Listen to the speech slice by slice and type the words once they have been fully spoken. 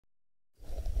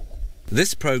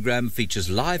This program features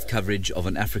live coverage of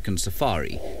an African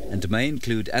safari and may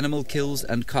include animal kills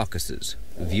and carcasses.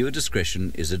 Viewer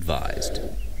discretion is advised.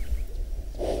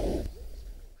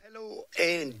 Hello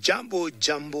and Jumbo,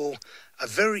 a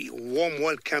very warm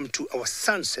welcome to our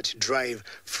sunset drive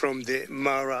from the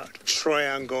Mara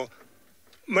Triangle.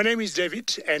 My name is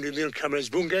David, and with me on camera is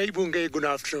Bungay. Bungay, good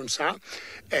afternoon, sir.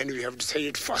 And we have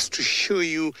decided first to show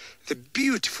you the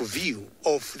beautiful view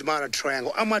of the Mara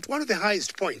Triangle. I'm at one of the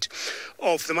highest points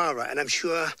of the Mara, and I'm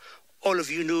sure all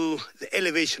of you know the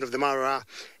elevation of the Mara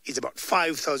is about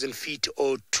 5,000 feet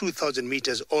or 2,000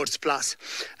 meters odds plus,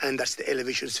 and that's the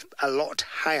elevation is a lot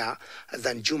higher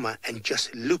than Juma. And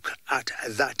just look at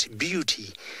that beauty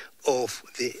of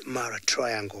the Mara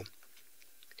Triangle.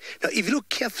 Now, if you look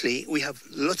carefully, we have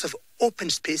lots of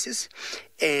open spaces,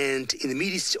 and in the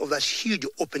midst of that huge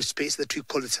open space that we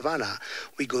call the savannah,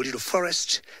 we got little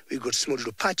forest, we got small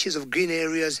little patches of green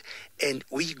areas, and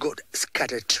we got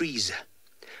scattered trees.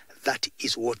 That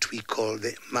is what we call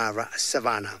the Mara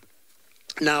Savannah.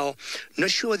 Now,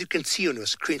 not sure what you can see on your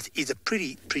screens. It's a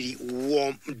pretty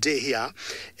warm day here,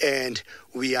 and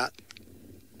we are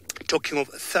talking of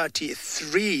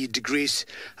 33 degrees,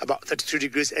 about 33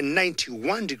 degrees and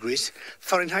 91 degrees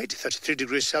Fahrenheit, 33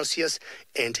 degrees Celsius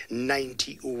and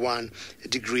 91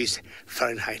 degrees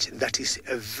Fahrenheit. That is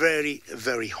very,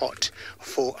 very hot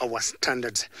for our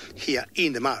standards here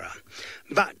in the Mara.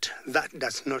 But that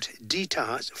does not deter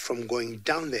us from going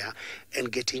down there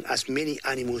and getting as many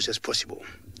animals as possible.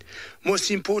 Most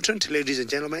important, ladies and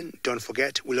gentlemen, don't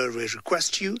forget, we'll always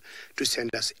request you to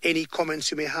send us any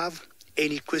comments you may have,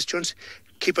 any questions.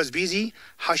 Keep us busy.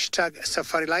 Hashtag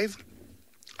Safari Live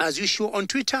as usual on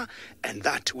Twitter, and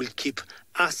that will keep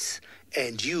us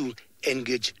and you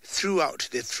engaged throughout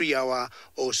the 3-hour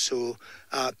or so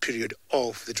period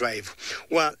of the drive.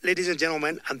 Well, ladies and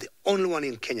gentlemen, I'm the only one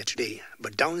in Kenya today,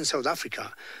 but down in South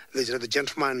Africa, there's another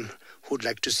gentleman who'd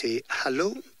like to say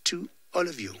hello to all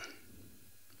of you.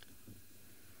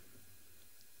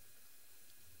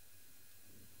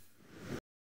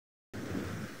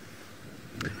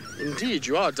 Indeed,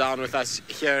 you are down with us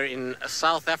here in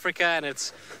South Africa, and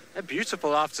it's a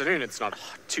beautiful afternoon. It's not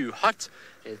too hot.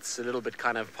 It's a little bit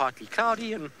kind of partly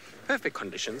cloudy and perfect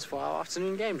conditions for our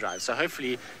afternoon game drive. So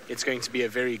hopefully it's going to be a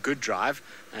very good drive,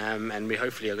 and we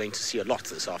hopefully are going to see a lot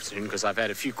this afternoon, because I've had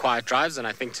a few quiet drives, and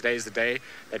I think today is the day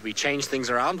that we change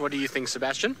things around. What do you think,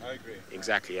 Sebastian? I agree.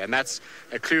 Exactly, and that's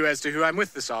a clue as to who I'm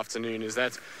with this afternoon, is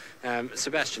that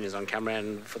Sebastian is on camera,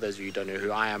 and for those of you who don't know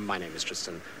who I am, my name is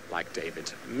Tristan, like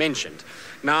David mentioned.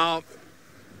 Now,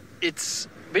 it's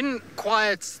been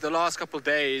quiet the last couple of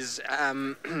days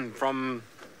from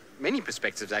many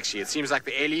perspectives, actually. It seems like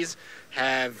the Ellies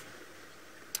have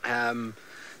kind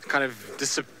of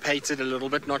dissipated a little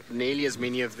bit, not nearly as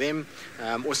many of them.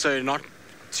 Also, not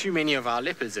too many of our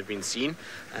leopards have been seen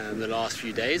the last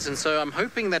few days, and so I'm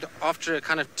hoping that after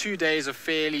kind of 2 days of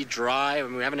fairly dry,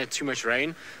 and we haven't had too much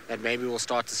rain, that maybe we'll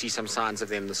start to see some signs of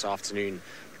them this afternoon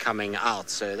coming out.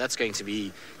 So that's going to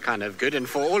be kind of good. And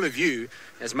for all of you,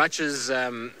 as much as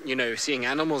you know, seeing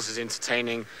animals is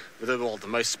entertaining, the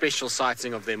most special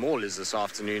sighting of them all is this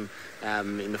afternoon,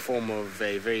 in the form of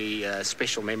a very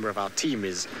special member of our team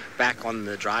is back on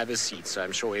the driver's seat. So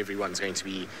I'm sure everyone's going to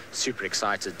be super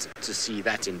excited to see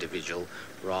that individual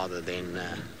rather than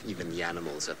even the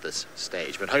animals at this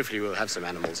stage. But hopefully we'll have some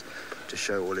animals to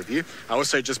show all of you. I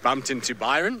also just bumped into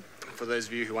Byron. For those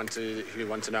of you who want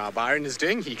to know how Byron is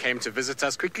doing, he came to visit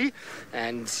us quickly,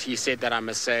 and he said that I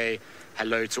must say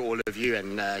hello to all of you,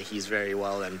 and he's very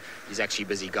well, and he's actually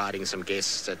busy guiding some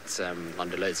guests at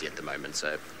Londolozi at the moment,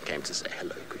 so came to say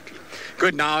hello quickly.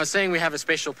 Good. Now, I was saying we have a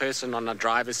special person on our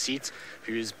driver's seat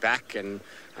who's back, and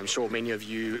I'm sure many of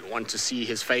you want to see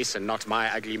his face and not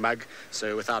my ugly mug,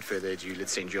 so without further ado,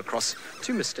 let's send you across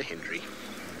to Mr. Henry.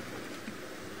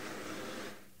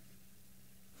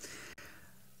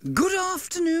 Good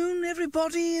afternoon,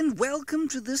 everybody, and welcome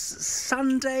to this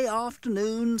Sunday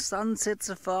afternoon sunset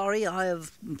safari. I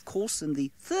of course, am the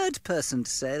third person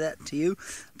to say that to you,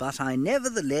 but I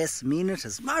nevertheless mean it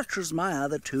as much as my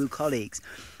other two colleagues.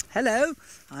 Hello,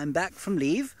 I'm back from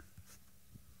leave.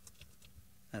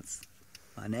 That's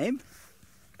my name.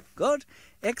 Good,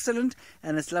 excellent,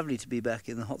 and it's lovely to be back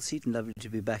in the hot seat and lovely to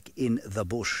be back in the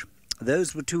bush.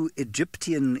 Those were two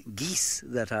Egyptian geese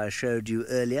that I showed you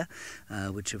earlier,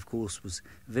 which of course was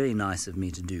very nice of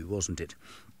me to do, wasn't it?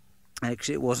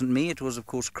 Actually, it wasn't me, it was of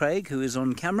course Craig, who is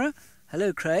on camera.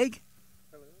 Hello, Craig.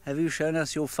 Hello. Have you shown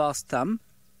us your fast thumb?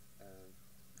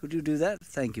 Could you do that?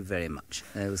 Thank you very much.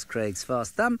 There was Craig's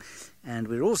fast thumb, and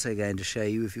we're also going to show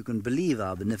you, if you can believe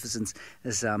our beneficence,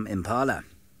 some impala.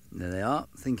 There they are,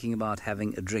 thinking about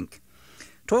having a drink.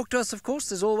 Talk to us, of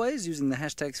course, as always, using the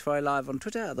hashtag #SafariLive on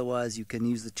Twitter. Otherwise, you can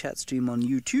use the chat stream on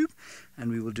YouTube, and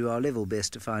we will do our level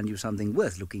best to find you something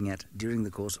worth looking at during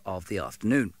the course of the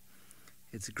afternoon.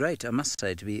 It's great, I must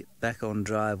say, to be back on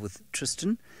drive with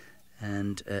Tristan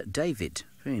and David.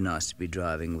 Very nice to be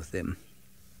driving with them.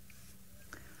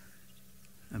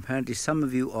 Apparently some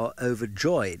of you are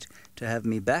overjoyed to have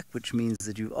me back, which means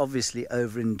that you've obviously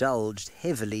overindulged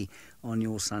heavily on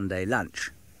your Sunday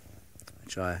lunch,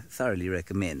 which I thoroughly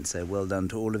recommend, so well done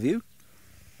to all of you.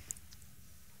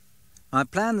 My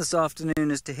plan this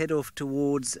afternoon is to head off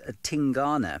towards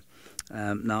Tingana.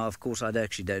 Now, of course, I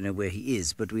actually don't know where he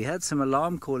is, but we had some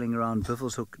alarm calling around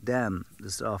Buffelshoek Dam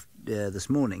this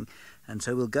morning, and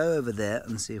so we'll go over there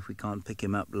and see if we can't pick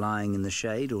him up lying in the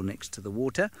shade or next to the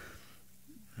water,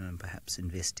 and perhaps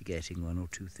investigating one or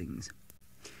two things.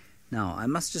 Now, I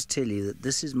must just tell you that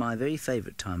this is my very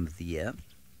favourite time of the year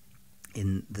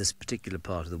in this particular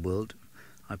part of the world.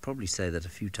 I probably say that a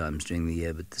few times during the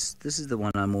year, but this is the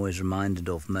one I'm always reminded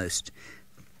of most.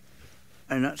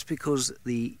 And that's because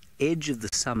the edge of the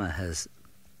summer has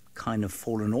kind of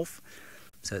fallen off,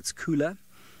 so it's cooler.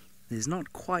 There's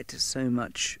not quite so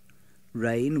much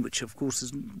rain, which of course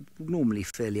is normally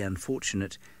fairly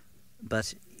unfortunate,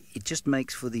 but it just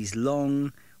makes for these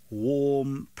long,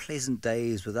 warm, pleasant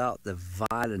days without the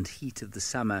violent heat of the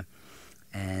summer,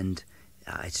 and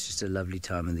it's just a lovely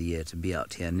time of the year to be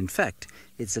out here. And in fact,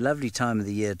 it's a lovely time of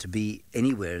the year to be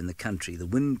anywhere in the country. The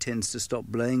wind tends to stop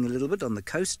blowing a little bit on the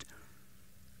coast,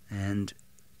 and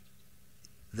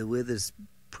the weather's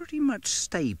pretty much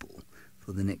stable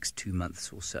for the next 2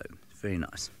 months or so. It's very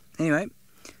nice. Anyway,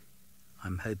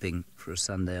 I'm hoping for a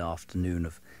Sunday afternoon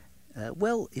of,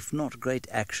 well, if not great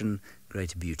action,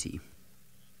 great beauty.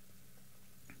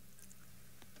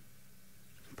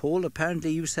 Paul,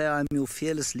 apparently you say I'm your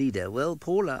fearless leader. Well,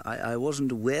 Paul, I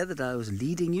wasn't aware that I was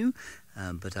leading you,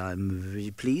 but I'm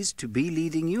very pleased to be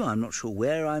leading you. I'm not sure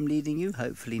where I'm leading you,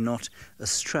 hopefully not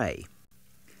astray.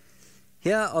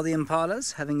 Here are the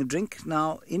impalas having a drink.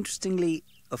 Now, interestingly,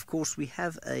 of course, we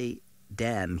have a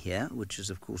dam here, which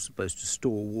is, of course, supposed to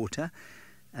store water.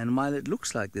 And while it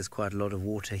looks like there's quite a lot of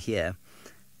water here,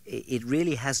 it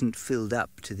really hasn't filled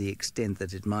up to the extent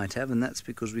that it might have, and that's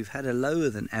because we've had a lower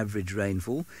than average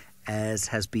rainfall, as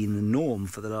has been the norm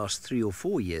for the last 3 or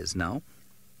 4 years now.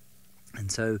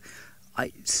 And so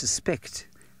I suspect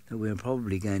that we're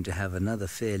probably going to have another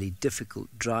fairly difficult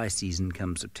dry season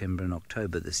come September and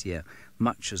October this year,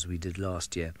 much as we did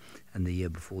last year and the year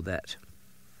before that.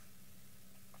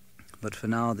 But for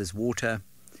now, there's water,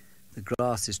 the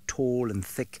grass is tall and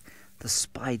thick, the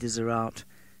spiders are out,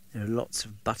 there are lots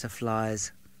of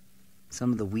butterflies.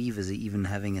 Some of the weavers are even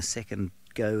having a second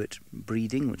go at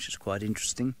breeding, which is quite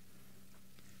interesting.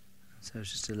 So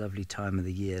it's just a lovely time of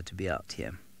the year to be out here.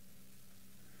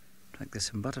 In fact, there's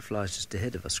some butterflies just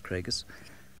ahead of us, Craigus.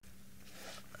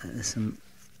 There's some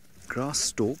grass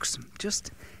stalks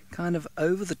just kind of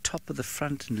over the top of the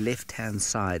front and left-hand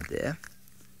side there.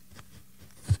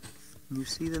 You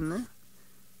see them there?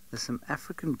 There's some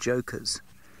African jokers.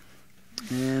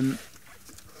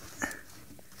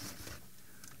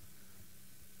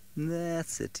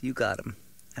 That's it, you got them.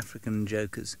 African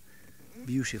jokers.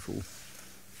 Beautiful.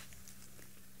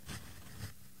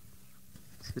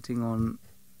 Sitting on,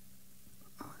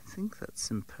 I think that's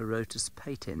some Perotus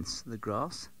patens, the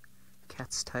grass.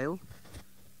 Cat's tail.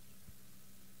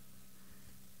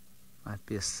 Might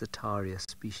be a Setaria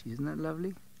species, isn't that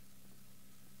lovely?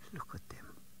 Look at them.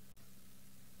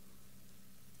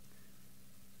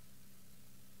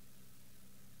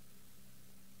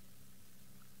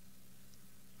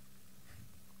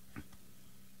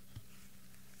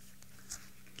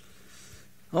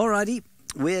 Alrighty,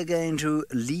 we're going to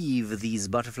leave these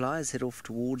butterflies, head off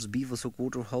towards Beavershoek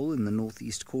Waterhole in the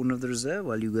northeast corner of the reserve,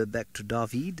 while you go back to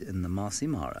David in the Maasai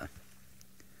Mara.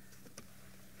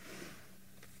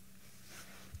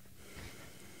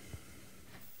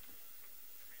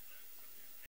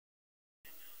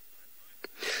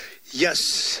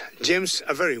 Yes, James,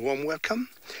 a very warm welcome,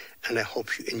 and I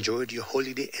hope you enjoyed your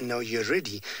holiday and now you're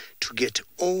ready to get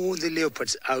all the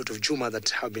leopards out of Juma that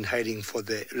have been hiding for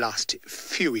the last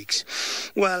few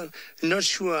weeks. Well, not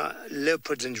sure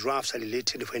leopards and giraffes are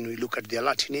related when we look at their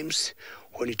Latin names.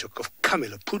 When you talk of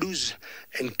camelopardus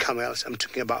and camels, I'm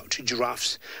talking about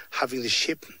giraffes having the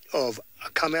shape of a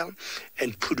camel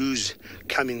and pudus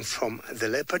coming from the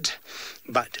leopard.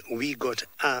 But we got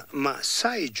a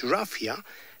Maasai giraffe here,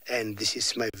 and this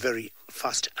is my very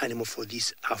first animal for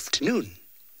this afternoon.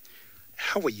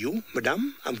 How are you,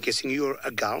 madam? I'm guessing you're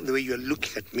a girl. The way you're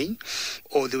looking at me,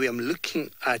 or the way I'm looking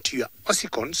at your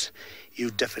ossicons, you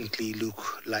definitely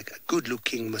look like a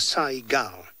good-looking Maasai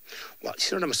girl. Well,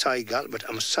 she's not a Maasai girl, but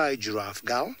a Maasai giraffe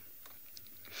girl.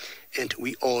 And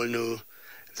we all know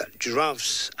that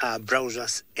giraffes are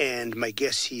browsers, and my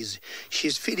guess is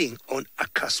she's feeding on a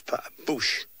Casper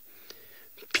bush.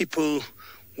 People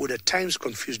would at times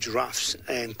confuse giraffes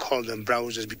and call them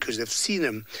browsers because they've seen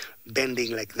them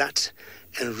bending like that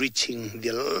and reaching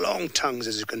their long tongues,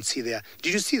 as you can see there.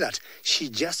 Did you see that? She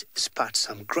just spat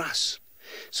some grass.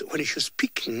 So when she was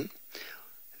picking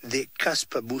the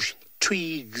Casper bush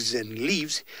twigs and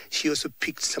leaves, she also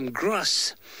picked some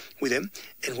grass with them.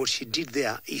 And what she did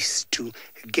there is to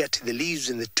get the leaves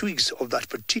and the twigs of that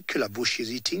particular bush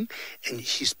she's eating, and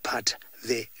she spat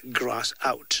the grass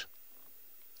out.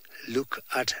 Look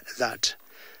at that.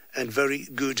 And very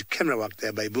good camera work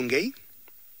there by Bungay.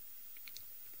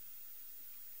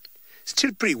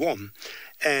 Still pretty warm,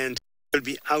 and will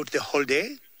be out the whole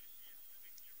day.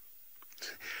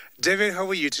 David, how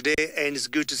are you today? And it's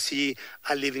good to see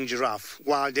a living giraffe.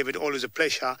 Wow, David, always a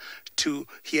pleasure to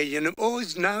hear your name. Oh,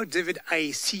 now, David,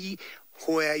 I see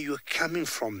where you're coming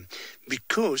from,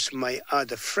 because my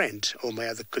other friend or my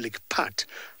other colleague, Pat,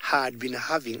 had been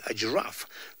having a giraffe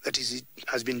that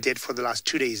has been dead for the last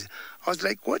 2 days. I was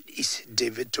like, what is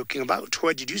David talking about?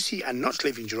 Where did you see a not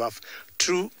living giraffe?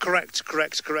 True, correct.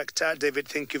 David,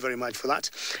 thank you very much for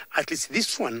that. At least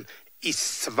this one is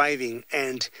surviving,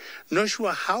 and not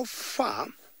sure how far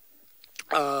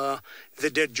the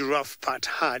dead giraffe Pat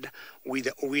had with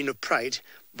the Owino Pride,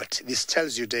 but this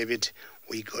tells you, David,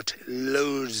 we got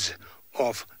loads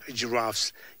of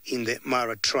giraffes in the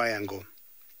Mara Triangle.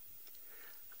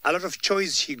 A lot of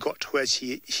choice she got where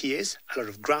she is, a lot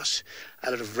of grass,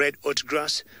 a lot of red oat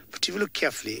grass, but if you look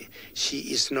carefully, she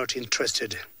is not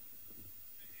interested.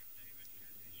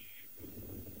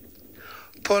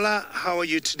 Paula, how are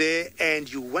you today?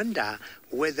 And you wonder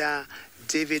whether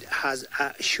David has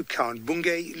a shoe count.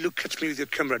 Bungay, look at me with your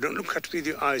camera. Don't look at me with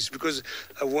your eyes, because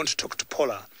I want to talk to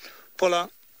Paula. Paula,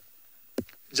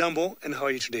 Jumbo, and how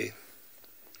are you today?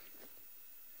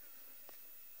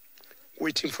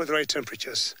 Waiting for the right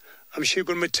temperatures. I'm sure you're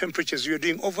going to make temperatures. You're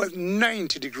doing over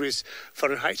 90 degrees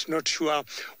Fahrenheit. Not sure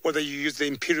whether you use the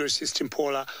imperial system,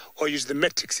 Paula, or use the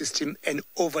metric system, and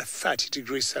over 30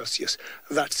 degrees Celsius.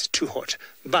 That's too hot.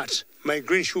 But my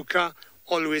green sugar,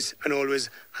 always and always,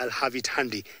 I'll have it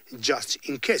handy just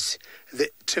in case the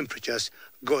temperatures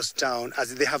goes down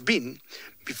as they have been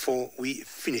before we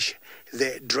finish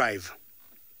the drive.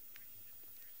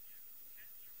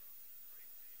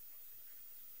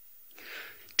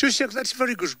 That's a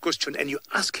very good question, and you're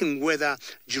asking whether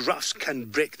giraffes can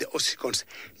break the ossicons.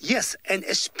 Yes, and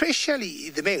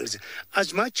especially the males.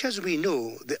 As much as we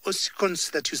know, the ossicons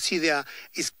that you see there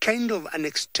is kind of an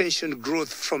extension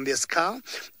growth from their skull.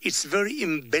 It's very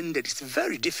embedded. It's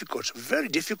very difficult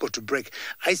to break.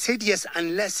 I said yes,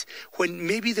 unless when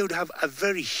maybe they would have a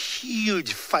very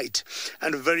huge fight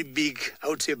and a very big, I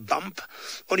would say, bump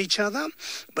on each other.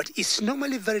 But it's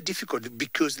normally very difficult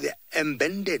because they're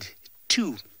embedded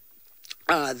too.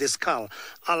 The skull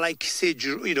are like, say,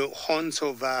 horns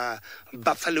of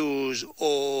buffaloes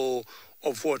or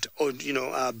of what, or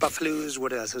buffaloes.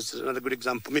 What else? That's another good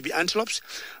example. Maybe antelopes.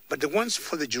 But the ones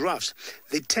for the giraffes,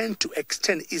 they tend to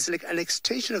extend. It's like an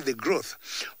extension of the growth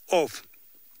of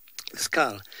the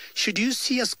skull. Should you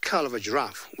see a skull of a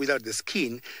giraffe without the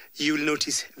skin, you will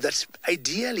notice that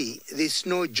ideally there's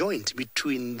no joint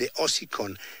between the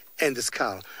ossicon and the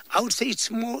skull. I would say it's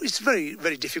very,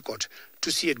 very difficult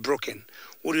to see it broken.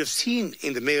 What we have seen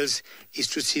in the males is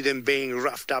to see them being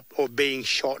roughed up or being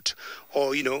short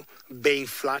or, being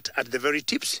flat at the very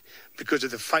tips because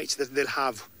of the fights that they'll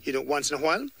have, once in a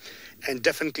while. And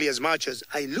definitely, as much as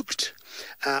I looked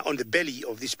on the belly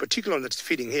of this particular one that's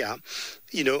feeding here,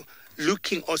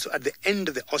 looking also at the end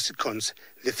of the ossicons,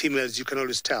 the females, you can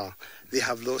always tell they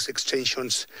have those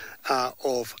extensions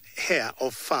of hair,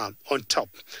 of fur on top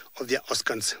of their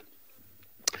ossicons.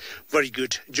 Very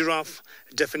good. Giraffe,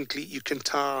 definitely you can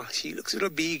tell she looks a little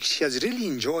big. She has really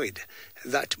enjoyed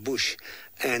that bush.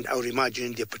 And I would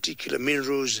imagine the particular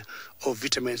minerals or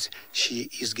vitamins she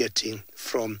is getting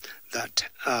from that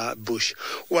bush.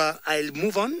 Well, I'll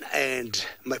move on. And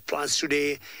my plans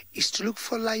today is to look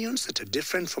for lions that are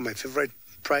different from my favorite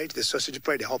pride, the sausage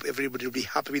pride. I hope everybody will be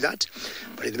happy with that.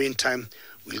 But in the meantime,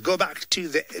 we'll go back to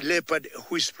the leopard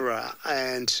whisperer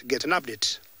and get an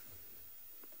update.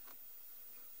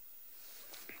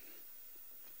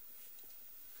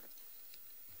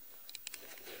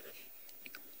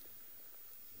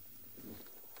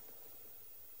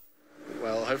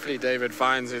 Well, hopefully David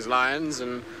finds his lions,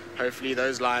 and hopefully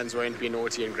those lions won't be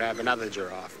naughty and grab another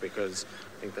giraffe, because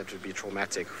I think that would be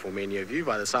traumatic for many of you.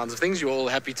 By the sounds of things, you're all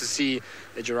happy to see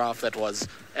a giraffe that was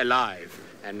alive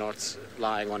and not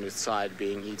lying on its side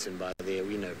being eaten by the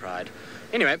Ewino pride.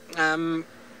 Anyway,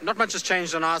 not much has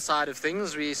changed on our side of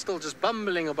things. We're still just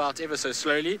bumbling about ever so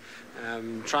slowly,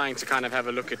 trying to kind of have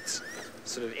a look at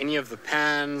sort of any of the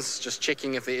pans, just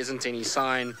checking if there isn't any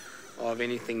sign of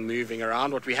anything moving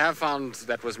around. What we have found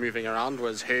that was moving around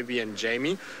was Herbie and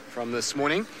Jamie from this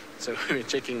morning. So we were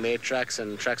checking their tracks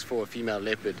and tracks for a female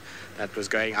leopard that was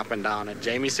going up and down. And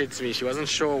Jamie said to me she wasn't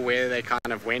sure where they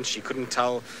kind of went. She couldn't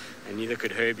tell, and neither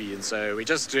could Herbie. And so we're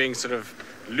just doing sort of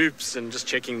loops and just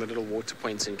checking the little water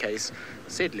points in case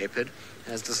said leopard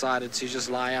has decided to just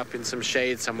lie up in some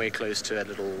shade somewhere close to a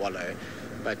little wallow.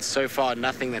 But so far,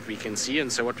 nothing that we can see.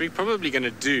 And so what we're probably going to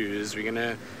do is we're going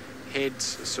to head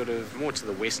sort of more to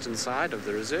the western side of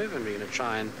the reserve, and we're going to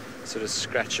try and sort of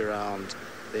scratch around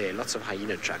there. Lots of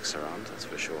hyena tracks around, that's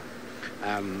for sure.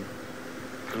 And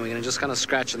we're going to just kind of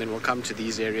scratch, and then we'll come to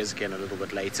these areas again a little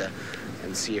bit later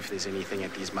and see if there's anything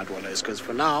at these mud wallows, because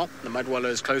for now, the mud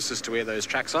wallows closest to where those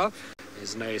tracks are,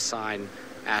 there's no sign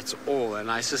at all.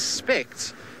 And I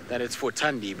suspect that it's for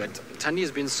Thandi, but Thandi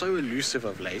has been so elusive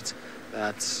of late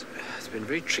that it's been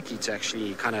very tricky to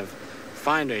actually kind of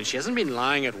find her, and she hasn't been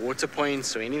lying at water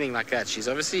points or anything like that. She's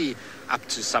obviously up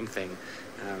to something.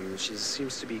 She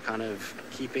seems to be kind of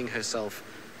keeping herself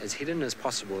as hidden as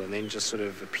possible, and then just sort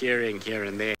of appearing here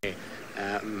and there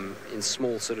in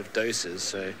small sort of doses,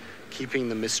 so keeping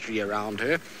the mystery around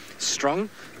her strong.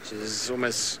 She's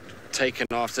almost taken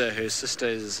after her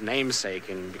sister's namesake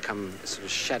and become a sort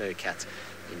of shadow cat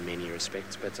in many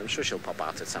respects, but I'm sure she'll pop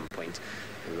out at some point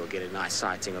and we'll get a nice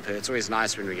sighting of her. It's always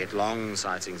nice when we get long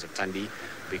sightings of Thandi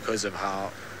because of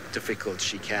how difficult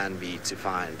she can be to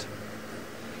find.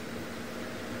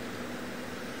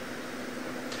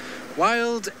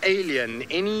 Wild alien,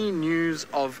 any news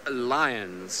of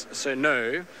lions? So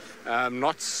no,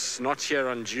 not here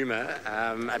on Djuma.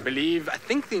 I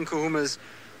think the Nkuhumas,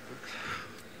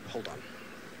 hold on,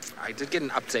 I did get an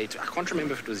update. I can't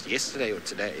remember if it was yesterday or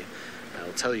today.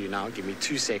 I'll tell you now, give me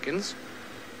 2 seconds.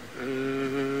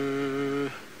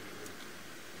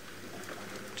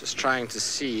 Just trying to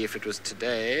see if it was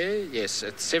today. Yes,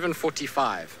 at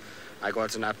 7:45 I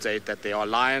got an update that there are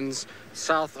lions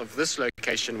south of this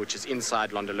location, which is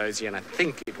inside Londolozi, and I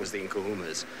think it was the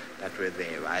Nkuhumas that were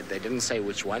there. They didn't say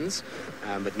which ones,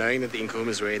 but knowing that the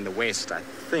Nkuhumas were in the west, I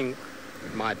think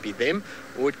it might be them,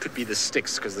 or it could be the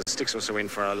Sticks, because the Sticks also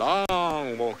went for a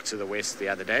long walk to the west the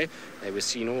other day. They were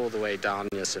seen all the way down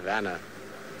near Savannah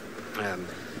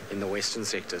in the western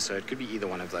sector, so it could be either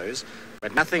one of those.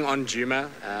 But nothing on Djuma.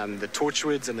 The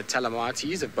Torchwoods and the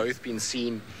Telematis have both been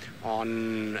seen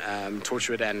on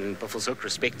Torchwood and Buffelshoek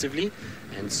respectively,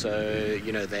 and so,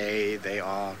 you know, they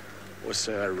are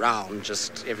also around,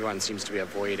 just everyone seems to be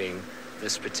avoiding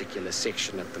this particular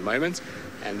section at the moment.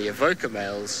 And the Avoca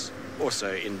males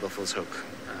also in Buffelshoek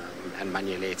and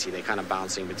Manyeleti, they're kind of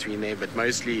bouncing between there, but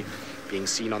mostly being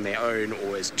seen on their own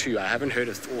or as two. I haven't heard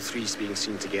of all three being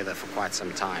seen together for quite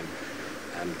some time,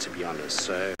 to be honest.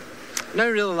 So no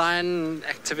real lion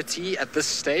activity at this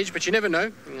stage, but you never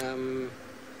know.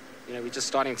 You know, we're just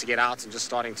starting to get out and just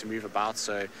starting to move about,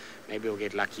 so maybe we'll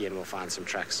get lucky and we'll find some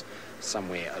tracks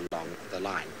somewhere along the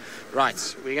line.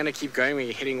 Right, we're going to keep going.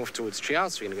 We're heading off towards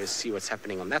Treehouse. We're going to go see what's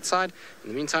happening on that side. In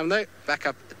the meantime, though, back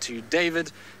up to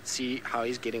David, see how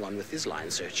he's getting on with his lion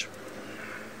search.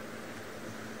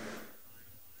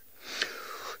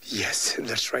 Yes,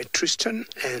 that's right, Tristan.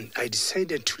 And I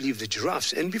decided to leave the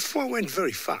giraffes. And before I went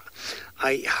very far,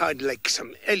 I heard like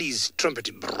some Ellie's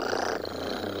trumpeting.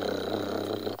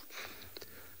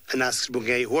 And asked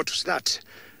Bungay, what was that?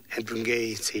 And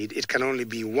Bungay said, it can only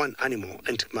be one animal,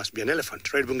 and it must be an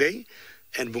elephant. Right, Bungay?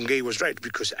 And Bungay was right,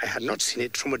 because I had not seen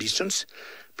it from a distance,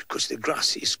 because the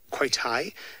grass is quite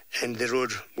high, and the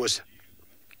road was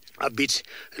a bit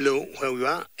low where we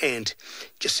were. And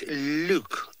just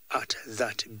look at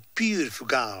that beautiful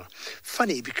girl.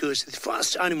 Funny, because the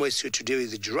first animal I saw today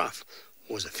with the giraffe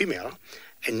was a female,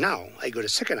 and now I got a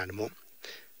second animal,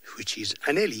 which is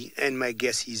an Ellie, and my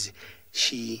guess is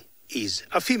she is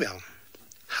a female.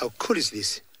 How cool is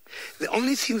this? The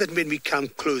only thing that made me come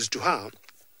close to her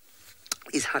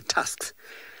is her tusks.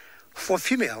 For a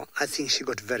female, I think she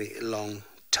got very long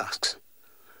tusks.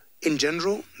 In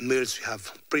general, males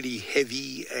have pretty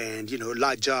heavy and,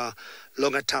 larger,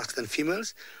 longer tusks than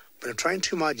females. But I'm trying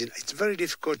to imagine, it's very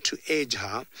difficult to age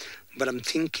her, but I'm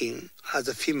thinking as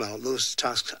a female, those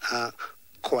tusks are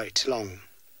quite long.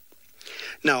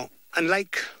 Now,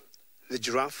 unlike the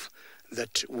giraffe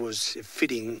that was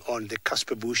feeding on the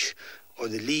casper bush or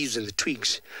the leaves and the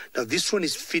twigs. Now this one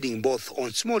is feeding both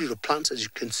on small little plants, as you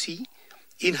can see,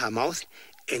 in her mouth,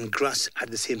 and grass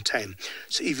at the same time.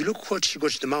 So if you look what she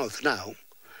got in the mouth now,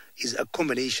 is a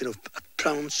combination of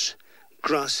plants,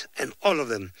 grass, and all of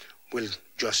them will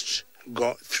just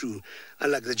go through.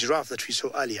 Unlike the giraffe that we saw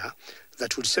earlier,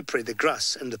 that would separate the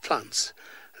grass and the plants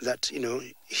that,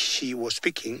 she was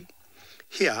picking,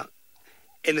 here,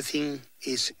 anything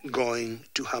is going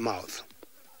to her mouth.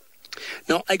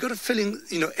 Now, I got a feeling,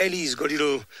 Ellie's got a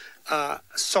little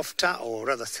softer or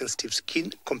rather sensitive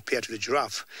skin compared to the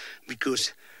giraffe,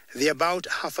 because they're about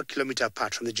half a kilometer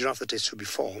apart from the giraffe that I saw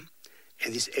before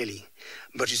and this Ellie.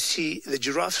 But you see, the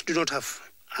giraffes do not have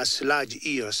as large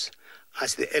ears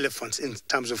as the elephants in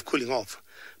terms of cooling off.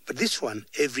 But this one,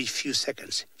 every few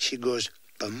seconds, she goes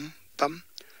bum, bum,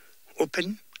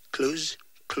 open, close,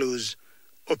 close,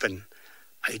 open,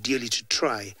 ideally to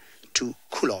try to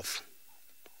cool off.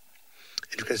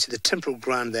 And you can see the temporal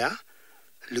gland there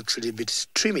looks a little bit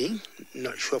streamy,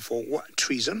 not sure for what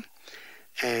reason.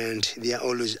 And there are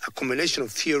always a combination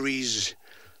of theories,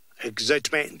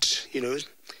 excitement,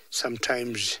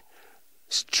 sometimes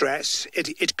stress.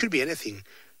 It could be anything.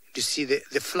 You see the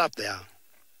flap there.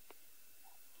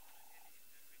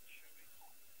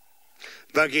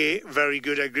 Bagay, very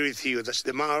good, I agree with you. That's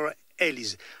the Mara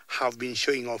Ellies have been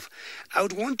showing off. I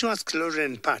would want to ask Lauren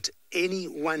and Pat, any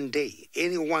one day,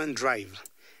 any one drive,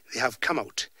 they have come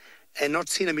out and not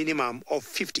seen a minimum of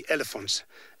 50 elephants,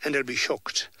 and they'll be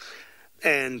shocked.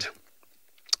 And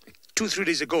 2-3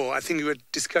 days ago, I think we were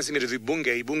discussing it with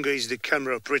Bungay. Bungay is the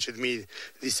camera operator with me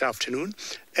this afternoon.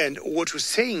 And what we're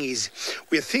saying is,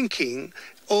 we're thinking,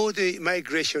 the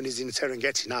migration is in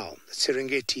Serengeti now.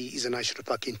 Serengeti is a national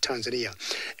park in Tanzania.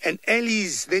 And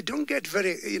Ellies, they don't get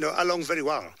along very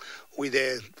well with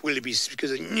the wildebeest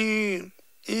because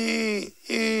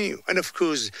and of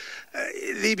course,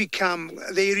 they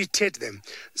irritate them.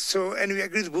 So, and we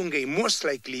agree with Bungay, most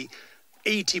likely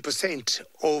 80%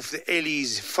 of the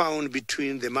Ellies found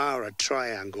between the Mara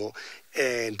Triangle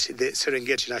and the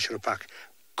Serengeti National Park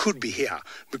could be here,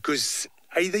 because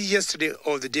either yesterday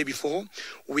or the day before,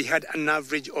 we had an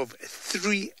average of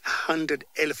 300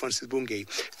 elephants at Bungay.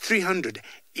 300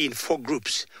 in 4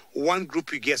 groups. One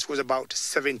group, we guess, was about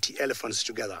 70 elephants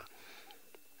together.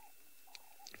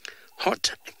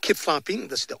 Hot, keep flapping.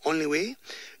 That's the only way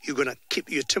you're going to keep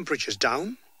your temperatures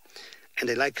down. And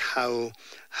I like how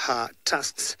her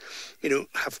tusks,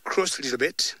 have crossed a little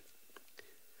bit.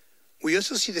 We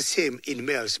also see the same in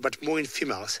males, but more in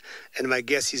females. And my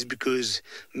guess is because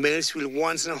males will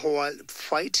once in a while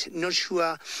fight. Not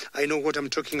sure I know what I'm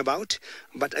talking about,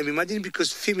 but I'm imagining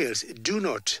because females do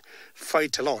not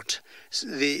fight a lot,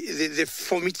 the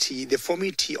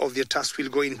formality of their tusk will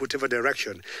go in whatever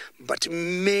direction. But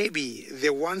maybe the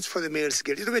ones for the males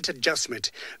get a little bit adjustment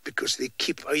because they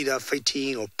keep either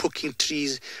fighting or poking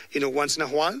trees, once in a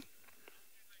while.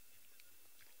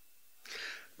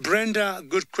 Brenda,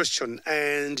 good question.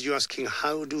 And you're asking,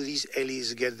 how do these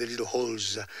Ellies get the little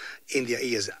holes in their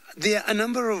ears? There are a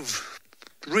number of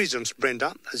reasons,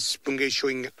 Brenda, as Bungay is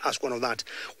showing us one of that.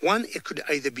 One, it could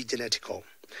either be genetical.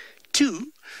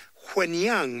 2, when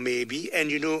young, maybe,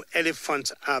 and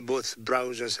elephants are both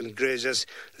browsers and grazers.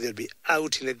 They'll be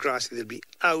out in the grass, they'll be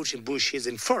out in bushes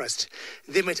and forests.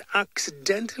 They might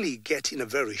accidentally get in a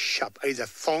very sharp, either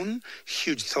thorn,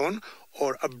 huge thorn,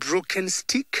 or a broken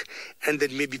stick, and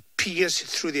then maybe pierce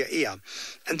through their ear.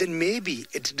 And then maybe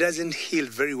it doesn't heal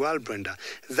very well, Brenda.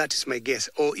 That is my guess.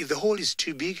 Or if the hole is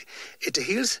too big, it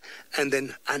heals, and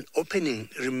then an opening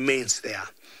remains there.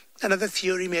 Another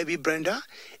theory maybe, Brenda,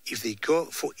 if they go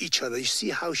for each other, you see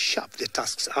how sharp the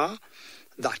tusks are?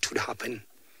 That would happen.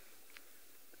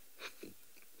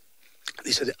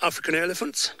 These are the African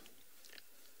elephants.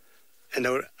 And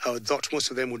I thought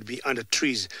most of them would be under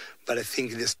trees, but I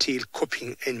think they're still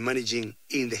coping and managing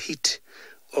in the heat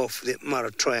of the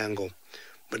Mara Triangle.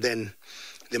 But then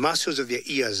the muscles of their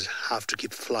ears have to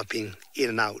keep flapping in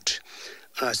and out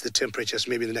as the temperatures,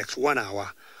 maybe in the next 1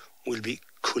 hour, will be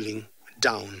cooling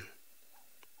down.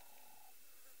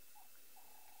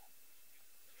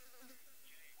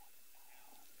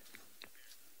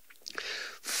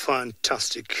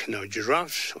 Fantastic. Now,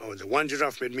 giraffes, the one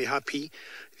giraffe made me happy.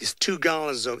 These 2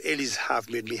 girls of Ellie's have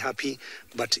made me happy.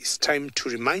 But it's time to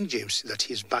remind James that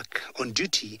he's back on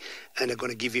duty, and I'm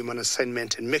going to give him an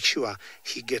assignment and make sure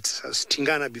he gets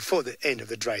Stingana before the end of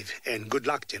the drive. And good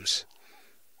luck, James.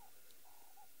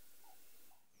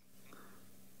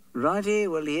 Righty,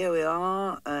 well, here we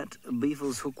are at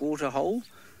Beefle's Hook Waterhole.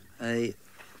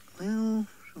 Shall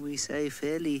we say,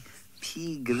 fairly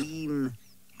pea-green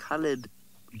coloured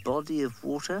body of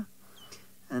water,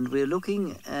 and we're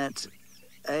looking at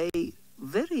a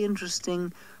very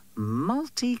interesting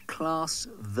multi-class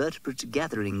vertebrate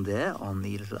gathering there on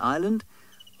the little island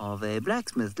of a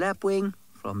blacksmith lapwing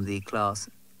from the class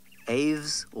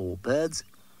aves or birds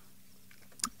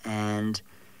and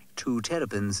 2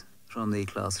 terrapins from the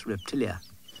class reptilia,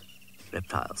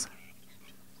 reptiles.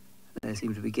 They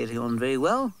seem to be getting on very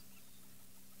well,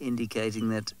 indicating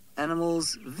that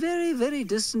animals very, very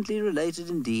distantly related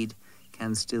indeed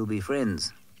can still be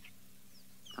friends.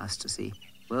 Nice to see.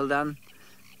 Well done.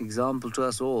 Example to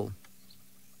us all.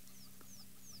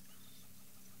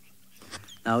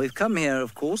 Now, we've come here,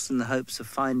 of course, in the hopes of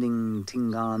finding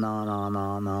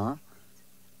Tingana.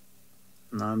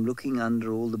 Now I'm looking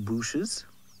under all the bushes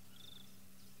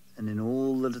and in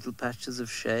all the little patches of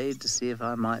shade to see if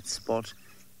I might spot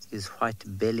his white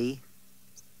belly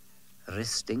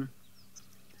resting.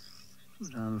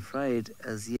 But I'm afraid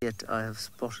as yet I have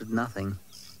spotted nothing.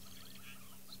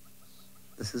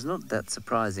 This is not that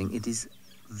surprising. It is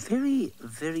very,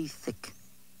 very thick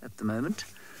at the moment,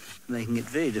 making it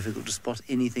very difficult to spot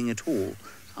anything at all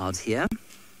out here.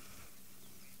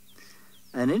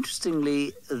 And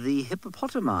interestingly, the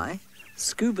hippopotami,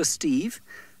 Scuba Steve,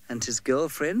 and his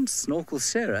girlfriend, Snorkel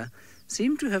Sarah,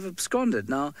 seem to have absconded.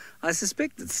 Now, I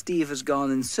suspect that Steve has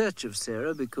gone in search of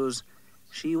Sarah because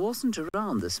she wasn't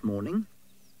around this morning.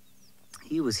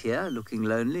 He was here looking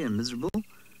lonely and miserable.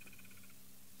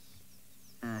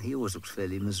 He always looks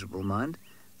fairly miserable, mind,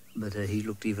 but he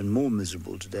looked even more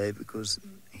miserable today because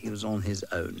he was on his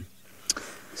own.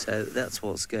 So that's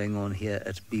what's going on here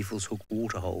at Beefle's Hook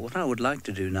Waterhole. What I would like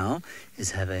to do now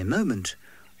is have a moment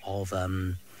of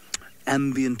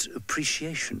ambient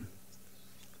appreciation.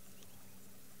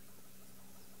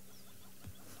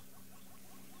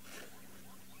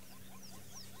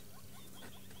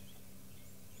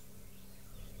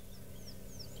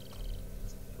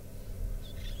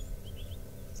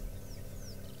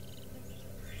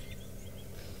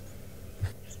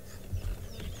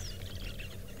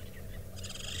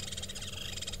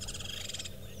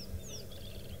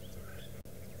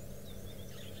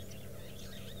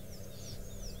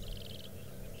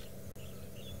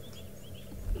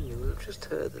 I've just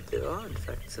heard that there are, in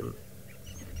fact, some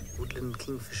woodland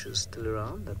kingfishers still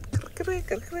around. That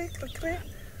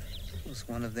was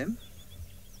one of them.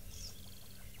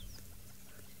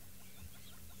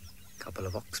 A couple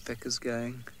of oxpeckers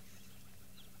going.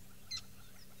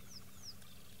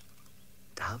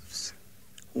 Doves,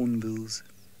 hornbills.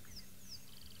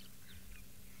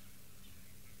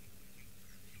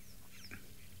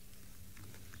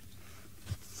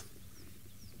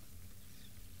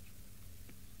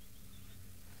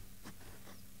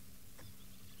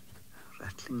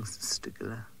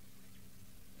 Stickler,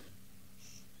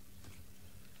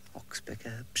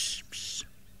 oxpecker, psh, psh.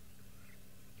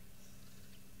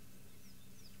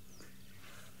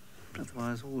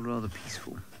 Otherwise, all rather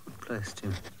peaceful. Good place to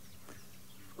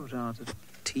put out a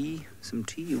tea, some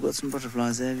tea. You've got some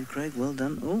butterflies there, have you, Craig? Well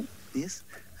done. Oh, yes,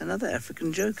 another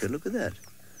African joker. Look at that.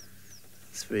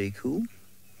 That's very cool.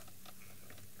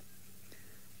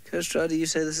 Coast Rider, you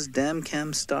say this is dam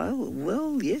cam style?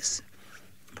 Well, yes.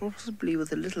 Possibly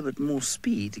with a little bit more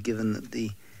speed, given that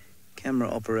the camera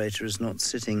operator is not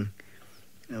sitting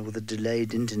with a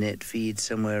delayed internet feed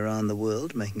somewhere around the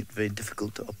world, making it very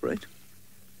difficult to operate.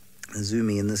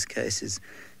 Zooming in this case is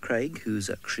Craig, who's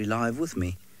actually live with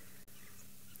me.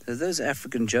 So those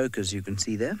African jokers you can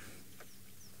see there.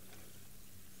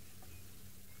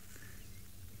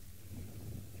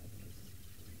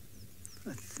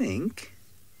 I think...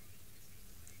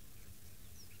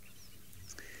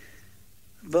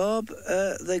 Bob,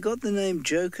 they got the name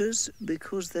Jokers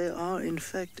because they are, in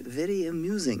fact, very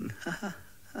amusing.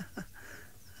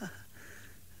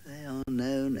 They are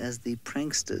known as the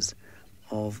pranksters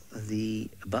of the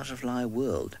butterfly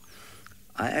world.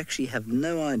 I actually have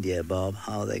no idea, Bob,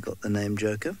 how they got the name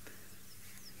Joker.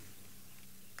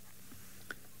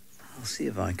 I'll see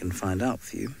if I can find out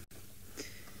for you.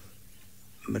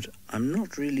 But I'm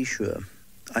not really sure.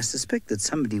 I suspect that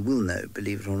somebody will know,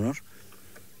 believe it or not.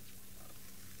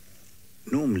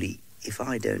 Normally, if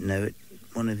I don't know it,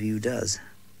 one of you does.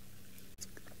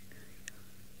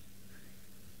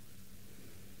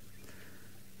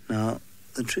 Now,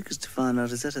 the trick is to find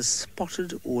out, is that a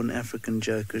spotted or an African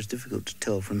joker? It's difficult to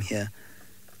tell from here.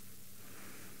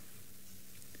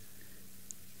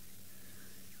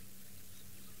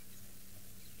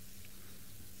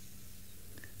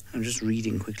 I'm just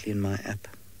reading quickly in my app.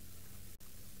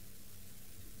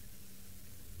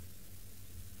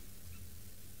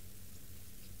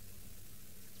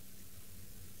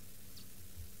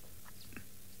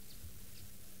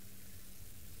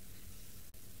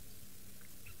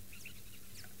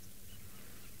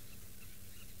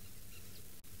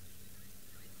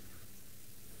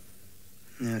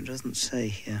 it doesn't say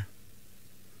here.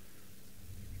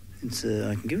 It's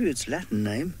I can give you its Latin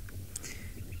name.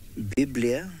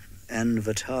 Biblia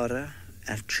Anvatara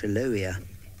Acheloia.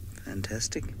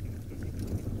 Fantastic.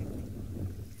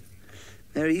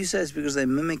 Mary, you say it's because they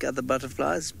mimic other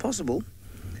butterflies. It's possible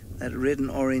that red and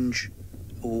orange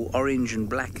or orange and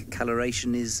black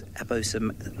coloration is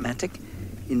aposematic,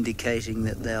 indicating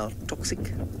that they are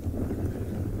toxic.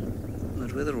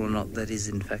 But whether or not that is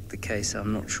in fact the case,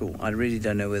 I'm not sure. I really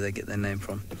don't know where they get their name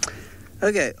from.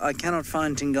 Okay, I cannot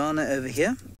find Tingana over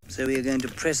here, so we are going to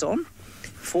press on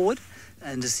forward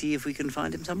and to see if we can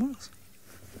find him somewhere else.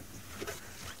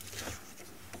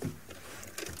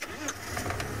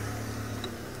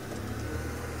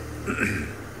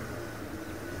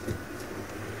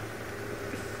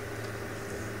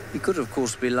 He could, of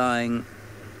course, be lying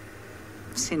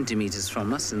centimetres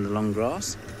from us in the long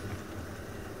grass,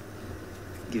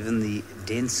 given the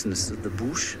denseness of the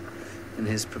bush and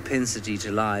his propensity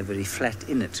to lie very flat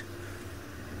in it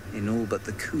in all but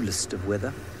the coolest of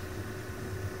weather.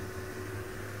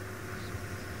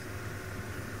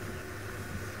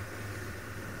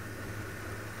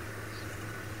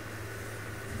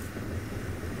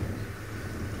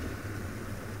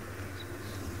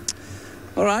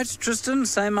 All right, Tristan,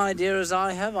 same idea as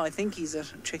I have. I think he's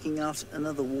checking out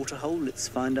another water hole. Let's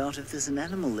find out if there's an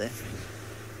animal there.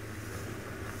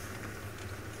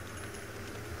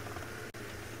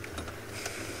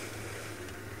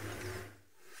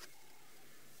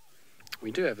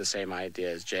 We do have the same idea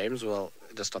as James. Well,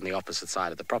 just on the opposite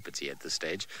side of the property at this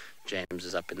stage. James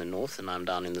is up in the north and I'm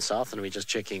down in the south, and we're just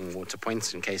checking water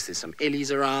points in case there's some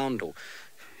ellies around, or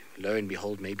lo and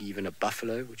behold, maybe even a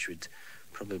buffalo, which would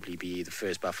probably be the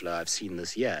first buffalo I've seen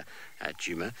this year at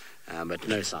Djuma, but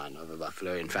no sign of a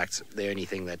buffalo. In fact, the only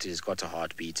thing that has got a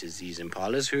heartbeat is these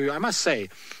impalas, who I must say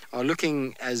are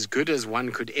looking as good as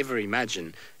one could ever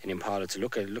imagine an impala to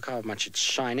look at. Look how much it's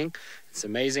shining. It's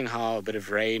amazing how a bit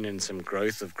of rain and some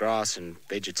growth of grass and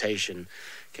vegetation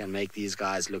can make these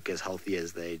guys look as healthy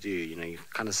as they do. You know, you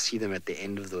kind of see them at the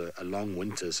end of a long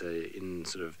winter, so in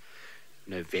sort of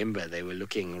November they were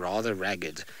looking rather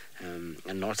ragged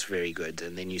and not very good,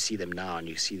 and then you see them now and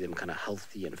you see them kind of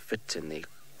healthy and fit, and their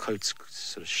coats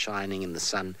sort of shining in the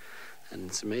sun, and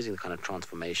it's amazing the kind of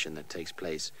transformation that takes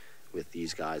place with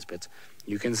these guys. But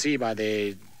you can see by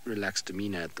their relaxed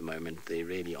demeanor at the moment, they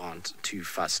really aren't too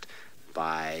fussed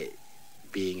by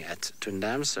being at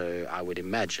Tundam, so I would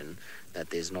imagine that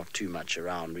there's not too much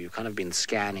around. We've kind of been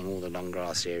scanning all the long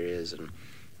grass areas and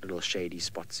little shady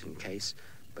spots in case,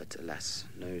 but alas,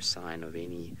 no sign of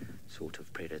any sort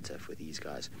of predator for these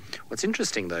guys. What's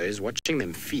interesting though is watching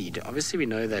them feed. Obviously we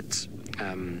know that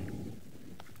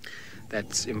that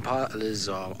impalas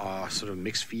are sort of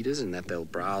mixed feeders and that they'll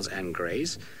browse and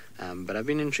graze, but I've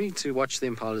been intrigued to watch the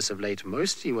impalas of late.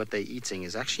 Mostly what they're eating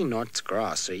is actually not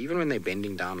grass, so even when they're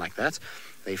bending down like that,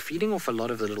 they're feeding off a lot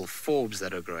of the little forbs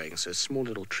that are growing, so small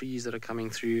little trees that are coming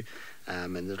through,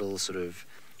 and little sort of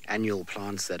annual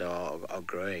plants that are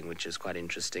growing, which is quite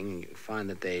interesting. You find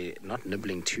that they're not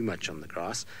nibbling too much on the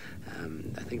grass.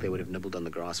 I think they would have nibbled on the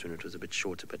grass when it was a bit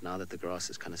shorter, but now that the grass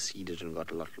is kind of seeded and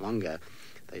got a lot longer,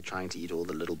 they're trying to eat all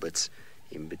the little bits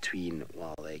in between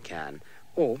while they can.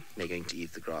 Or they're going to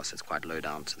eat the grass that's quite low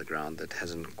down to the ground that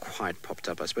hasn't quite popped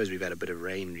up. I suppose we've had a bit of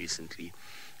rain recently,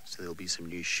 so there'll be some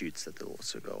new shoots that they'll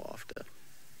also go after.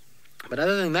 But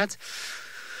other than that,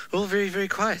 all very, very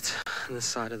quiet on this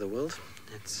side of the world.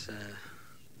 It's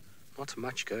not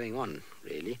much going on,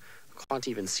 really. I can't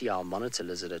even see our monitor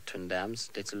lizard at Twin Dams,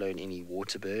 let alone any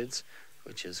water birds,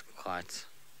 which is quite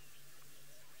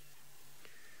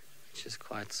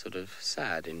sort of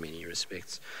sad in many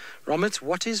respects. Romit,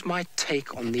 what is my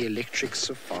take on the electric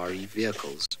safari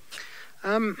vehicles?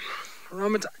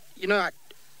 Romit, you know,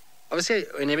 obviously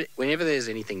whenever there's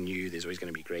anything new, there's always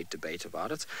going to be great debate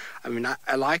about it. I mean,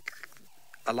 I like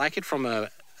it from a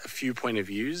few point of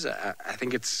views. I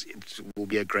think it will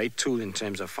be a great tool in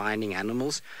terms of finding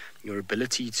animals. Your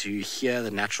ability to hear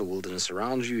the natural wilderness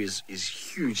around you is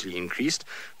hugely increased,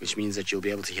 which means that you'll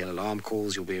be able to hear alarm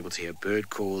calls, you'll be able to hear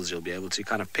bird calls, you'll be able to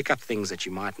kind of pick up things that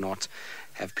you might not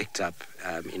have picked up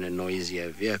in a noisier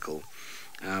vehicle.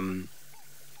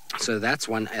 So that's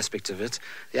one aspect of it.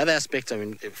 The other aspect, I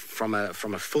mean, from a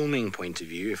filming point of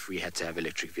view, if we had to have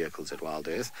electric vehicles at Wild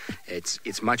Earth,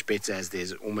 it's much better as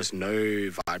there's almost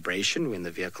no vibration when the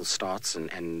vehicle starts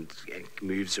and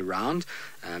moves around.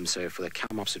 So for the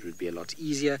cam-ops, it would be a lot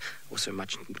easier. Also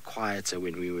much quieter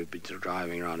when we would be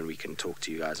driving around, and we can talk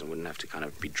to you guys and wouldn't have to kind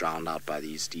of be drowned out by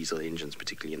these diesel engines,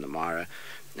 particularly in the Mara.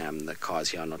 The cars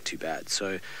here are not too bad.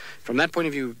 So from that point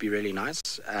of view, it would be really nice.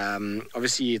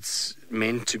 Obviously, it's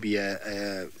meant to be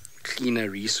a cleaner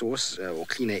resource or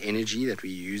cleaner energy that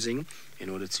we're using in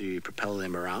order to propel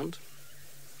them around.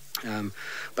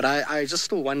 But I just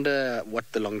still wonder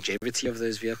what the longevity of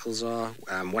those vehicles are,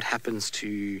 what happens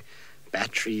to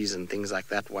batteries and things like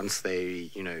that once they,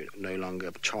 no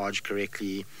longer charge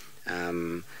correctly,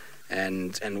 and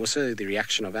also the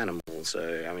reaction of animals.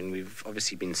 So, I mean, we've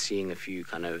obviously been seeing a few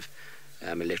kind of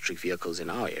electric vehicles in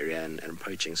our area and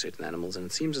approaching certain animals, and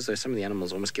it seems as though some of the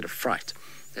animals almost get a fright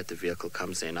that the vehicle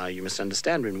comes there. Now, you must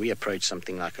understand, when we approach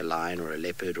something like a lion or a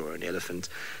leopard or an elephant,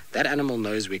 that animal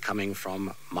knows we're coming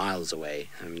from miles away.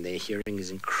 I mean, their hearing is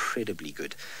incredibly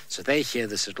good. So they hear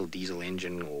this little diesel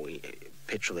engine or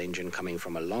petrol engine coming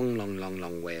from a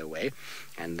long way away,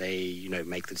 and they,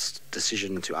 make this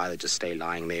decision to either just stay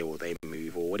lying there or they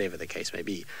move or whatever the case may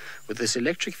be. With this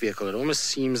electric vehicle, it almost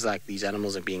seems like these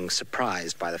animals are being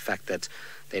surprised by the fact that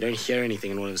they don't hear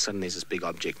anything and all of a sudden there's this big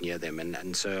object near them.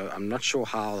 And so I'm not sure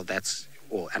how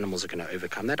animals are going to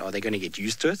overcome that. Are they going to get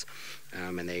used to it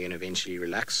and they're going to eventually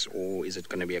relax, or is it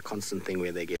going to be a constant thing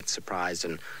where they get surprised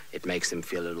and it makes them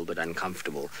feel a little bit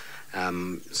uncomfortable?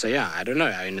 So yeah, I don't know.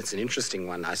 I mean, it's an interesting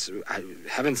one. I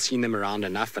haven't seen them around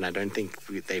enough, and I don't think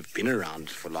they've been around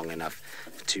for long enough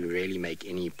to really make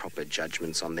any proper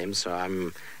judgments on them. So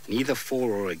I'm neither for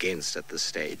or against at this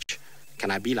stage.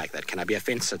 Can I be like that? Can I be a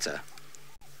fence sitter?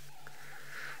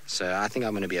 So I think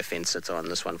I'm going to be a fence sitter on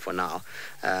this one for now.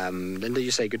 Linda,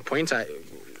 you say good point.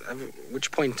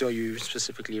 Which point are you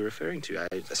specifically referring to?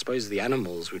 I suppose the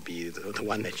animals would be the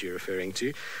one that you're referring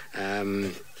to.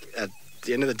 At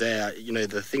the end of the day,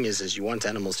 the thing is you want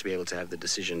animals to be able to have the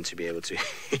decision to be able to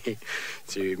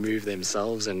to move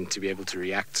themselves and to be able to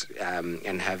react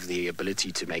and have the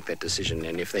ability to make that decision.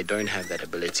 And if they don't have that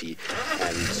ability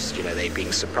and, they're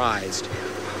being surprised,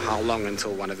 how long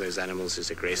until one of those animals is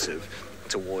aggressive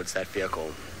towards that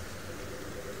vehicle?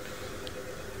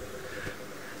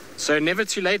 So never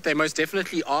too late. They most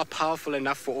definitely are powerful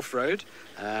enough for off-road.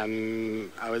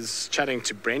 I was chatting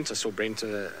to Brent. I saw Brent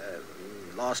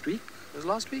last week. Was it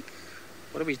last week?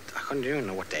 I can't even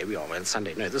know what day we are. We're on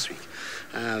Sunday. No, this week.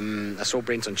 I saw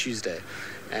Brent on Tuesday,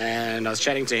 and I was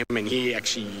chatting to him, and he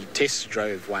actually test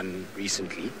drove one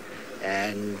recently,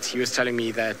 and he was telling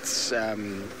me that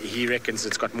he reckons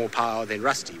it's got more power than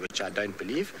Rusty, which I don't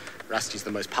believe. Rusty's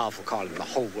the most powerful car in the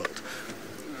whole world.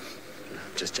 No,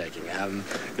 just joking.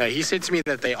 No, he said to me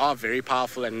that they are very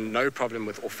powerful and no problem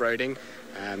with off-roading.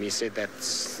 He said that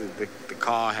the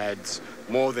car had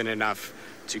more than enough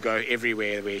to go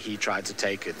everywhere where he tried to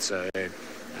take it. So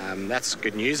that's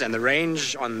good news. And the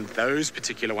range on those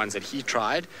particular ones that he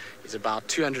tried is about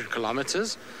 200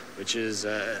 kilometers, which is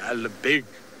a big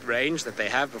range that they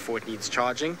have before it needs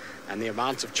charging. And the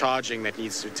amount of charging that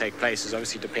needs to take place is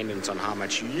obviously dependent on how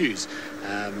much you use.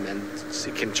 And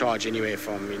it can charge anywhere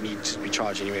from, it needs to be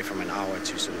charged anywhere from an hour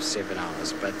to sort of 7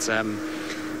 hours. But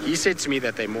he said to me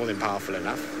that they're more than powerful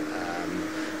enough.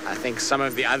 I think some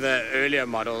of the other earlier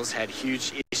models had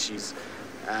huge issues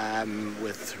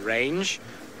with range,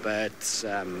 but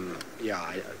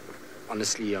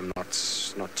honestly, I'm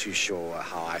not too sure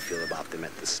how I feel about them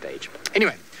at this stage.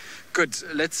 Anyway, good.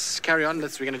 Let's carry on. We're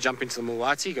going to jump into the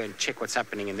Mulwati, go and check what's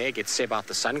happening in there, get Seb out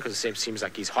the sun, because Seb seems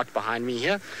like he's hot behind me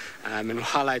here. And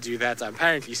while I do that, I'm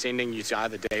apparently sending you to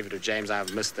either David or James. I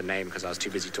have missed the name because I was too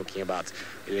busy talking about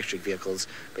electric vehicles.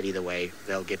 But either way,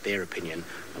 they'll get their opinion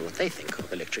on what they think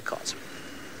of electric cars.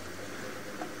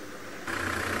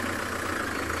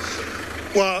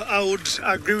 Well, I would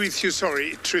agree with you,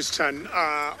 Tristan,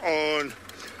 on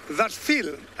that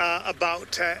feel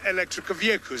about electric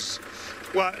vehicles.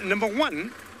 Well, number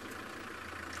one,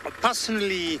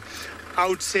 personally, I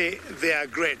would say they are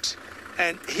great.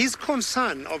 And his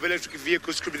concern of electric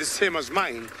vehicles could be the same as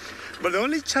mine. But the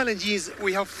only challenge is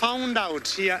we have found out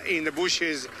here in the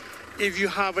bushes, if you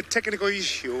have a technical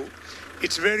issue,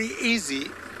 it's very easy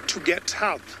to get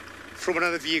help from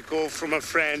another vehicle, from a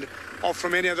friend, or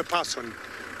from any other person.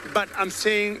 But I'm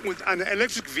saying with an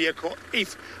electric vehicle,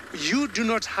 if you do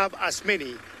not have as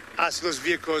many as those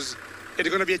vehicles, it's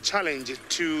going to be a challenge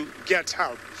to get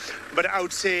help. But I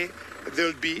would say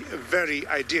they'll be very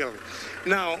ideal.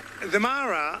 Now, the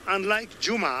Mara, unlike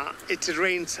Juma, it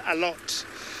rains a lot.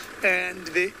 And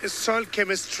the soil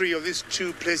chemistry of these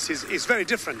two places is very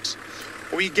different.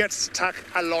 We get stuck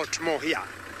a lot more here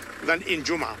than in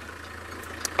Juma.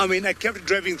 I mean, I kept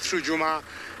driving through Juma,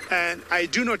 and I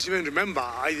do not even remember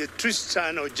either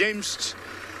Tristan or James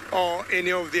or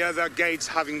any of the other guides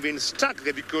having been stuck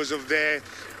there because of the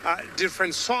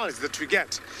different soils that we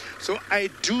get. So I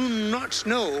do not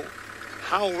know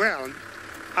how well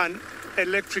an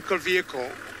electrical vehicle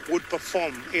would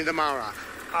perform in the Mara.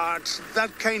 At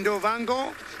that kind of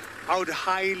angle, I would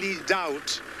highly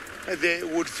doubt they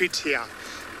would fit here.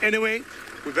 Anyway,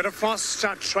 we better first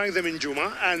start trying them in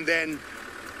Juma, and then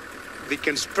they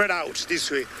can spread out this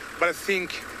way. But I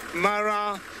think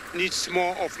Mara needs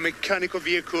more of mechanical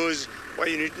vehicles where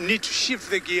you need to shift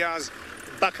the gears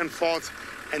back and forth,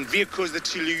 and vehicles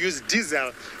that will use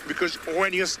diesel, because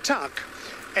when you're stuck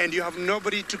and you have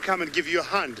nobody to come and give you a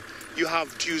hand, you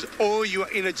have to use all your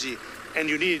energy, and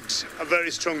you need a very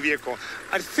strong vehicle.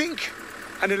 I think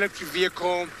an electric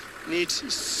vehicle needs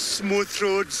smooth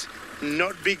roads,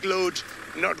 not big load,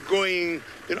 not going,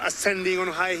 ascending on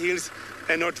high hills,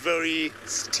 and not very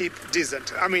steep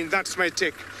descent. I mean, that's my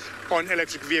take on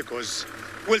electric vehicles.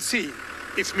 We'll see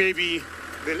if maybe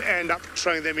they'll end up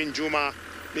trying them in Juma,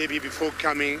 maybe before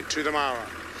coming to the Mara.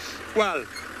 Well,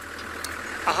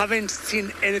 I haven't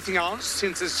seen anything else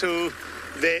since I saw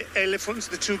the elephants,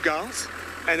 the two girls,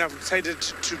 and I've decided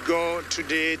to go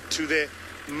today to the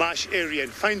marsh area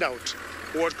and find out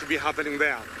what could be happening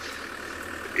there.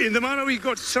 In the Mara, we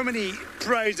got so many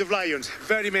prides of lions,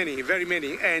 very many,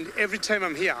 and every time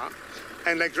I'm here,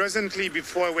 and like recently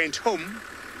before I went home,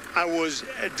 I was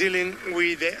dealing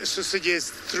with the sausages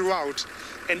throughout,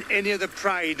 and any other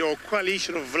pride or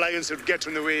coalition of lions would get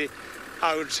on the way,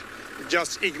 I would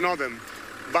just ignore them.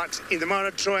 But in the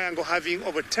Mara Triangle, having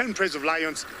over 10 prides of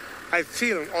lions, I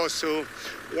feel also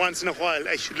once in a while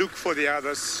I should look for the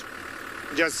others,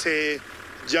 just say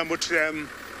jumbo to them,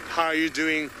 how are you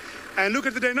doing? And look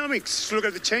at the dynamics, look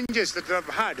at the changes that I've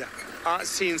had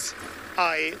since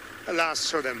I last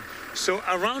saw them. So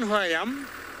around where I am,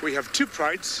 we have two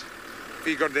prides.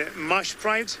 We got the Marsh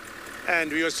Pride,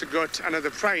 and we also got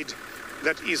another pride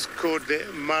that is called the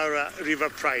Mara River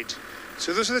Pride.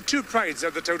 So those are the two prides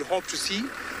that I would hope to see.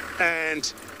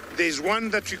 And there's one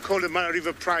that we call the Mara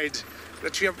River Pride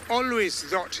that we have always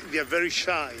thought they are very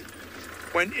shy.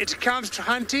 When it comes to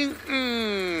hunting,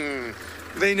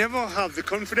 they never have the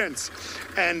confidence.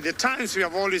 And the times we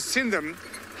have always seen them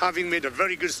having made a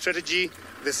very good strategy,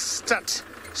 they start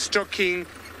stalking,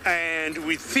 and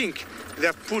we think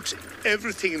they've put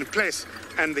everything in place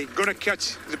and they're gonna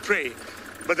catch the prey.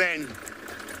 But then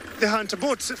they hunt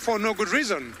boats for no good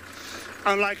reason.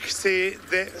 Unlike, say,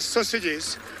 the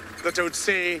sausages, that I would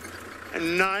say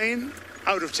 9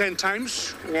 out of 10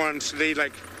 times, once they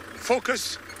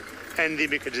focus and they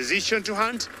make a decision to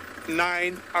hunt,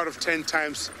 9 out of 10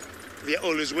 times they're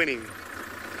always winning.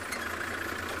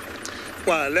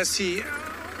 Well, let's see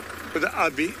whether I'll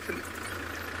be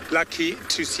lucky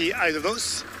to see either of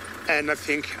those. And I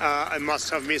think I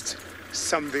must have missed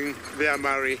something there,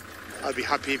 Mary. I'll be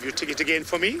happy if you take it again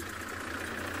for me.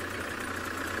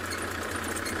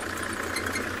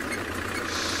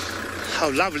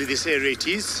 How lovely this area it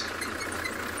is.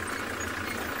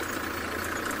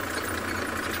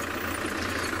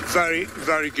 Very,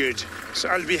 very good. So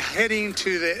I'll be heading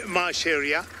to the marsh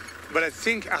area, but I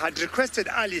think I had requested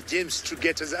earlier James to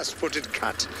get us a spotted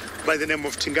cat by the name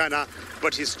of Tingana,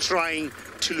 but he's trying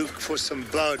to look for some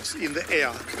birds in the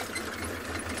air.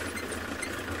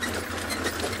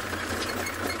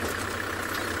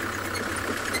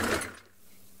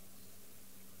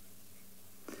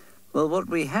 Well, what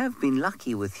we have been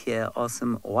lucky with here are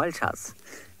some wildcats.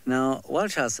 Now,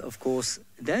 wildcats, of course,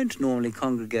 don't normally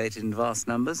congregate in vast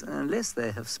numbers unless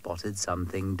they have spotted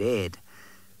something dead.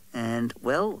 And,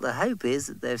 well, the hope is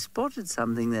that they've spotted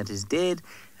something that is dead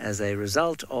as a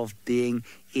result of being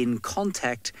in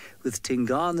contact with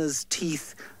Tingana's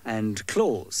teeth and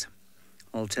claws.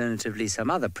 Alternatively,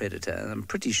 some other predator. And I'm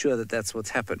pretty sure that that's what's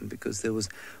happened, because there was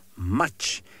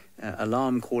much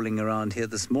alarm calling around here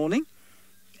this morning.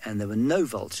 And there were no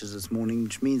vultures this morning,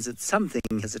 which means that something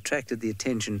has attracted the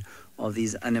attention of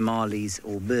these animales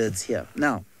or birds here.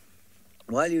 Now,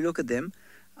 while you look at them,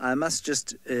 I must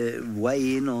just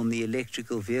weigh in on the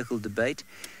electrical vehicle debate.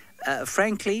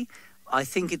 Frankly, I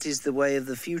think it is the way of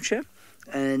the future,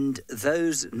 and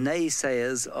those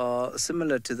naysayers are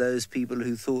similar to those people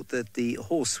who thought that the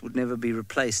horse would never be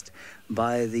replaced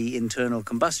by the internal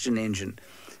combustion engine.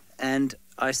 And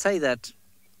I say that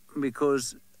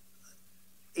because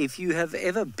if you have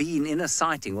ever been in a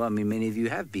sighting, well, I mean, many of you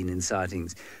have been in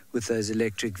sightings with those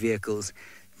electric vehicles,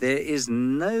 there is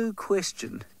no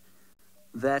question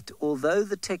that although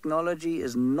the technology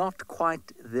is not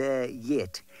quite there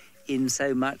yet, in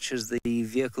so much as the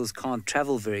vehicles can't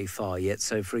travel very far yet,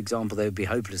 so for example, they would be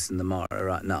hopeless in the Mara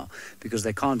right now because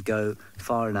they can't go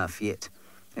far enough yet.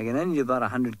 They can only do about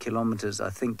 100 kilometers,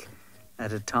 I think,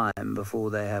 at a time before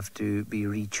they have to be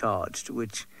recharged,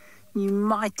 which you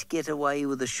might get away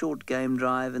with a short game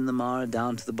drive in the Mara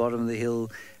down to the bottom of the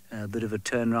hill, a bit of a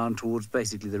turnaround towards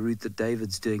basically the route that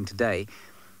David's doing today.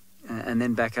 and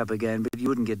then back up again, but you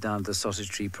wouldn't get down to the Sausage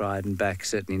Tree Pride and back,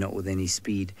 certainly not with any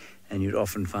speed, and you'd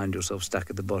often find yourself stuck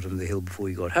at the bottom of the hill before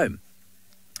you got home.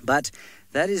 But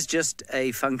that is just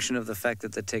a function of the fact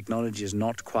that the technology is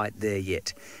not quite there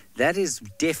yet. That is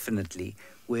definitely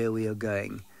where we are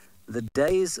going. The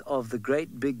days of the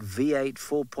great big V8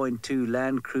 4.2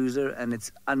 Land Cruiser and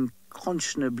its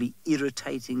unconscionably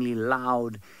irritatingly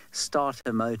loud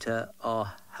starter motor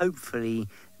are hopefully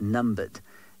numbered,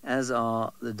 as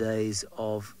are the days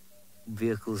of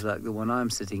vehicles like the one I'm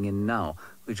sitting in now,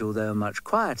 which, although much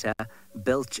quieter,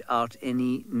 belch out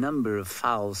any number of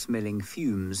foul-smelling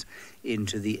fumes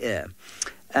into the air.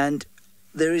 And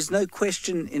there is no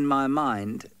question in my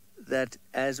mind that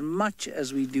as much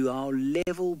as we do our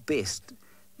level best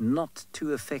not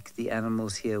to affect the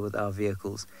animals here with our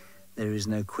vehicles, there is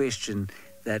no question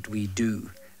that we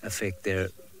do affect their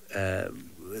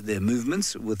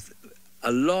movements, with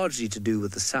largely to do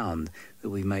with the sound that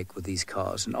we make with these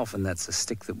cars. And often that's the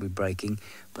stick that we're breaking,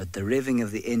 but the revving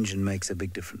of the engine makes a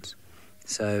big difference.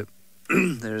 So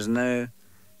there is no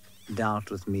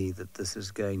doubt with me that this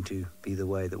is going to be the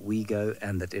way that we go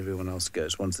and that everyone else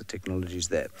goes once the technology is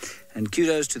there. And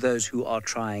kudos to those who are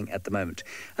trying at the moment.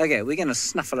 Okay, we're going to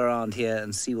snuffle around here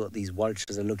and see what these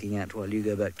vultures are looking at while you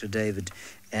go back to David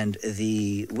and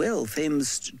the, well,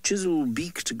 famous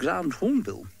chisel-beaked ground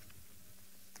hornbill.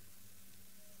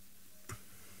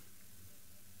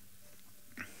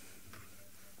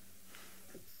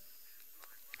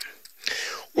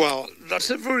 Well, that's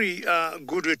a very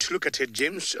good way to look at it,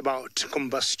 James, about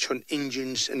combustion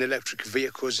engines and electric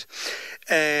vehicles.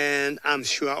 And I'm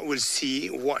sure we'll see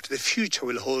what the future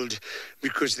will hold,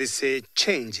 because they say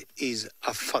change is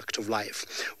a fact of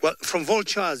life. Well, from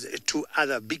vultures to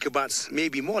other bigger birds,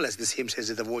 maybe more or less the same size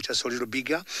as the vultures, so a little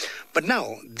bigger. But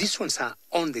now, these ones are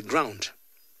on the ground.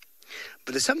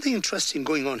 But there's something interesting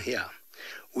going on here.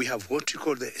 We have what we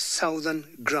call the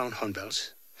southern ground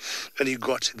hornbills. And you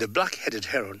got the black-headed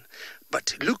heron.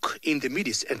 But look in the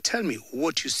midst and tell me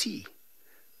what you see.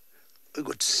 We've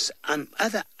got some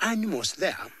other animals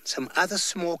there, some other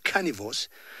small carnivores,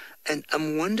 and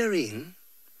I'm wondering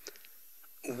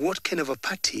what kind of a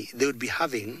party they would be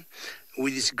having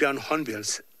with these ground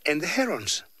hornbills and the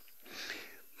herons.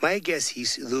 My guess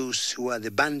is those who are the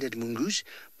banded mongoose,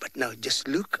 but now just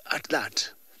look at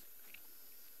that.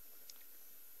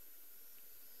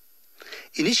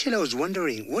 Initially, I was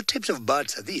wondering, what types of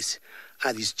birds are these?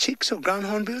 Are these chicks of ground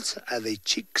hornbills? Are they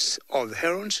chicks of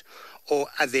herons? Or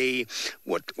are they,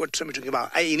 what am I talking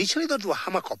about? I initially thought they were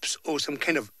hammercops or some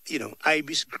kind of,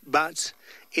 ibis birds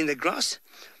in the grass.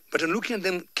 But on looking at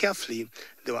them carefully,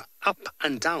 they were up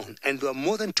and down, and there were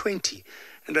more than 20.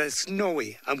 And there's no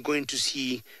way I'm going to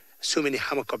see so many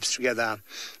hammercops together,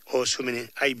 or so many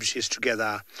ibises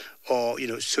together, or,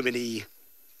 so many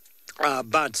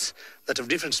birds that of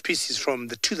different species from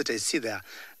the two that I see there,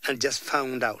 and just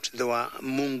found out there were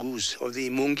mongoose, or the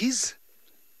monkeys.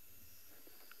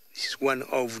 This is one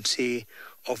of the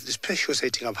special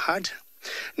sighting I've had.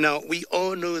 Now, we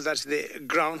all know that the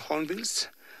ground hornbills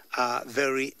are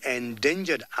very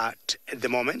endangered at the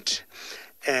moment,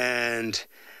 and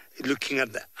looking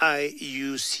at the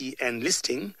IUCN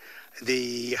listing,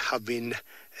 they have been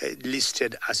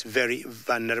listed as very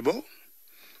vulnerable.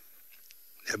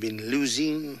 They have been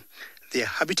losing their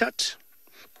habitat.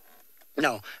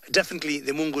 Now, definitely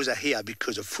the mongoose are here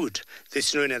because of food.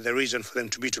 There's no other reason for them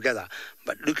to be together.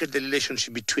 But look at the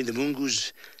relationship between the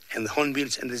mongoose and the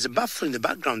hornbills. And there's a buffalo in the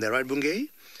background there, right, Bungay?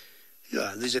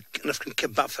 Yeah, there's a African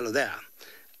Cape buffalo there.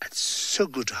 It's so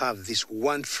good to have this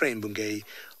one frame, Bungay,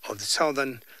 of the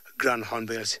southern ground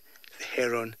hornbills, the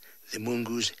heron, the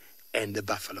mongoose, and the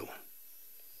buffalo.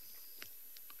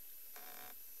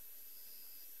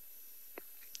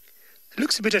 It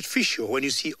looks a bit artificial when you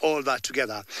see all that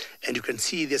together, and you can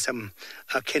see there's some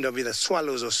kind of either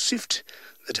swallows or swift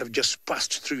that have just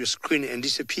passed through your screen and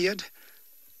disappeared.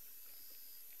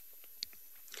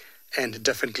 And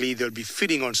definitely they'll be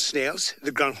feeding on snails,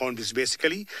 the ground hornbills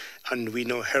basically, and we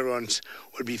know herons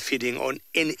will be feeding on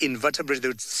any invertebrate they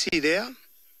would see there.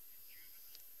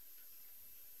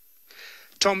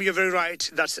 Tom, you're very right.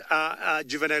 That's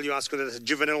juvenile. You asked whether that's a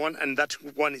juvenile one, and that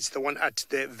one is the one at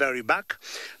the very back.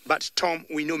 But Tom,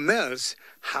 we know males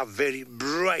have very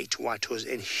bright waters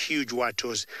and huge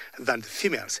waters than the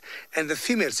females. And the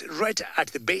females, right at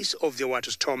the base of their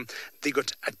waters, Tom, they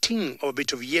got a tinge or a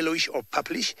bit of yellowish or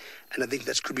purplish, and I think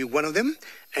that could be one of them.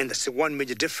 And that's the one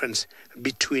major difference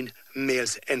between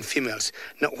males and females.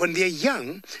 Now, when they're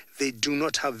young, they do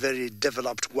not have very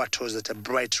developed waters that are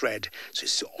bright red. So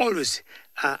it's always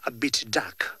a bit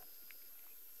dark.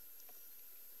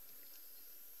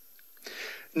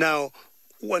 Now,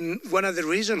 One of the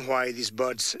reasons why these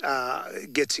birds are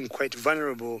getting quite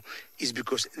vulnerable is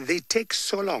because they take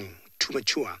so long to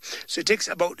mature. So it takes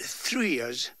about 3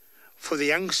 years for the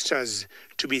youngsters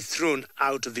to be thrown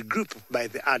out of the group by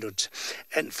the adults.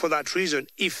 And for that reason,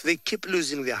 if they keep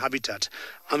losing their habitat,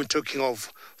 I'm talking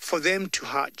of for them to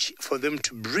hatch, for them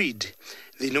to breed,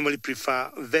 they normally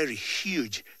prefer very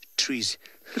huge trees.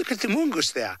 Look at the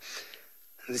mongoose there.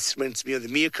 This reminds me of the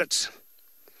meerkats.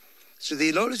 So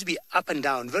they'll always be up and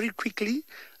down very quickly,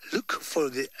 look for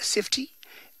the safety,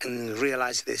 and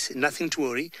realize there's nothing to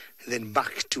worry, and then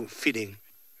back to feeding.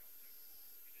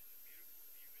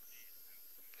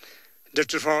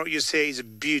 Dr. Farr, you say it's a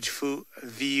beautiful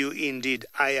view indeed.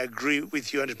 I agree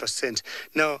with you 100%.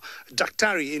 Now,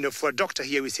 Daktari, for a doctor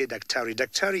here we say Daktari.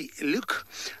 Daktari, look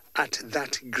at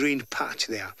that green patch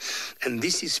there. And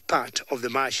this is part of the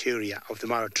marsh area of the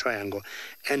Mara Triangle.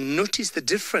 And notice the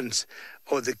difference,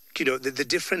 or the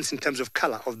difference in terms of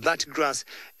color of that grass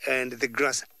and the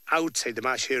grass outside the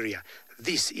marsh area.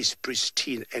 This is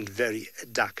pristine and very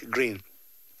dark green.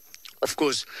 Of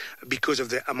course, because of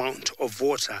the amount of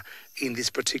water in this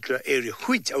particular area,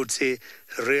 which I would say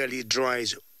rarely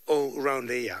dries all around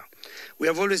the year. We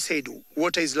have always said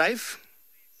water is life.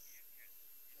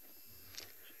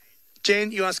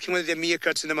 Jane, you're asking whether there are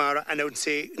meerkats in the Mara, and I would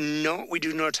say no, we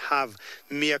do not have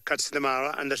meerkats in the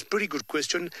Mara, and that's a pretty good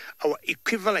question. Our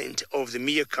equivalent of the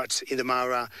meerkats in the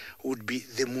Mara would be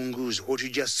the mungoos, what you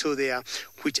just saw there,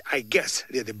 which I guess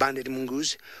they're the banded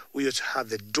mungoos. We also have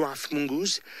the dwarf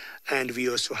mungoos, and we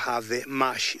also have the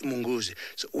marsh mungoos.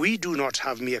 So we do not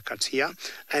have meerkats here,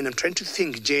 and I'm trying to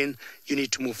think, Jane, you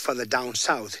need to move further down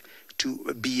south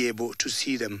to be able to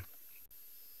see them.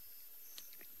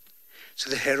 So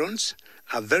the herons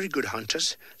are very good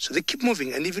hunters. So they keep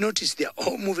moving. And if you notice, they're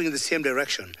all moving in the same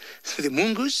direction. So the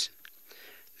mungoos,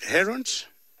 the herons,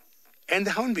 and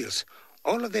the hornbills,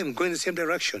 all of them go in the same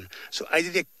direction. So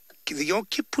either they all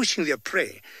keep pushing their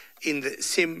prey in the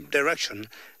same direction,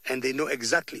 and they know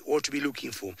exactly what to be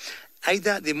looking for.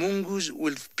 Either the mungoos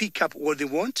will pick up what they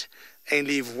want and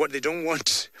leave what they don't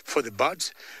want for the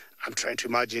birds. I'm trying to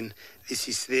imagine this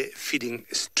is the feeding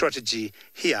strategy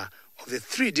here of the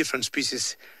 3 different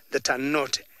species that are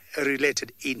not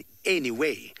related in any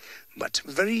way. But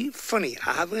very funny,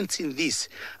 I haven't seen this.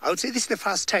 I would say this is the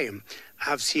first time I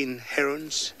have seen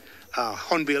herons,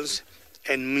 hornbills,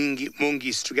 and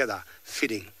mongoose together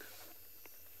feeding.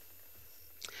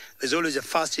 There's always a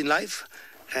first in life,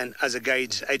 and as a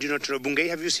guide, I do not know. Bungay,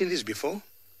 have you seen this before?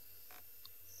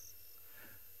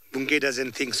 Bungay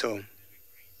doesn't think so.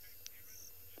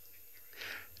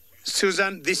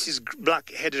 Susan, this is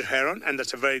black-headed heron, and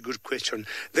that's a very good question.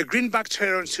 The green-backed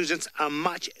heron, Susans, are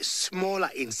much smaller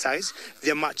in size.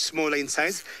 They're much smaller in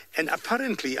size. And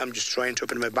apparently, I'm just trying to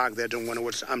open my bag there. I don't know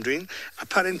what I'm doing.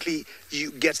 Apparently,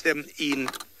 you get them in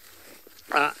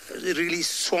really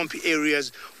swampy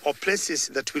areas or places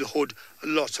that will hold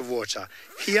lots of water.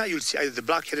 Here, you'll see either the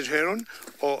black-headed heron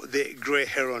or the grey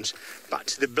herons.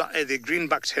 But the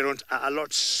green-backed herons are a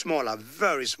lot smaller,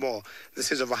 very small, the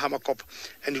size of a hammerkop,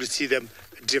 and you'll see them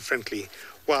differently.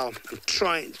 Well, I'm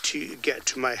trying to get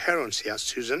to my herons here,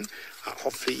 Susan.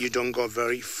 Hopefully you don't go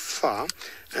very far.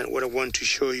 And what I want to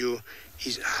show you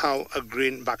is how a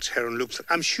green-backed heron looks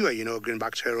like. I'm sure you know a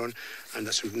green-backed heron, and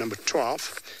that's number 12.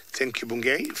 Thank you,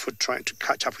 Bungay, for trying to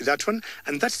catch up with that one.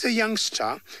 And that's the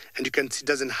youngster, and you can see it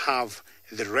doesn't have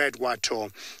the red wattle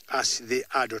as the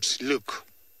adults look.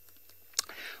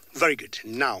 Very good.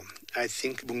 Now, I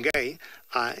think, Bungay,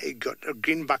 I got a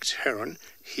green-backed heron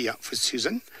here for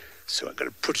Susan. So I'm going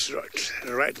to put it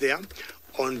right there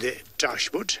on the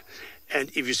dashboard. And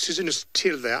if your Susan is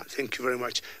still there, thank you very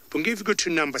much. Bungay, if you go to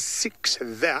number 6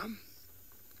 there.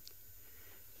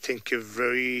 Thank you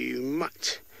very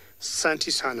much.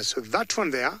 Santi Sana. So that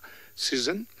one there,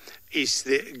 Susan, is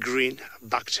the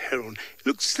green-backed heron. It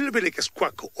looks a little bit like a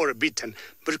squawk or a bittern,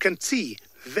 but you can see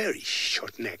very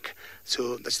short neck.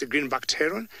 So that's the green-backed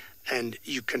heron, and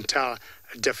you can tell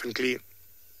definitely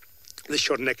the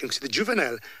short neck. And so the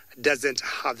juvenile doesn't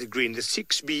have the green. The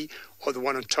 6B or the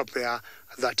one on top there,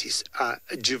 that is a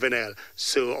juvenile.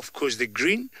 So, of course, the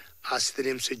green, as the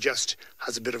name suggests,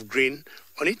 has a bit of green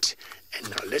on it. And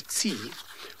now let's see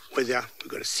whether we're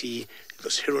going to see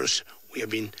those herons we have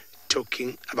been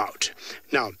talking about.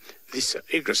 Now, this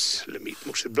egress, let me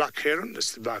move to the black heron.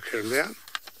 That's the black heron there.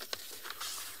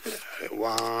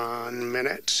 1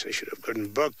 minute. I should have gotten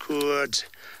backward.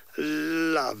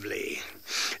 Lovely.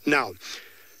 Now,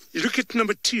 you look at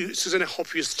number 2. Susan, I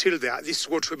hope you're still there. This is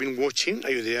what we've been watching.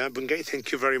 Are you there, Bungay?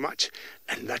 Thank you very much.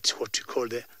 And that's what you call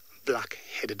the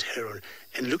black-headed heron.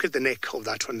 And look at the neck of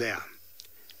that one there.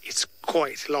 It's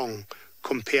quite long,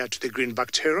 compared to the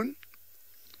green-backed heron.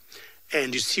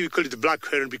 And you see, we call it the black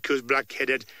heron because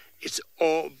black-headed, it's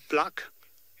all black,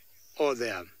 all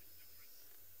there.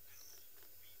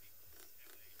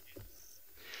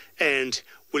 And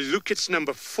we'll look at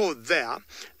number 4 there.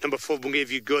 Number 4, Bunga,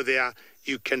 if you go there,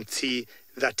 you can see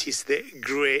that is the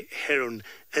grey heron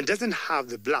and doesn't have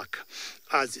the black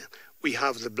as we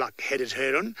have the black-headed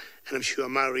heron. And I'm sure,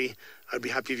 Mary, I'll be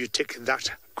happy if you take that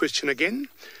question again.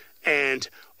 And,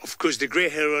 of course, the grey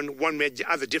heron, one major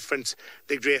other difference,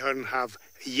 the grey heron have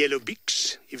yellow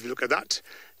beaks, if you look at that.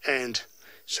 And,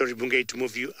 sorry, Bunga, to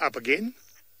move you up again.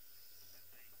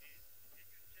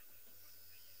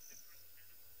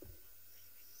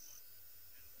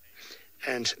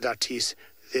 And that is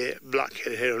the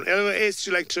black-headed heron. Anyway, it's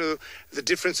like to the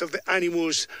difference of the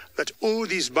animals that all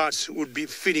these birds would be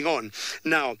feeding on.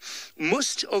 Now,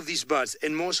 most of these birds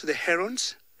and most of the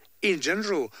herons, in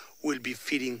general, will be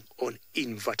feeding on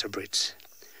invertebrates.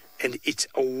 And it's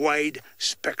a wide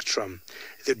spectrum.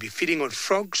 They'll be feeding on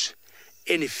frogs,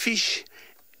 any fish.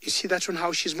 You see that one,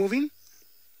 how she's moving?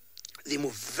 They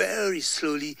move very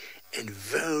slowly and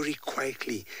very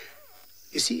quietly.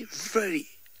 You see,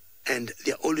 and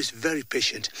they're always very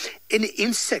patient. Any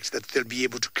insect that they'll be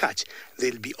able to catch,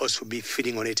 they'll also be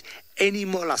feeding on it. Any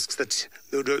mollusks that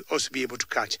they'll also be able to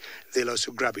catch, they'll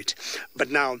also grab it. But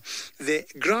now, the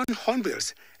ground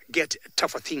hornbills get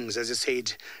tougher things, as I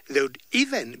said. They would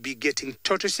even be getting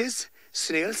tortoises,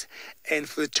 snails, and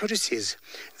for the tortoises,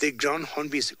 the ground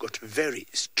hornbills got very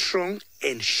strong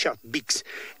and sharp beaks,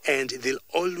 and they'll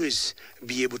always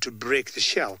be able to break the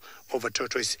shell of a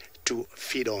tortoise to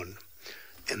feed on.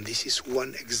 And this is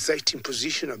one exciting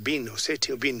position I've been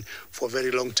for a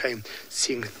very long time,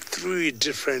 seeing 3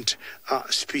 different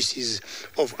species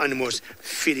of animals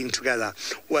feeding together.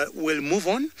 Well, we'll move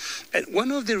on. And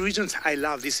one of the reasons I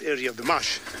love this area of the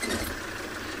marsh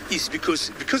is because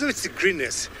of its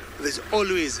greenness, there's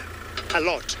always a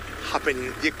lot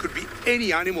happening. There could be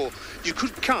any animal. You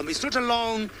could come. It's not a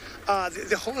long,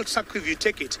 the whole circle, if you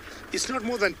take it, it's not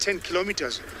more than 10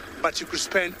 kilometers. But you could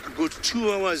spend a good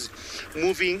 2 hours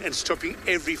moving and stopping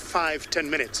every 5-10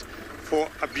 minutes for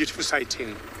a beautiful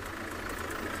sighting.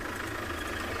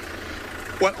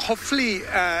 Well, hopefully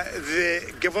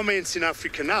the governments in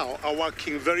Africa now are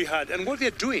working very hard. And what they're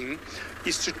doing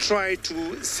is to try to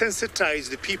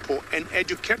sensitize the people and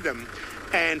educate them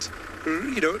and,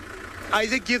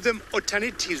 either give them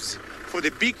alternatives for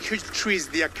the big, huge trees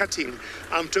they are cutting.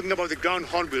 I'm talking about the ground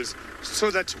hornbills,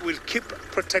 so that we'll keep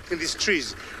protecting these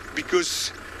trees.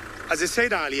 Because, as I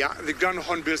said earlier, the ground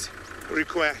hornbills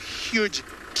require huge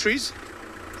trees,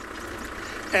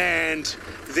 and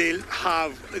they'll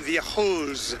have their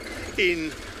holes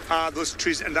in those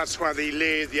trees, and that's where they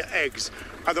lay their eggs.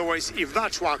 Otherwise, if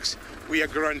that works, we are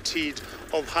guaranteed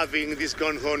of having these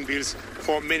ground hornbills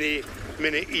for many,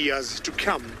 many years to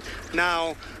come.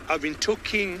 Now, I've been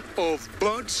talking of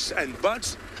birds, and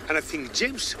I think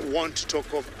James wants to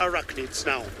talk of arachnids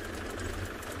now.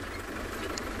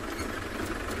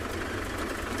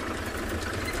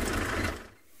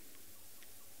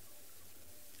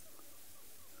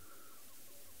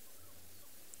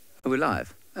 We're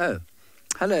live. Oh,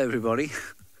 hello everybody.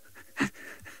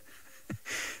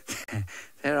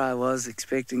 There I was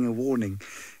expecting a warning.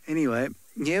 Anyway,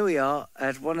 here we are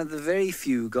at one of the very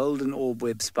few golden orb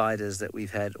web spiders that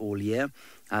we've had all year.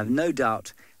 I have no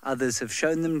doubt others have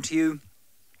shown them to you.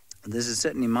 This is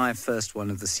certainly my first one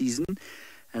of the season.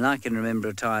 And I can remember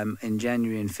a time in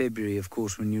January and February, of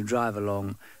course, when you drive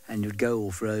along and you'd go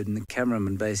off-road and the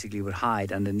cameraman basically would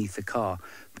hide underneath the car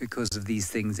because of these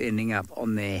things ending up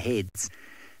on their heads.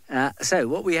 So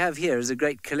what we have here is a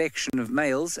great collection of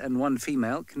males and one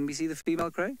female. Can we see the female,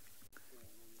 Craig?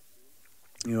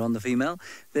 You're on the female.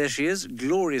 There she is,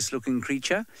 glorious-looking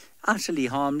creature, utterly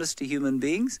harmless to human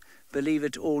beings, believe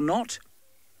it or not.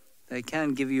 They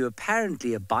can give you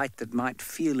apparently a bite that might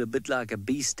feel a bit like a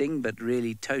bee sting, but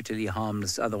really totally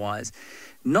harmless otherwise.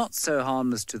 Not so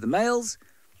harmless to the males,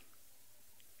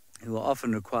 who are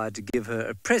often required to give her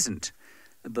a present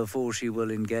before she will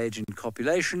engage in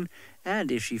copulation, and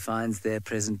if she finds their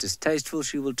present distasteful,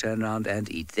 she will turn around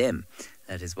and eat them.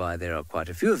 That is why there are quite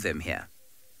a few of them here.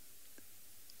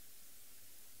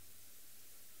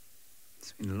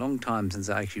 It's been a long time since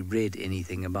I actually read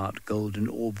anything about golden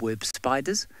orb web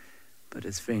spiders, but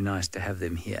it's very nice to have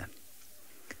them here.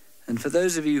 And for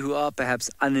those of you who are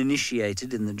perhaps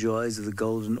uninitiated in the joys of the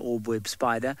golden orb web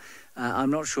spider,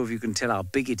 I'm not sure if you can tell how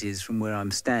big it is from where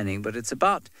I'm standing, but it's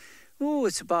about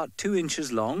 2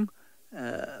 inches long,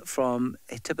 from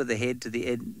the tip of the head to the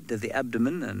end of the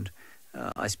abdomen, and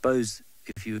I suppose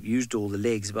if you used all the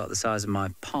legs, about the size of my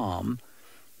palm.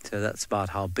 So that's about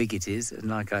how big it is, and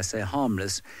like I say,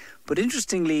 harmless. But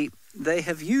interestingly, they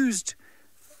have used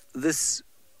this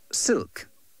silk,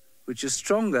 which is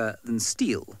stronger than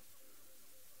steel,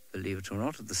 believe it or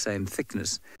not, of the same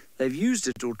thickness. They've used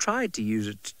it, or tried to use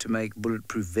it, to make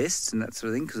bulletproof vests and that sort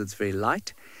of thing, because it's very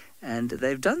light. And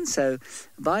they've done so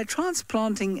by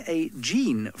transplanting a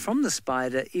gene from the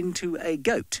spider into a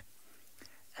goat,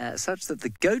 such that the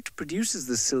goat produces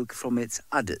the silk from its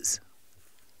udders.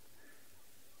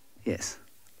 Yes,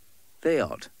 very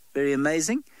odd, very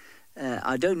amazing.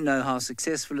 I don't know how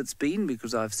successful it's been,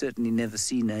 because I've certainly never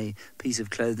seen a piece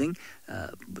of clothing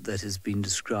that has been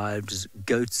described as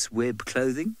goat's web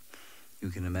clothing. You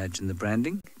can imagine the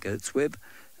branding, goat's web,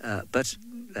 but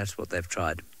that's what they've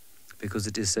tried, because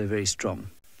it is so very strong.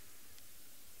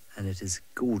 And it is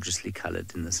gorgeously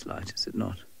coloured in this light, is it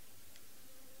not?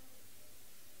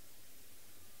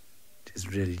 It is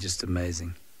really just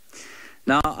amazing.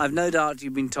 Now, I've no doubt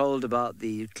you've been told about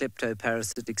the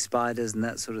kleptoparasitic spiders and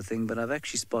that sort of thing, but I've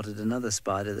actually spotted another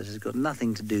spider that has got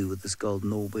nothing to do with this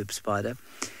golden orb-web spider.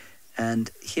 And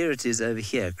here it is over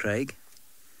here, Craig.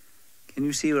 Can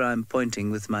you see where I'm pointing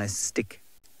with my stick?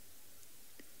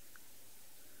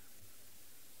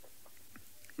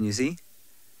 Can you see?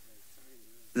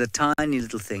 The tiny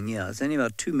little thing, yeah. It's only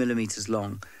about 2 millimeters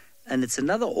long. And it's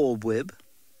another orb web,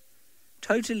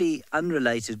 totally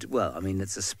unrelated. Well, I mean,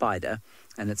 it's a spider,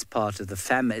 and it's part of the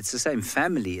family. It's the same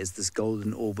family as this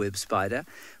golden orb web spider,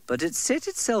 but it set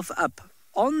itself up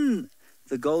on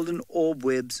the golden orb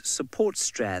web's support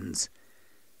strands.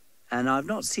 And I've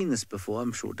not seen this before.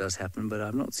 I'm sure it does happen, but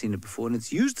I've not seen it before. And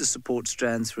it's used the support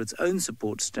strands for its own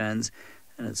support strands,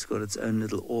 and it's got its own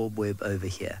little orb web over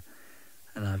here.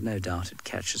 And I've no doubt it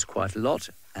catches quite a lot.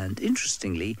 And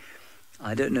interestingly,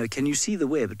 I don't know, can you see the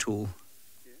web at all?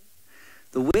 Yeah.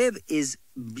 The web is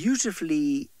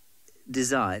beautifully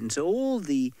designed. So all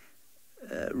the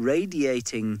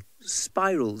radiating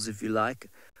spirals, if you like,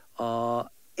 are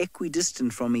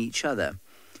equidistant from each other.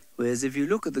 Whereas if you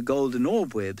look at the golden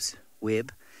orb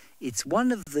web, it's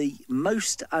one of the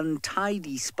most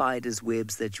untidy spider's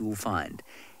webs that you will find.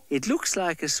 It looks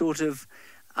like a sort of,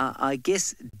 I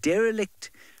guess,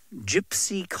 derelict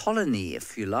gypsy colony,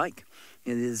 if you like.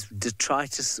 You know, there's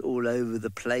detritus all over the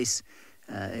place.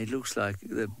 It looks like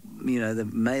the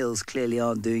males clearly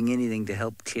aren't doing anything to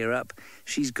help clear up.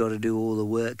 She's got to do all the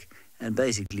work, and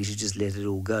basically she just let it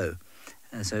all go.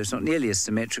 So it's not nearly as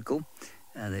symmetrical.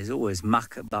 There's always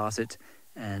muck about it,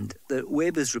 and the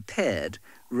web is repaired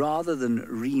rather than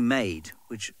remade,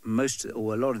 which most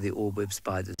or a lot of the orb web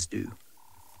spiders do.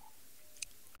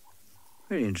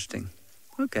 Very interesting.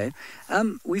 Okay,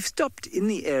 we've stopped in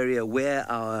the area where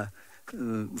our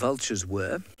vultures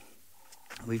were.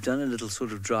 We've done a little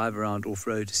sort of drive around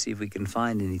off-road to see if we can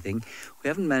find anything. We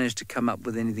haven't managed to come up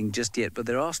with anything just yet, but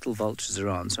there are still vultures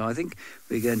around, so I think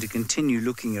we're going to continue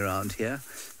looking around here.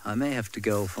 I may have to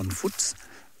go off on foot,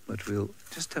 but we'll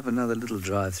just have another little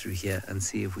drive through here and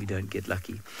see if we don't get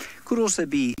lucky. Could also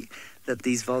be that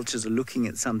these vultures are looking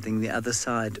at something the other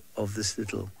side of this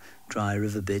little dry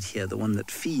riverbed here, the one that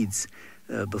feeds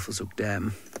Buffelshoek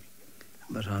Dam,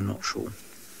 but I'm not sure.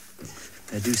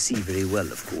 They do see very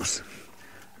well, of course.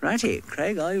 Righty,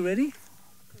 Craig, are you ready?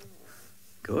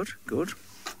 Good, good.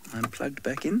 I'm plugged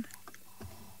back in.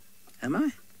 Am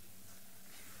I?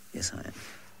 Yes, I am.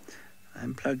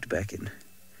 I'm plugged back in.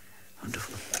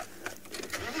 Wonderful.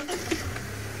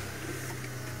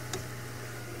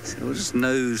 So we'll just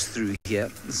nose through here.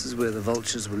 This is where the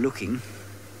vultures were looking.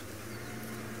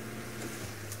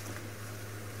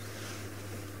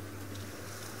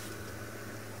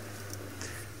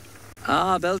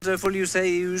 Ah, Beltoful, you say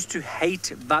you used to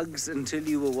hate bugs until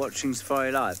you were watching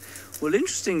Safari Live. Well,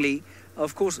 interestingly,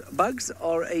 of course, bugs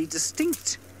are a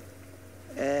distinct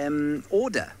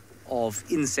order of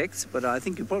insects, but I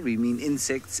think you probably mean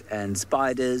insects and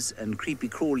spiders and creepy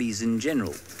crawlies in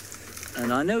general.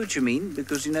 And I know what you mean,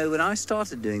 because, you know, when I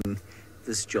started doing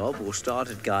this job, or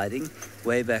started guiding,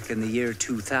 way back in the year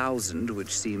 2000,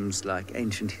 which seems like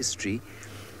ancient history,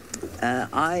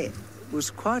 I was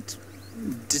quite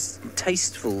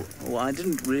distasteful, or I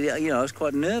didn't really, I was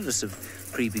quite nervous of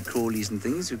creepy crawlies and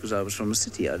things, because I was from a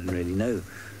city. I didn't really know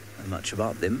much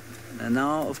about them. And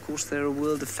now, of course, they're a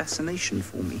world of fascination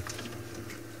for me.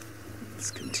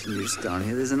 Let's continue down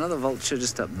here. There's another vulture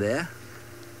just up there.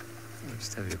 I'll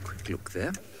just have a quick look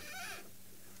there.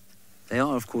 They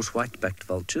are, of course, white-backed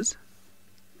vultures.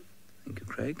 Thank you,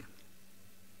 Craig.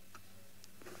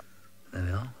 There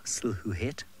we are,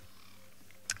 Silhouette.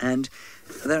 And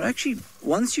they're actually,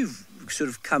 once you've sort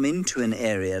of come into an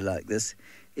area like this,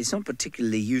 it's not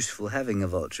particularly useful having a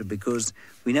vulture because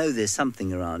we know there's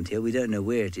something around here. We don't know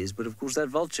where it is, but of course that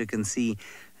vulture can see,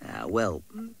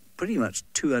 pretty much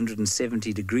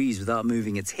 270 degrees without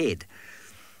moving its head.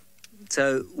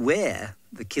 So where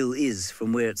the kill is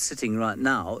from where it's sitting right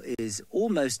now is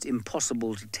almost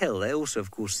impossible to tell. They also,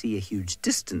 of course, see a huge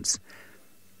distance,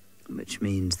 which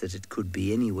means that it could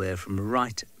be anywhere from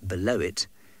right below it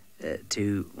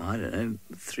to, I don't know,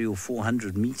 300 or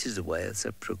 400 meters away. That's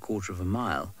up to a quarter of a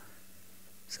mile.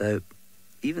 So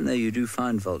even though you do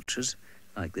find vultures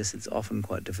like this, it's often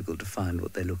quite difficult to find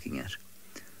what they're looking at.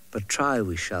 But try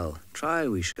we shall,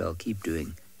 keep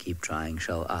doing, keep trying,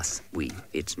 shall us, we,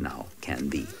 it now can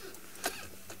be.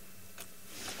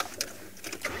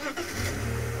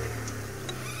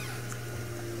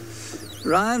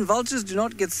 Ryan, vultures do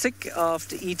not get sick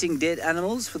after eating dead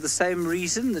animals for the same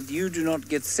reason that you do not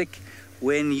get sick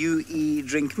when you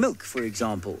drink milk, for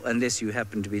example, unless you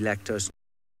happen to be lactose.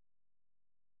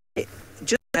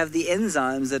 Just have the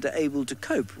enzymes that are able to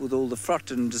cope with all the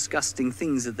fraught and disgusting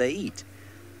things that they eat.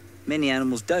 Many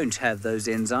animals don't have those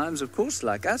enzymes, of course,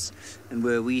 like us, and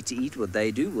were we to eat what they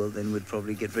do, well, then we'd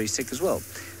probably get very sick as well.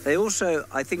 They also,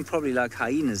 I think, probably like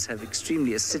hyenas, have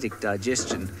extremely acidic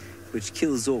digestion, which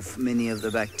kills off many of the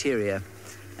bacteria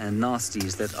and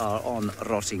nasties that are on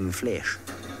rotting flesh.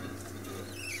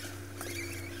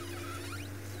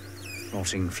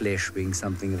 Rotting flesh being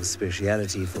something of a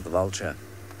speciality for the vulture.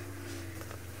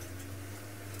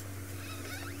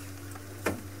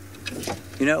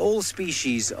 You know, all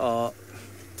species are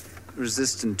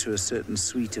resistant to a certain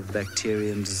suite of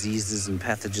bacteria and diseases and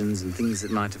pathogens and things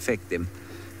that might affect them.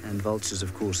 And vultures,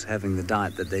 of course, having the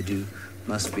diet that they do,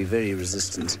 must be very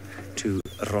resistant to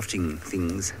rotting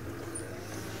things.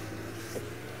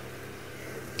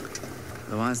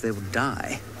 Otherwise they would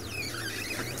die.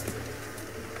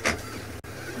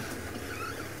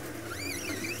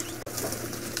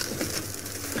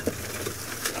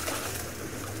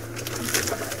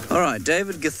 All right,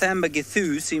 David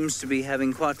Gathamba-Githu seems to be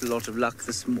having quite a lot of luck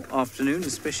this afternoon,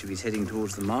 especially if he's heading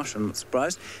towards the marsh. I'm not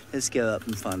surprised. Let's go up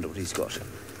and find out what he's got.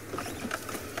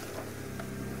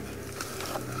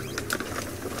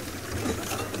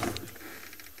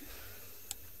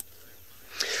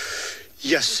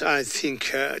 Yes, I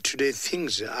think today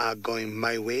things are going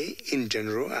my way in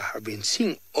general. I have been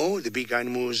seeing all the big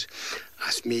animals,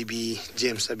 as maybe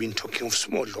James have been talking of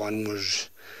small animals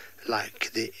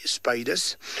like the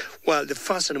spiders. Well, the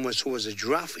first animal I saw was a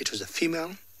giraffe. It was a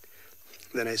female.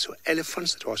 Then I saw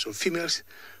elephants that were also females.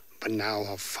 But now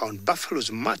I've found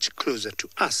buffaloes much closer to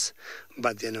us,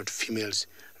 but they're not females,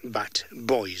 but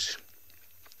boys.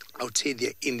 I would say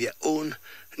they're in their own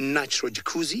natural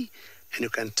jacuzzi, and you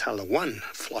can tell one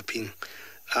flapping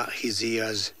his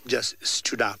ears just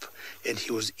stood up, and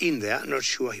he was in there. Not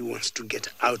sure he wants to get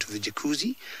out of the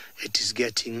jacuzzi. It is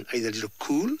getting either a little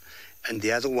cool, and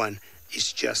the other one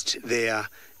is just there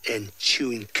and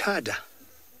chewing cud.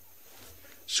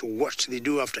 So what they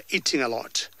do after eating a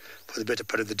lot for the better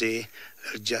part of the day,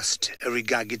 they'll just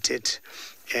regurgitate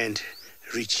and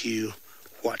rechew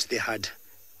what they had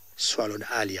swallowed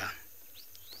earlier.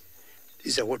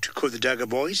 These are what we call the dagger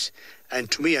boys. And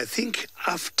to me, I think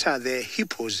after the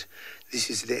hippos,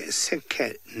 this is the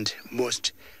second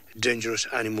most dangerous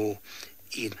animal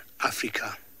in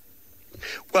Africa.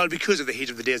 Well, because of the heat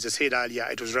of the day, as I said earlier,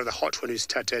 it was rather hot when we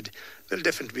started. They'll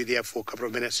definitely be there for a couple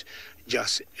of minutes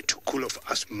just to cool off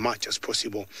as much as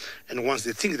possible. And once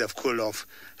they think they've cooled off,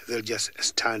 they'll just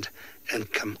stand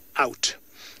and come out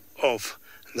of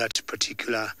that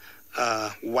particular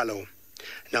wallow.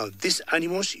 Now, these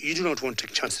animals, you do not want to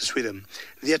take chances with them.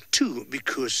 They are two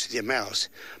because they're males.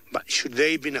 But should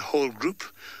they be in a whole group,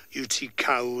 you'd see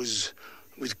cows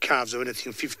with calves of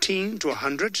anything 15 to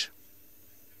 100.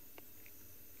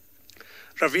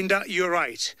 Ravinda, you're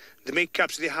right. The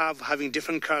makeups they have, having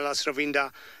different colors,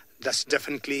 Ravinda, that's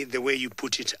definitely the way you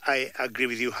put it. I agree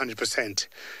with you 100%.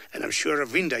 And I'm sure,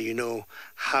 Ravinda, you know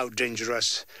how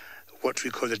dangerous what we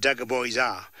call the dagger boys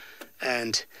are.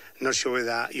 And not sure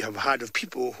whether you have heard of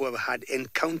people who have had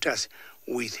encounters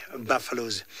with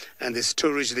buffaloes. And the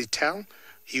stories they tell,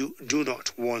 you do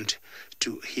not want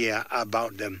to hear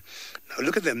about them. Now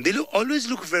look at them. They always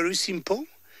look very simple,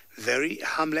 very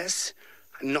harmless,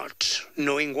 not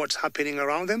knowing what's happening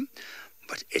around them,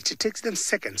 but it takes them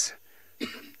seconds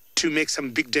to make some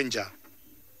big danger.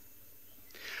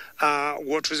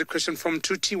 What was the question from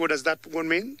Tuti? What does that one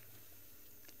mean?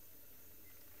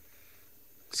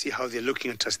 See how they're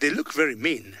looking at us. They look very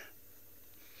mean.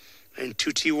 And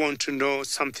Tuti want to know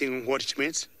something, what it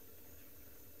means.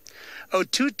 Oh,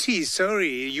 Tutti,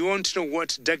 sorry. You want to know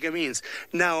what Daga means.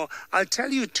 Now, I'll tell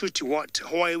you, Tutti,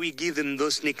 why we give them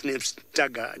those nicknames,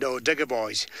 Daga, or Daga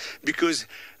boys. Because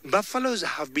buffaloes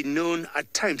have been known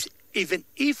at times, even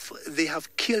if they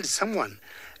have killed someone,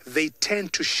 they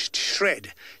tend to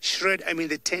shred. I mean,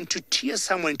 they tend to tear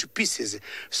someone into pieces.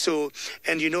 So,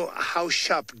 and you know how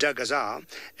sharp daggers are,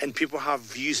 and people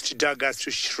have used daggers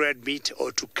to shred meat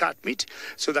or to cut meat.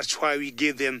 So that's why we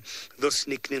give them those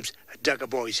nicknames, Dagger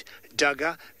boys.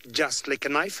 Dagger, just like a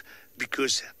knife,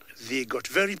 because they got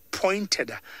very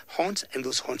pointed horns, and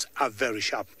those horns are very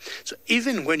sharp. So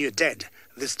even when you're dead,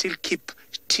 they still keep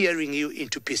tearing you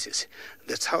into pieces.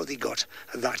 That's how they got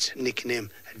that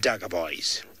nickname, Dagger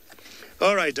boys.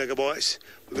 All right, Dagger boys,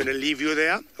 we're going to leave you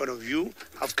there. One of you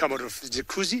have come out of the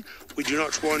jacuzzi. We do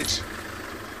not want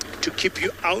to keep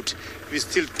you out. If it's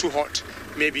still too hot,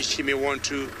 maybe she may want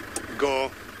to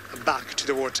go back to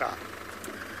the water.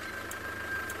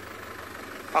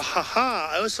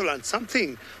 I also learned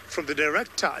something from the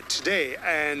director today,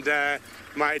 and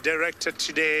my director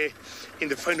today in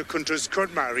the final control is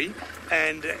called Mari,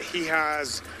 and he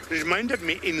has reminded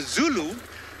me in Zulu,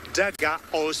 Daga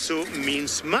also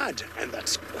means mud, and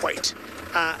that's quite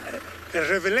a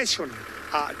revelation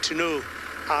to know.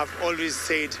 I've always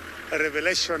said a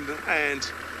revelation, and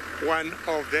one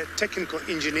of the technical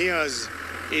engineers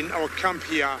in our camp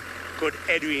here called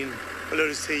Edwin will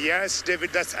always say, yes,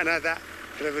 David, that's another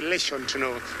revelation to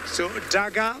know. So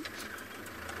Daga,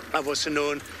 I've also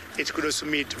known it could also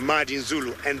mean mud in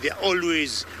Zulu, and they're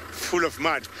always full of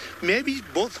mud. Maybe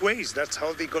both ways. That's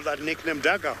how they got that nickname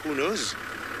Daga. Who knows?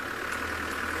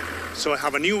 So I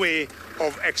have a new way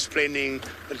of explaining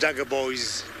the Dagger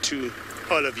boys to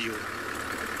all of you.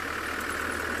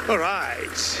 All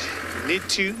right, need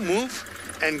to move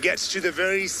and get to the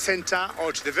very center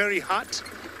or to the very heart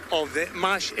of the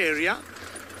marsh area,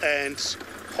 and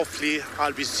hopefully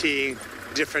I'll be seeing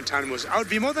different animals. I would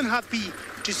be more than happy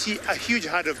to see a huge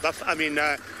herd of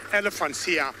elephants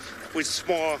here with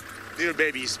small little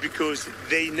babies, because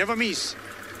they never miss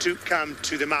to come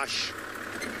to the marsh.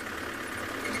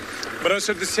 But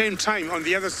also at the same time, on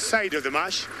the other side of the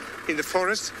marsh, in the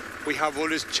forest, we have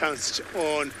always chanced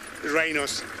on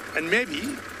rhinos. And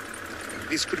maybe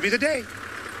this could be the day.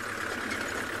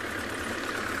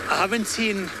 I haven't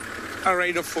seen a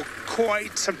rhino for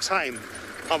quite some time.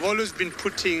 I've always been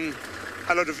putting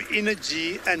a lot of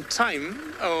energy and time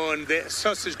on the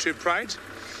sausage trip ride,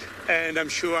 and I'm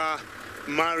sure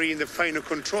Mari in the final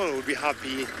control will be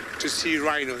happy to see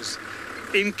rhinos.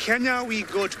 In Kenya, we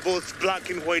got both black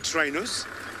and white rhinos,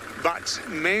 but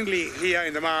mainly here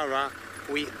in the Mara,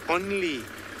 we only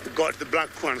got the black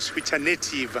ones, which are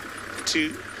native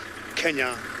to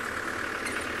Kenya.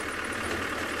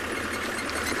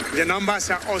 The numbers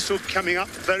are also coming up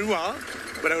very well,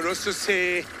 but I would also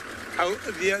say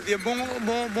they're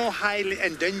more highly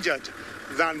endangered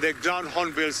than the ground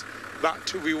hornbills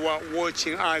that we were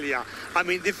watching earlier. I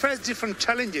mean, they face different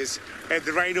challenges.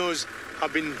 The rhinos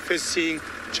have been facing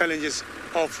challenges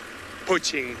of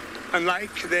poaching,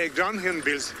 unlike the ground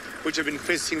hornbills, which have been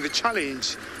facing the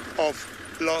challenge of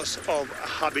loss of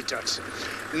habitat.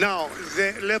 Now,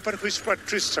 the leopard whisperer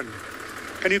Tristan,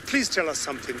 can you please tell us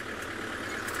something?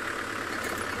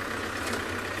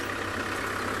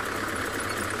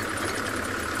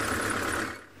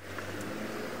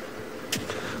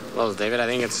 Well, David, I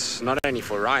think it's not only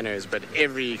for rhinos, but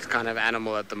every kind of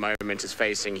animal at the moment is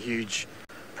facing huge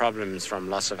problems from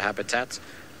loss of habitat,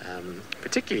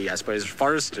 particularly, I suppose,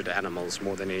 forested animals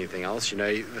more than anything else. You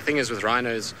know, the thing is with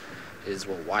rhinos is,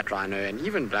 well, white rhino and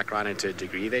even black rhino to a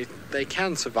degree, they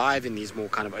can survive in these more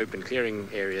kind of open clearing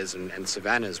areas and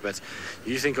savannas, but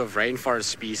you think of rainforest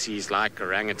species like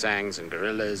orangutans and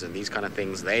gorillas and these kind of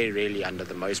things, they're really under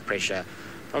the most pressure,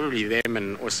 probably them,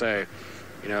 and also,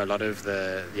 you know, a lot of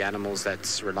the animals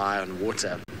that rely on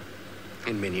water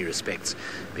in many respects,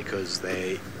 because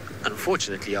they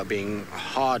unfortunately are being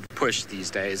hard pushed these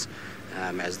days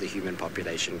as the human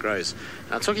population grows.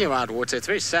 Now, talking about water, it's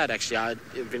very sad actually.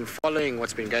 I've been following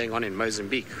what's been going on in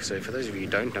Mozambique. So for those of you who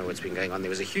don't know what's been going on, there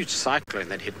was a huge cyclone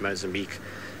that hit Mozambique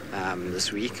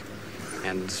this week,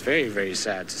 and it's very, very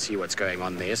sad to see what's going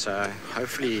on there. So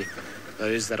hopefully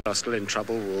those that are still in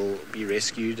trouble will be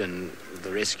rescued, and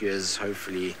the rescuers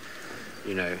hopefully,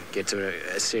 you know, get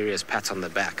a serious pat on the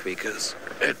back, because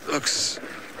it looks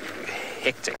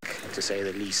hectic, to say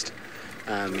the least,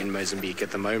 in Mozambique.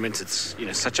 At the moment, it's, you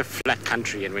know, such a flat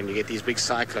country, and when you get these big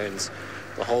cyclones,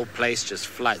 the whole place just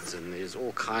floods, and there's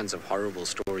all kinds of horrible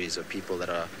stories of people that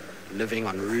are living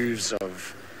on roofs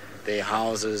of their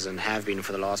houses and have been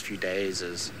for the last few days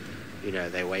as, you know,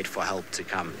 they wait for help to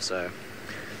come. So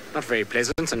not very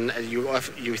pleasant. And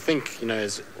you think,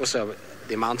 is also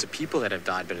the amount of people that have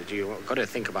died, but you've got to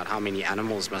think about how many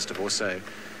animals must have also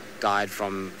died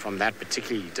from that,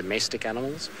 particularly domestic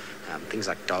animals, things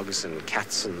like dogs and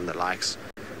cats and the likes.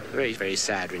 Very, very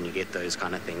sad when you get those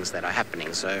kind of things that are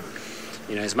happening. So,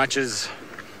 as much as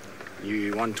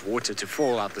you want water to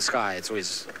fall out the sky, it's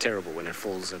always terrible when it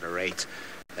falls at a rate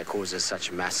that causes such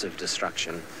massive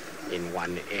destruction in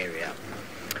one area.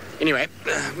 Anyway,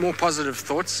 more positive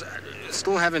thoughts.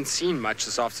 Still haven't seen much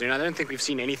this afternoon. I don't think we've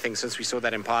seen anything since we saw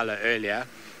that impala earlier.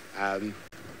 I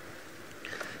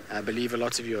believe a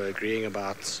lot of you are agreeing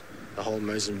about the whole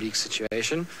Mozambique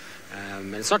situation.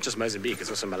 And it's not just Mozambique, it's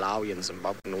also Malawi and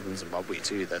Zimbabwe, northern Zimbabwe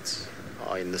too, that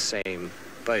are in the same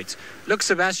boat. Look,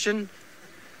 Sebastian,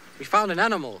 we found an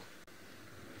animal.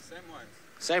 Same ones.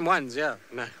 Same ones, yeah.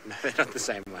 No, they're not the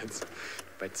same ones.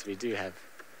 But we do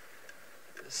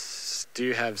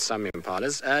have some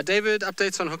impalas. David,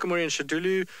 updates on Hukumuri and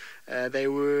Shadulu. They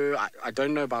were, I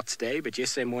don't know about today, but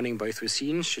yesterday morning both were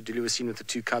seen. Shadulu was seen with the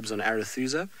 2 cubs on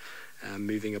Arathusa,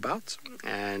 moving about.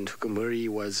 And Hukumuri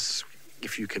was,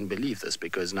 if you can believe this,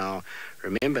 because now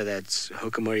remember that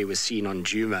Hukumuri was seen on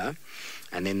Djuma,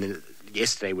 and then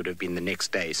yesterday would have been the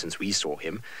next day since we saw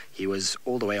him. He was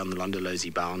all the way on the Londolozi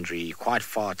boundary, quite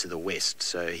far to the west,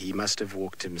 so he must have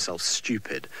walked himself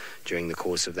stupid during the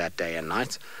course of that day and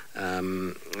night.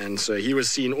 And so he was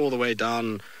seen all the way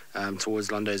down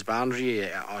towards Londo's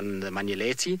boundary on the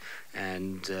Manyeleti,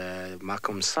 and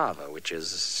Makom Sava, which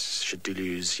is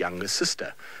Shadulu's younger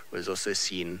sister, was also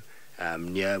seen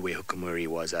near where Hukumuri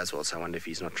was as well. So I wonder if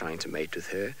he's not trying to mate with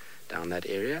her down that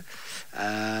area,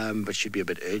 but should be a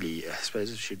bit early. I suppose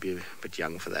it should be a bit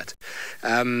young for that.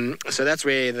 So that's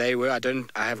where they were.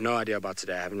 I have no idea about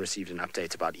today. I haven't received an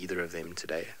update about either of them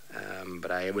today, but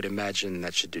I would imagine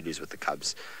that Shadulu's with the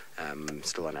cubs,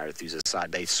 still on Arathusa's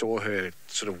side. They saw her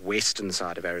sort of western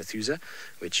side of Arathusa,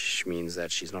 which means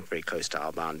that she's not very close to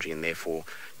our boundary, and therefore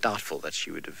doubtful that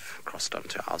she would have crossed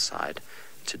onto our side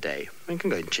today. We can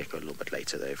go and check a little bit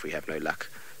later, though. If we have no luck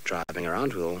driving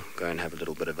around, we'll go and have a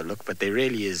little bit of a look. But there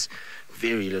really is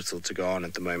very little to go on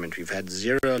at the moment. We've had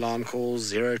 0 alarm calls,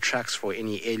 0 tracks for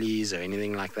any Ellies or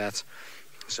anything like that.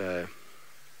 So,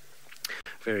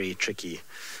 very tricky.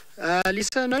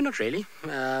 Lisa, no, not really.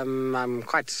 I'm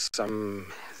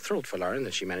thrilled for Lauren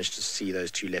that she managed to see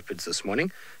those 2 leopards this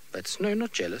morning. But no,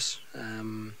 not jealous.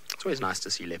 It's always nice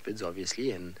to see leopards, obviously,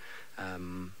 and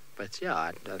but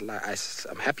yeah,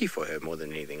 I'm happy for her more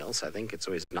than anything else. I think it's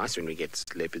always nice when we get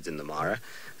leopards in the Mara.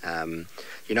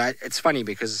 It's funny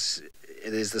because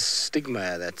there's this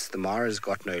stigma that the Mara's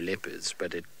got no leopards,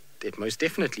 but it most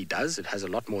definitely does. It has a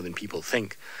lot more than people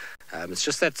think. It's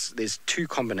just that there's 2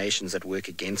 combinations that work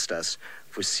against us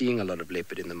for seeing a lot of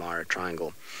leopard in the Mara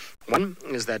Triangle. One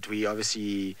is that we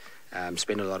obviously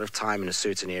spend a lot of time in a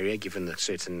certain area, given the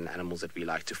certain animals that we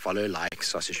like to follow, like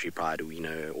sausage tree pride,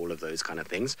 all of those kind of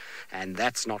things. And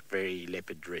that's not very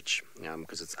leopard rich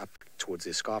because it's up towards the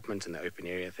escarpment and the open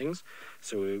area things.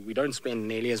 So we don't spend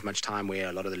nearly as much time where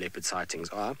a lot of the leopard sightings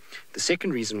are. The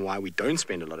second reason why we don't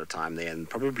spend a lot of time there, and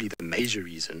probably the major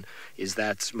reason, is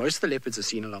that most of the leopards are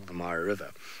seen along the Mara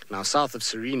River. Now, south of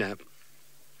Serena,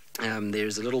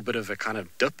 there's a little bit of a kind of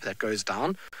dip that goes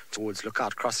down towards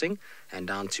Lookout Crossing and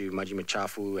down to Maji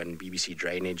Machafu and BBC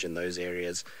drainage in those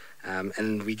areas,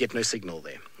 and we get no signal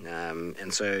there.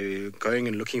 And so going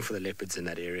and looking for the leopards in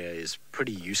that area is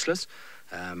pretty useless,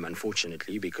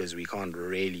 unfortunately, because we can't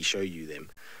really show you them.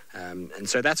 And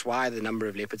so that's why the number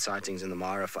of leopard sightings in the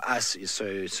Mara for us is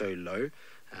so low.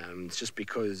 It's just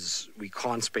because we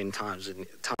can't spend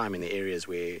time in the areas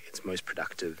where it's most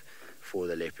productive for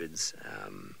the leopards.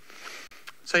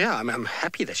 So yeah, I'm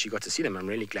happy that she got to see them. I'm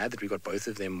really glad that we got both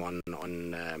of them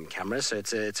on camera. So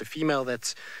it's a female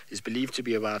that is believed to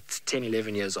be about 10,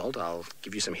 11 years old. I'll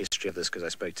give you some history of this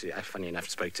because funny enough,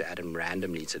 spoke to Adam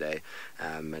randomly today,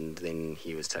 and then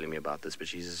he was telling me about this. But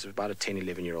she's about a 10,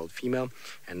 11-year-old female,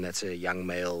 and that's a young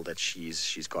male that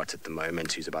she's got at the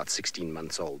moment who's about 16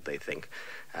 months old, they think.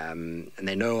 And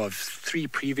they know of 3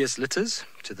 previous litters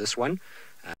to this one.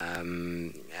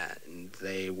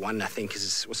 One I think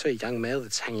is also a young male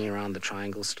that's hanging around the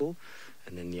triangle still,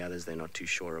 and then the others they're not too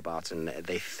sure about, and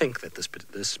they think that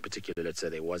this particular litter,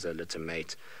 there was a litter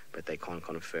mate, but they can't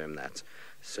confirm that.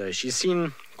 So she's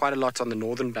seen quite a lot on the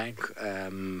northern bank,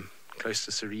 close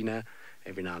to Serena.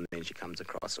 Every now and then she comes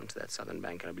across onto that southern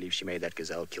bank, and I believe she made that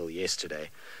gazelle kill yesterday,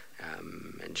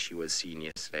 and she was seen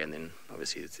yesterday, and then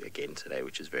obviously it's again today,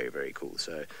 which is very, very cool.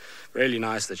 So really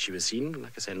nice that she was seen.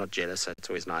 Like I say, not jealous. It's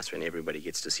always nice when everybody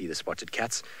gets to see the spotted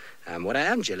cats. What I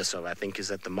am jealous of, I think, is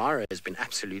that the Mara has been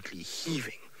absolutely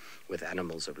heaving with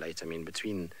animals of late. I mean,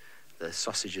 between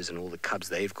sausages and all the cubs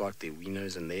they've got, their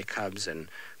winos and their cubs, and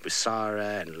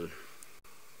busara and,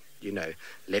 you know,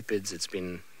 leopards. It's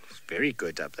been very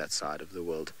good up that side of the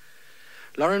world.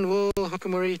 Lauren, will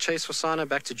Hukumuri chase Hosana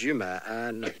back to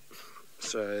Djuma? No.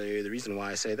 So the reason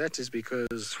why I say that is because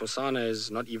Hosana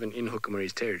is not even in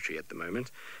Hukumuri's territory at the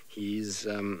moment. He's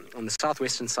on the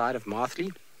southwestern side of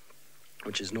Marthley,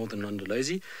 which is northern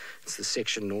Londolozi. It's the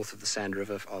section north of the Sand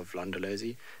River of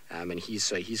Londolozi. And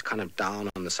he's kind of down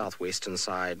on the southwestern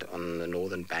side on the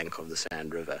northern bank of the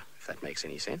Sand River, if that makes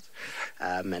any sense.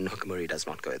 And Hukumuri does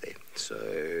not go there. So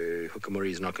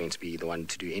Hukumuri is not going to be the one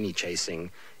to do any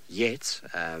chasing yet.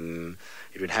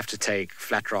 It would have to take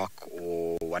Flat Rock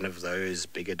or one of those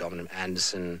bigger dominant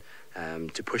Anderson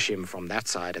to push him from that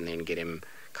side and then get him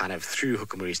kind of through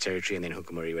Hukumuri's territory, and then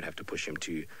Hukumuri would have to push him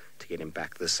to get him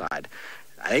back this side.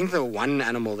 I think the one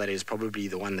animal that is probably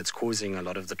the one that's causing a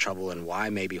lot of the trouble and why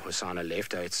maybe Hosana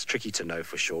left, it's tricky to know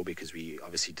for sure because we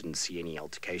obviously didn't see any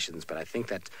altercations, but I think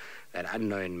that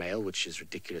unknown male, which is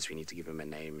ridiculous, we need to give him a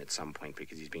name at some point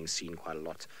because he's being seen quite a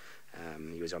lot.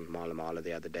 He was on Maasai Mara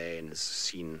the other day and is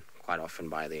seen quite often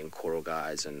by the Nkoro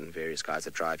guys and various guys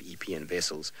that drive EP and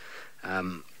vessels.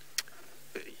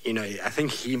 You know, I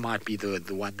think he might be the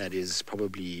one that is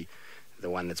probably the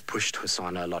one that's pushed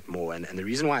Hosana a lot more. And the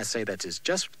reason why I say that is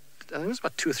just, I think it was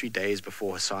about 2 or 3 days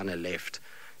before Hosana left.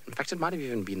 In fact, it might have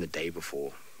even been the day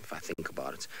before, if I think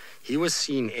about it. He was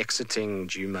seen exiting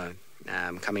Djuma,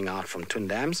 coming out from Twin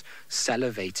Dams,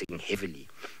 salivating heavily.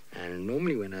 And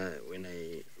normally when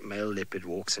a male leopard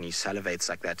walks and he salivates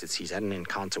like that, he's had an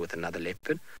encounter with another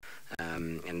leopard.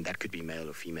 And that could be male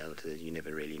or female, you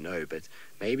never really know. But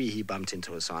maybe he bumped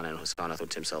into Hosana, and Hosana thought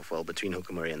to himself, well, between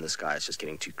Hukumuri and this guy, it's just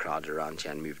getting too crowded around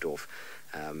here, and moved off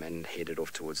and headed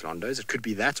off towards Londo's. It could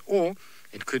be that, or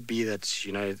it could be that,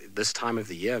 you know, this time of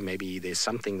the year, maybe there's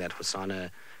something that Hosana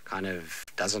kind of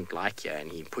doesn't like here,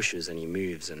 and he pushes and he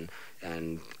moves and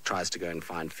tries to go and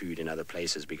find food in other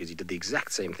places, because he did the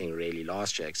exact same thing really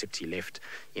last year, except he left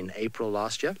in April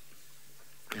last year.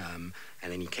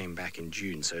 And then he came back in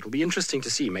June. So it'll be interesting to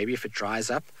see. Maybe if it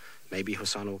dries up, maybe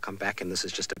Hosana will come back and this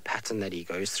is just a pattern that he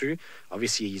goes through.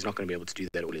 Obviously, he's not going to be able to do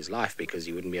that all his life because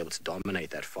he wouldn't be able to dominate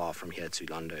that far from here to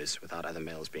Londo's without other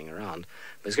males being around.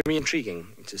 But it's going to be intriguing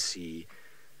to see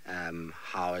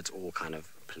how it all kind of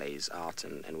plays out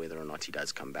and whether or not he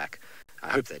does come back. I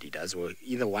hope that he does, or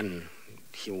either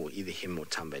him or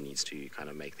Tamba needs to kind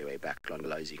of make their way back.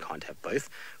 Londolozi can't have both.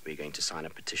 We're going to sign a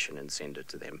petition and send it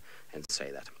to them and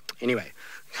say that. Anyway,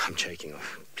 I'm joking.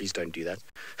 Please don't do that.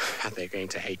 They're going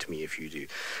to hate me if you do.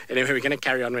 Anyway, we're going to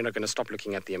carry on. We're not going to stop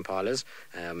looking at the impalas.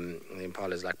 The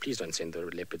impala's like, please don't send the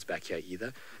leopards back here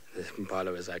either. The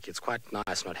impala was like, it's quite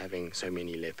nice not having so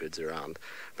many leopards around.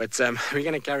 But we're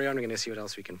going to carry on. We're going to see what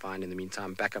else we can find in the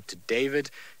meantime. Back up to David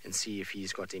and see if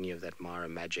he's got any of that Mara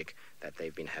magic that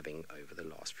they've been having over the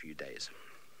last few days.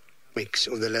 Mix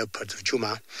of the leopards of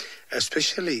Djuma,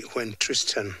 especially when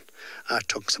Tristan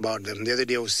talks about them. The other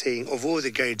day I was saying, of all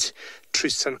the guides,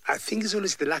 Tristan, I think, is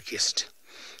always the luckiest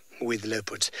with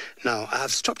leopards. Now, I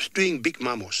have stopped doing big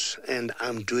mammals, and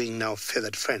I'm doing now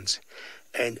feathered friends.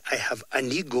 And I have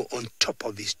an eagle on top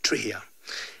of this tree here.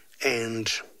 And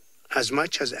as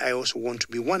much as I also want to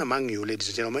be one among you, ladies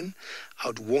and gentlemen, I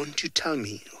would want you to tell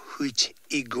me which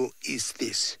eagle is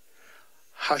this.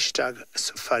 Hashtag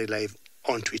Safari Live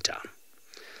on Twitter.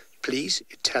 Please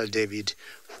tell David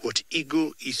what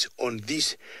eagle is on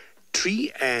this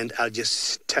tree, and I'll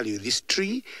just tell you, this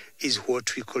tree is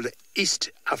what we call the East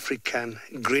African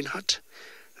greenheart.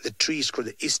 The tree is called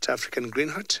the East African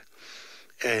greenheart.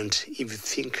 And if you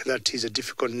think that is a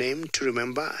difficult name to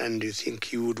remember and you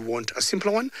think you would want a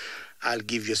simpler one, I'll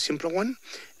give you a simpler one,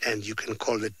 and you can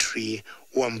call the tree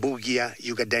Wambugia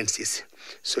ugandensis.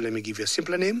 So let me give you a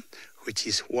simpler name, which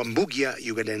is Wambugia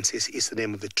ugandensis is the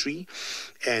name of the tree.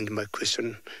 And my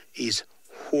question is,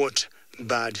 what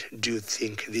bird do you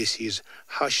think this is?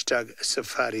 Hashtag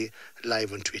Safari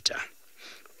Live on Twitter.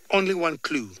 Only one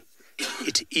clue.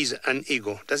 It is an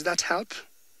eagle. Does that help?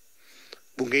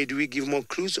 Bungay, do we give more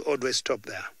clues or do I stop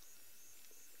there?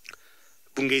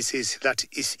 Bungay says that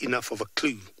is enough of a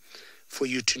clue for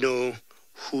you to know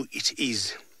who it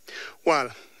is.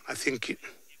 Well, I think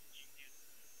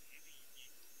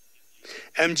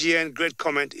MGN, great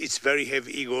comment. It's very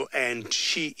heavy eagle, and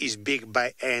she is big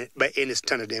by any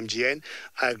standard, MGN.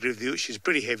 I agree with you. She's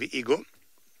pretty heavy eagle.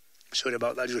 Sorry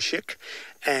about that little shake.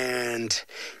 And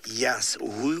yes,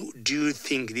 who do you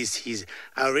think this is?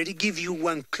 I already give you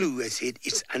one clue. I said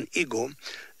it's an eagle.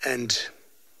 And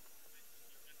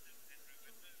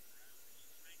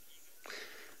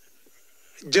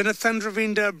Jonathan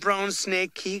Ravinder, brown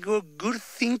snake eagle. Good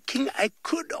thinking. I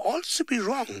could also be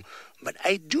wrong, But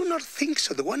I do not think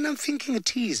so. The one I'm thinking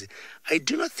it is. I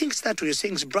do not think it's that way. You're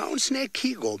saying it's brown snake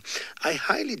eagle. I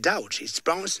highly doubt it's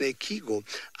brown snake eagle.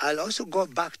 I'll also go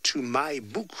back to my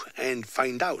book and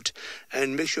find out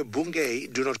and make sure Bungay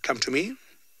do not come to me.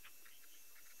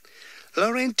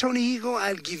 Lauren, Tony Eagle,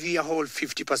 I'll give you a whole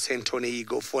 50% Tony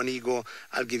Eagle. For an eagle,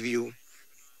 I'll give you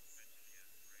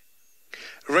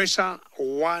Reza,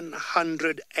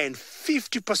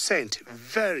 150%.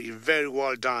 Very, very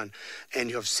well done. And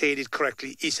you have said it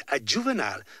correctly. It's a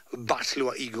juvenile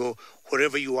Batlua eagle.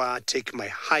 Wherever you are, take my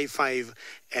high five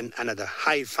and another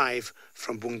high five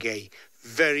from Bungay.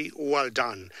 Very well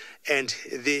done. And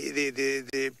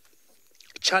the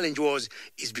challenge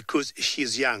is because she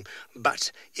is young.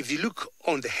 But if you look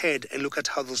on the head and look at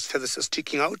how those feathers are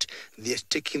sticking out, they're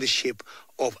taking the shape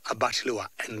of a Batlua.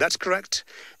 And that's correct.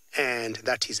 And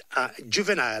that is a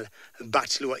juvenile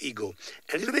Batlua eagle.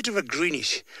 A little bit of a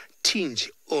greenish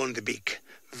tinge on the beak.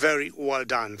 Very well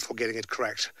done for getting it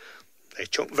correct.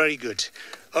 Very good.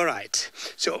 All right.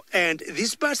 So, and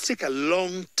these birds take a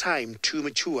long time to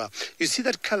mature. You see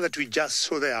that color that we just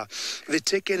saw there? They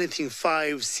take anything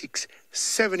 5, 6,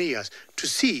 7 years to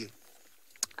see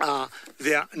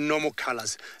their normal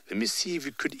colors. Let me see if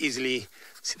we could easily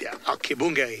see there. Okay,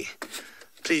 Bungay.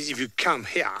 Please, if you come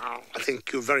here,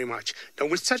 thank you very much. Now,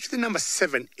 we'll start with the number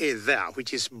 7A there,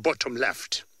 which is bottom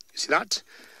left. You see that?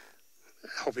 I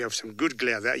hope you have some good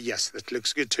glare there. Yes, that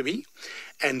looks good to me.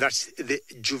 And that's the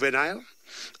juvenile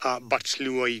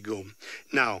Batlua eagle.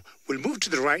 Now, we'll move to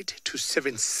the right to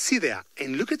 7C there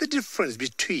and look at the difference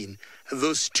between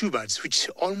those two birds, which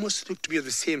almost look to be of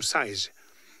the same size.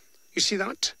 You see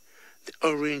that? The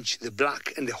orange, the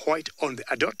black, and the white on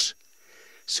the adult.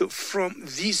 So from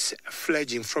this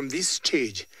fledging, from this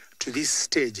stage to this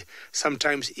stage,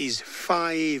 sometimes is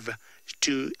 5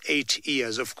 to 8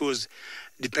 years, of course,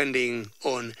 depending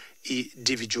on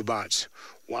individual birds.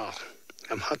 Wow,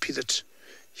 I'm happy that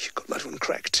you got that one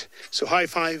correct. So high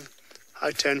five,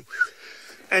 high 10.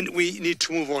 And we need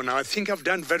to move on now. I think I've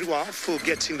done very well for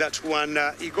getting that one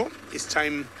eagle. It's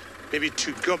time maybe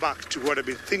to go back to what I've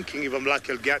been thinking. If I'm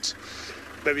lucky, I'll get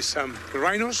maybe some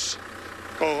rhinos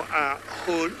or a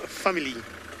whole family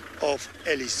of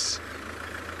Ellis.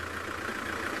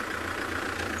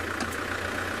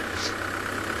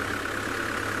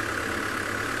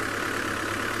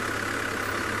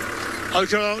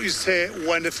 Although you say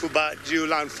wonderful, but you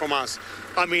learn from us.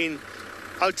 I mean,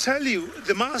 I'll tell you,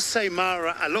 the Maasai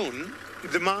Mara alone,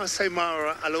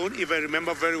 if I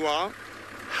remember very well,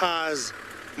 has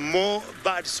more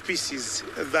bird species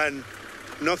than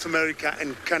North America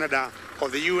and Canada, or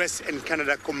the US and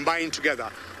Canada combined together.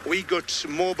 We got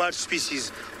more bird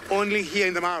species only here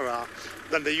in the Mara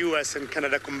than the US and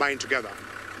Canada combined together.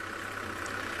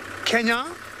 Kenya,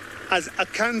 as a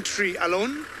country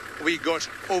alone, we got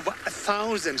over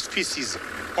 1,000 species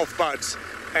of birds.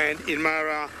 And in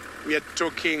Mara, we are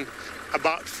talking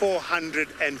about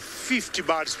 450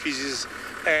 bird species.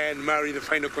 And Mara in the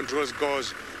final controls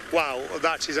goes, wow,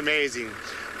 that is amazing.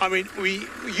 I mean, we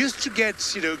used to get,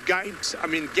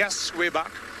 guests way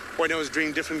back when I was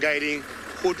doing different guiding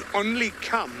who'd only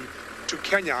come to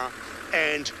Kenya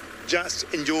and just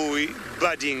enjoy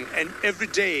birding. And every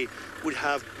day would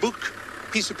have book,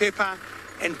 piece of paper,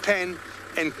 and pen,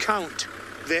 and count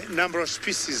the number of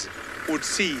species would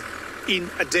see in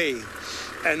a day.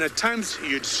 And at times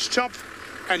you'd stop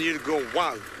and you'd go,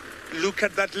 wow, look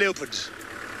at that leopard.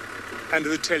 And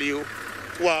they'll tell you,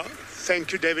 well,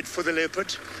 thank you, David, for the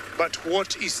leopard, but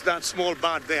what is that small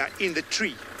bird there in the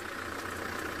tree?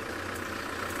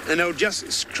 And I would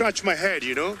just scratch my head,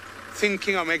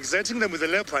 thinking I'm exciting them with the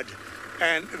leopard,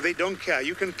 and they don't care.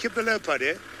 You can keep the leopard,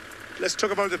 eh? Let's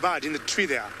talk about the bird in the tree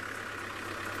there.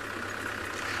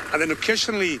 And then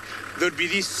occasionally there'd be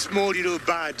these small little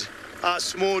birds,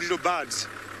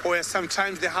 where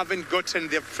sometimes they haven't gotten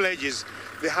their fledges,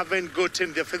 they haven't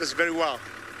gotten their feathers very well.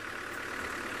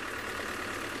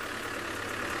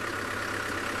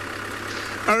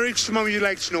 Eric, Mom, you'd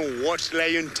like to know what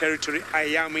lion territory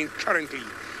I am in currently.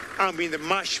 I'm in the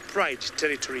Marsh Pride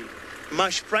territory.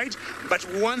 Marsh Pride, but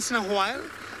once in a while,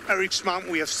 Eric's Mom,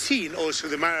 we have seen also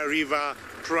the Mara River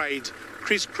Pride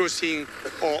crisscrossing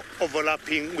or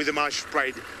overlapping with the Marsh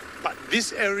Pride. But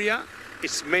this area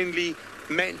is mainly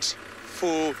meant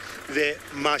for the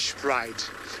Marsh Pride.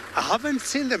 I haven't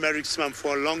seen them, Eric's Mom,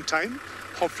 for a long time.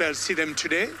 Hopefully I'll see them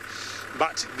today,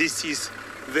 but this is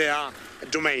their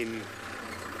domain.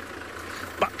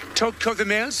 But talk of the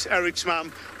males, Eric's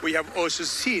Mom, we have also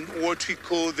seen what we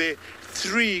call the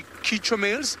 3 Kichwa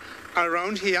males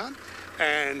around here.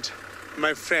 And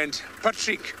my friend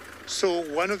Patrick saw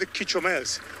one of the Kichwa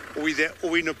males with the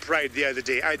Owino Pride the other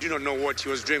day. I do not know what he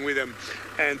was doing with them.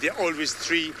 And there are always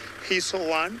three. He saw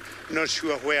one, not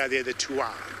sure where the other two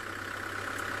are.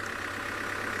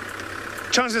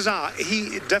 Chances are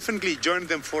he definitely joined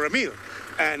them for a meal.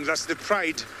 And that's the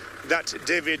pride that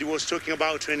David was talking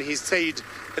about when he said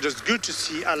it was good to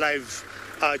see a live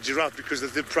giraffe, because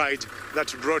of the pride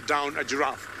that brought down a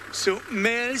giraffe. So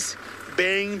males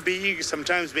being big,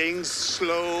 sometimes being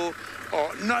slow,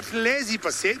 or not lazy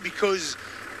per se, because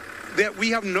we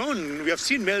have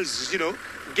seen males,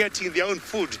 getting their own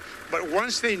food. But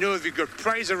once they know they've got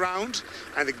prize around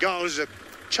and the girls are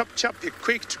chop, they're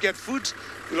quick to get food,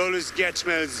 you'll always get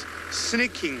males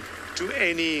sneaking to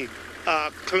any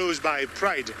close-by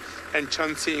pride and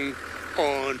chancing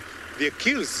on their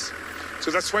kills. So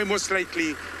that's why most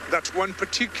likely that one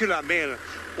particular male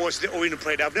was the Owino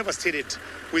Pride. I've never seen it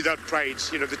without pride,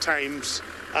 the times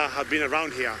I have been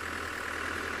around here.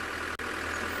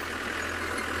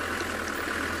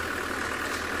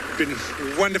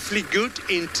 Been wonderfully good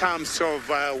in terms of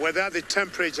weather. The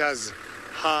temperatures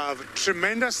have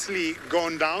tremendously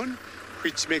gone down,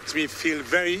 which makes me feel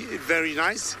very, very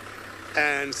nice.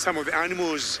 And some of the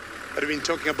animals that I've been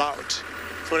talking about,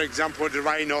 for example, the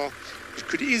rhino, it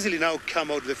could easily now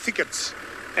come out of the thickets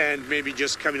and maybe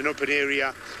just come in an open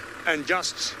area and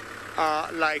just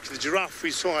like the giraffe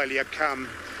we saw earlier, come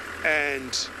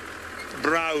and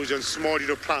browse on small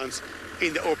little plants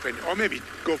in the open, or maybe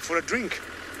go for a drink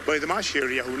by the marsh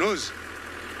area, who knows.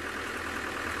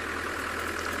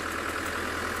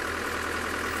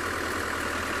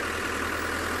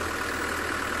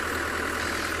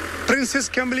 Princess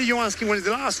Kimberly, you're asking when is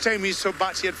the last time you saw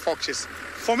bat-eared foxes?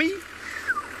 For me,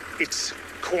 it's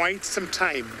quite some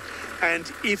time.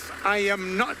 And if I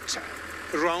am not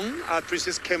wrong,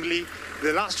 Princess Kimberly,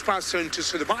 the last person to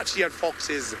see the bat-eared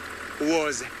foxes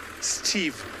was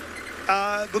Steve.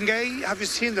 Bungay, have you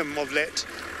seen them of late?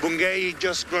 Bungay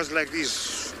just goes like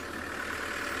this,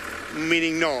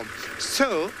 meaning no.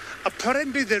 So,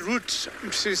 apparently the route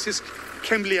Princess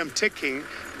Kimberly I'm taking,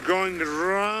 going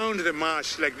around the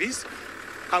marsh like this,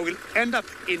 I will end up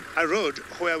in a road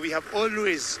where we have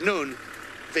always known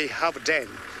they have a den.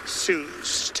 So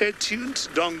stay tuned,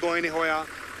 don't go anywhere.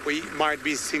 We might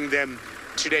be seeing them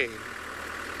today.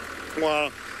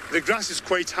 Well, the grass is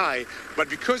quite high, but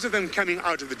because of them coming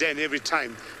out of the den every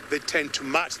time, they tend to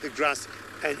match the grass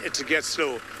and it gets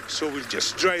low. So we'll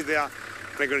just drive there.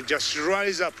 We're going to just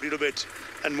rise up a little bit,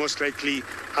 and most likely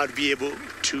I'll be able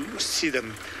to see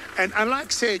them. And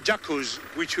unlike, say, jackals,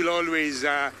 which will always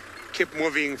keep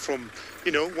moving from,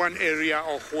 one area,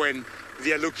 or when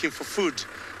they are looking for food,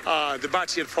 the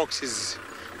bat-eared foxes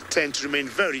tend to remain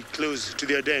very close to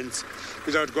their dens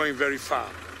without going very far.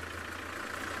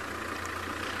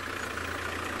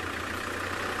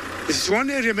 This is one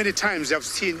area many times I've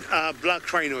seen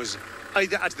black rhinos,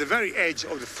 either at the very edge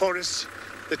of the forest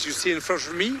that you see in front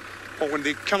of me, or when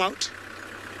they come out.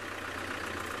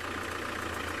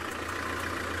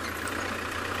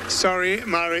 Sorry,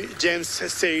 Mary, James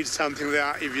said something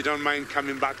there, if you don't mind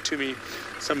coming back to me.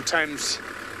 Sometimes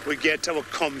we get our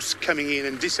comms coming in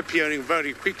and disappearing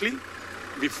very quickly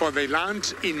before they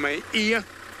land in my ear.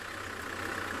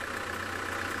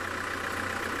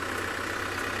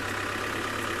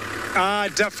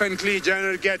 Definitely,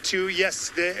 General, get you. Yes,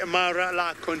 the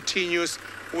Mara continues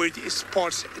with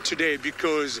sports today,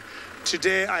 because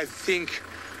today I think,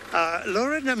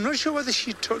 Lauren, I'm not sure whether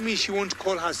she told me she won't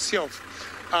call herself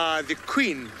the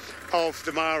queen of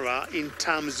the Mara in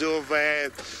terms of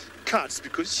cats,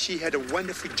 because she had a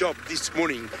wonderful job this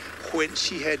morning when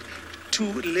she had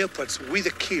 2 leopards with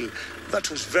a kill. That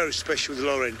was very special with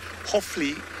Lauren.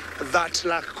 Hopefully that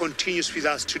luck continues with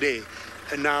us today.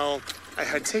 And now, I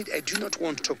had said I do not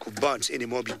want to talk of birds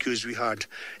anymore because we had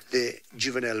the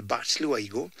juvenile bat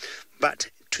Luaigo, but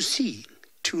to see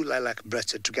 2 lilac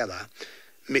breasted together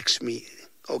makes me,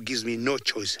 or gives me no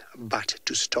choice but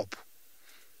to stop.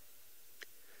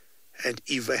 And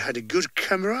if I had a good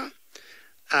camera,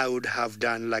 I would have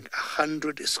done like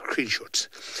 100 screenshots.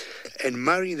 And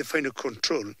Mary in the final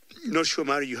control, not sure,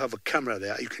 Mary, you have a camera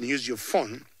there. You can use your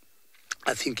phone.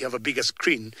 I think you have a bigger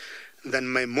screen than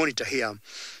my monitor here,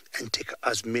 and take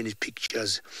as many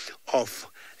pictures of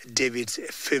David's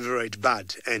favorite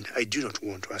bird. And I do not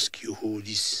want to ask you who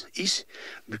this is,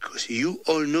 because you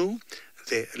all know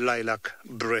the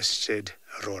lilac-breasted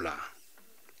roller.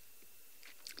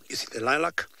 You see the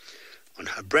lilac on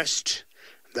her breast?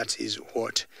 That is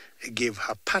what gave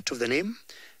her part of the name,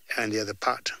 and the other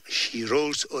part she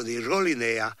rolls, or they roll in the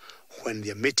air when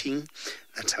they're mating.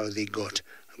 That's how they got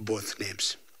both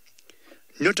names.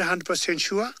 Not 100%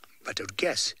 sure, but I would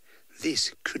guess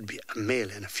this could be a male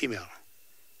and a female.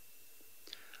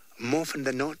 more often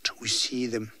than not, we see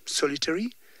them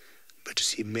solitary, but to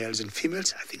see males and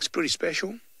females, I think it's pretty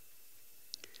special.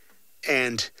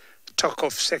 And talk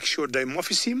of sexual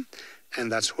dimorphism,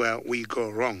 and that's where we go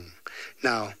wrong.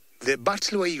 Now, the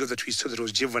battle eagle that we saw that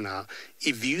was juvenile,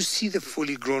 if you see the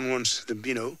fully grown ones,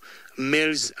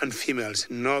 males and females,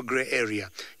 no gray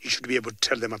area, you should be able to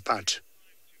tell them apart.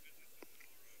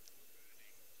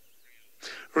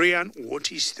 Ryan,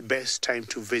 what is the best time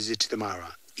to visit the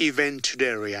Mara? Even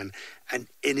today, Ryan, and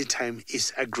any time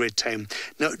is a great time.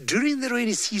 Now, during the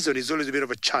rainy season is always a bit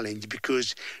of a challenge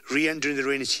because, Ryan, during the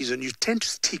rainy season, you tend to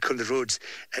stick on the roads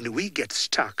and we get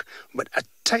stuck. But a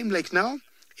time like now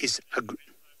is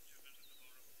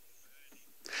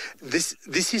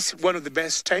this is one of the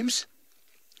best times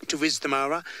to visit the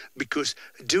Mara because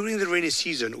during the rainy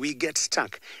season we get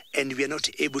stuck and we are not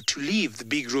able to leave the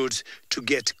big roads to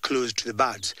get close to the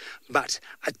birds. But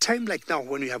a time like now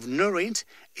when we have no rain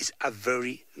is a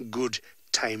very good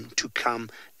time to come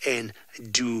and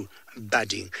do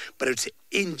birding. But I would say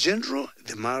in general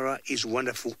the Mara is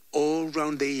wonderful all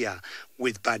around the year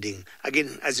with birding.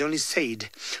 Again, as I only said,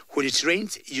 when it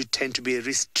rains you tend to be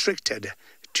restricted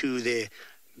to the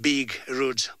big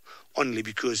roads only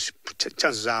because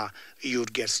chances are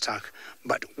you'd get stuck.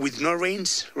 But with no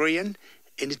rains, Ryan,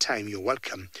 anytime you're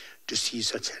welcome to see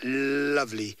such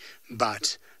lovely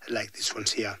birds like this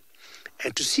ones here.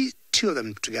 And to see two of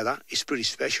them together is pretty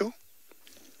special.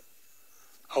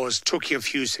 I was talking a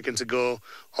few seconds ago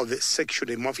of the sexual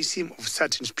dimorphism of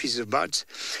certain species of birds,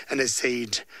 and I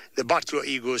said the butler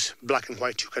eagles, black and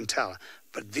white, you can tell.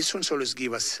 But these ones always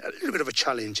give us a little bit of a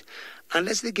challenge.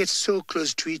 Unless they get so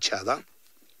close to each other,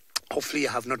 hopefully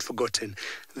I have not forgotten,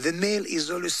 the male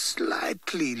is always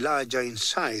slightly larger in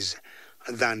size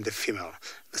than the female.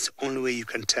 That's the only way you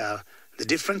can tell the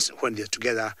difference when they're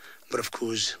together. But of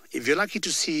course, if you're lucky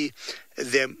to see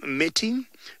them mating,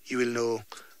 you will know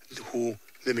who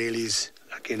the male is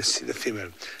against the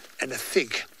female. And I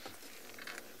think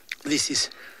this is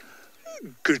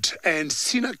good. And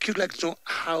Sina, you'd like to know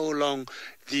how long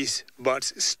these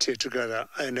birds stay together,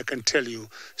 and I can tell you,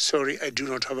 sorry, I do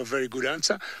not have a very good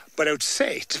answer, but I would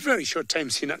say it's a very short time,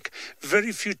 Sinak.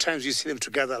 Very few times you see them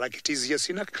together like it is here,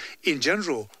 Sinak. In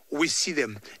general, we see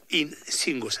them in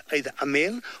singles, either a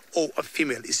male or a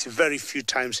female. It's very few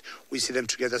times we see them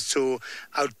together. So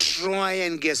I'll try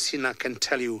and guess, Sinak, and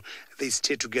tell you they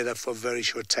stay together for a very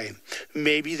short time.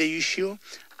 Maybe the issue,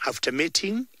 after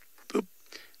mating,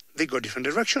 they go different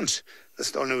directions.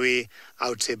 That's the only way I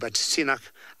would say. But Sinak,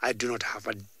 I do not have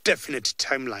a definite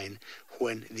timeline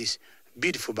when these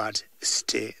beautiful birds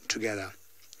stay together.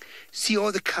 See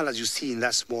all the colors you see in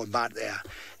that small bird there.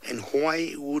 And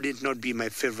why would it not be my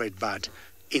favorite bird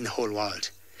in the whole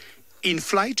world? In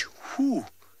flight, who?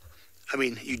 I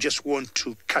mean, you just want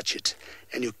to catch it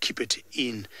and you keep it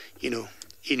in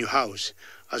your house,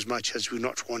 as much as we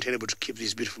not want anybody to keep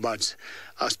these beautiful birds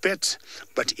as pets.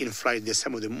 But in flight, they're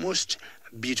some of the most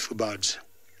beautiful birds.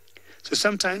 So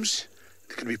sometimes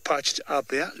they can be perched up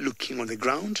there looking on the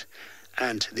ground,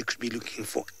 and they could be looking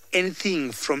for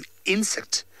anything from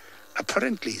insect,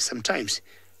 apparently sometimes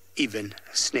even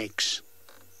snakes.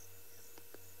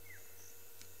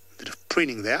 A bit of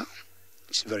preening there,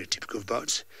 which is very typical of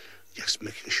birds, just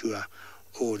making sure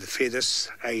all the feathers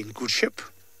are in good shape.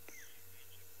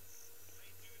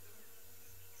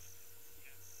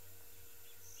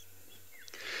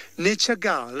 Nature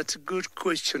girl, that's a good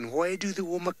question. Why do the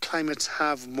warmer climates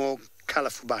have more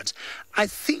colorful birds? I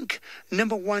think,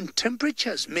 number one,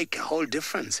 temperatures make a whole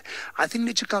difference. I think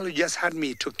Nature girl just had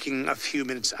me talking a few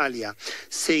minutes earlier,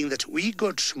 saying that we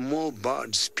got more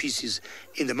bird species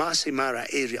in the Maasai Mara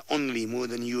area only, more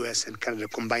than US and Canada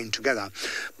combined together.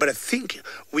 But I think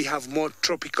we have more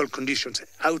tropical conditions.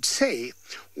 I would say,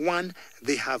 one,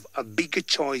 they have a bigger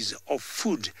choice of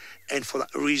food, and for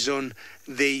that reason,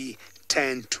 they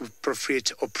tend to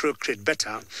procreate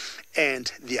better,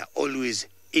 and they are always,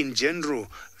 in general,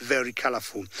 very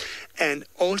colorful. And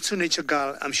also, Nature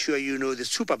girl, I'm sure you know the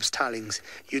superb starlings.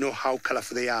 You know how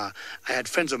colorful they are. I had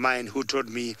friends of mine who told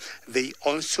me they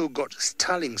also got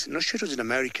starlings, not sure it was in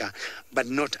America, but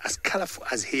not as colorful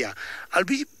as here. I'll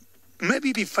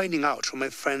maybe be finding out from my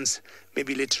friends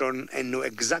maybe later on and know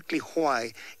exactly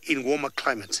why in warmer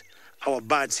climates our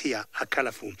birds here are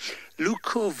colorful.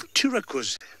 Look of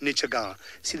turacos, Nature girl.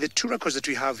 See, the turacos that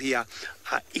we have here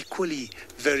are equally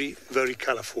very, very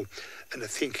colorful. And I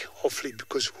think, hopefully,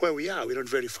 because where we are, we're not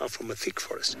very far from a thick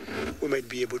forest, we might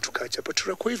be able to catch up a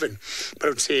turaco even. But I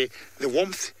would say the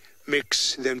warmth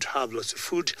makes them to have lots of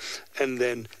food, and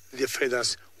then their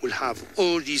feathers will have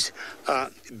all these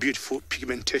beautiful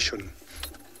pigmentation.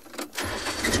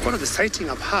 One of the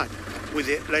sightings I've had with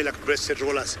the lilac-breasted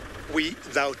rollers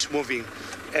without moving.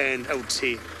 And I would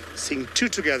say seeing two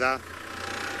together,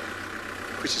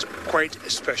 which is quite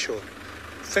special.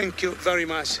 Thank you very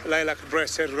much,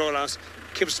 lilac-breasted rollers.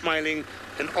 Keep smiling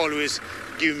and always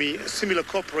give me a similar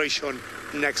cooperation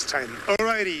next time.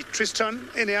 Alrighty, Tristan,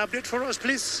 any update for us,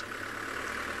 please?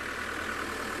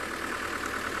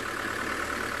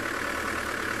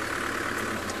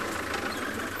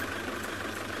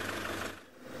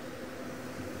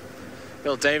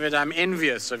 Well, David, I'm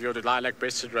envious of your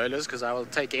lilac-breasted rollers because I will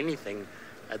take anything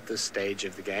at this stage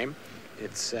of the game.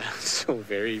 It's still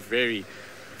very, very,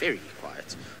 very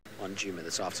quiet on Juma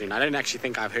this afternoon. I don't actually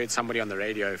think I've heard somebody on the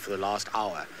radio for the last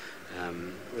hour.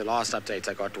 The last update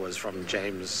I got was from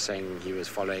James saying he was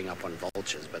following up on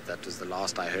vultures, but that was the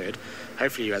last I heard.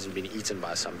 Hopefully he hasn't been eaten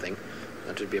by something.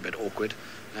 That would be a bit awkward.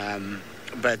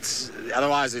 But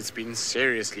otherwise it's been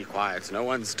seriously quiet. No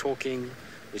one's talking,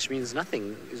 which means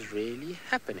nothing is really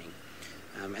happening.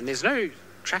 And there's no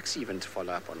tracks even to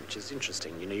follow up on, which is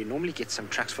interesting. You know, you normally get some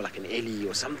tracks for like an Ellie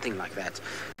or something like that.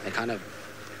 It kind of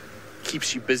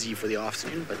keeps you busy for the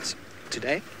afternoon, but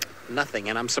today, nothing.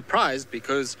 And I'm surprised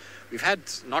because we've had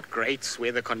not great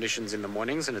weather conditions in the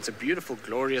mornings, and it's a beautiful,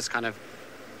 glorious kind of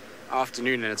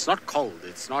afternoon, and it's not cold.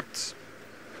 It's not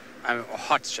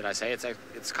hot, should I say.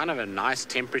 It's kind of a nice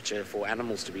temperature for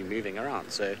animals to be moving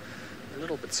around. So a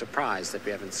little bit surprised that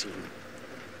we haven't seen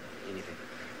anything.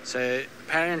 So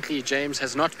apparently James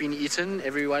has not been eaten.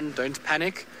 Everyone, don't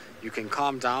panic. You can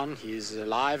calm down. He's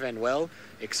alive and well,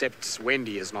 except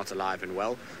Wendy is not alive and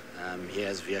well. He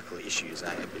has vehicle issues,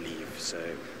 I believe. So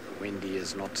Wendy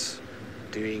is not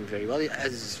doing very well,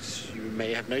 as you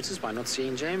may have noticed by not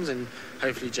seeing James, and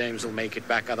hopefully James will make it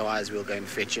back. Otherwise, we'll go and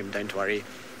fetch him. Don't worry.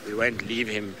 We won't leave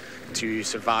him to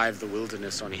survive the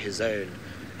wilderness on his own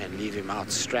and leave him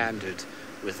out stranded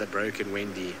with a broken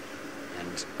Wendy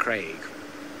and Craig.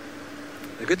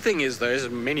 The good thing is, though, as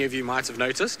many of you might have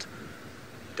noticed,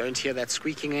 don't hear that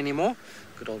squeaking anymore.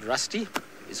 Good old Rusty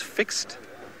is fixed.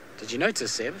 Did you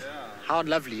notice, Seb? Yeah. How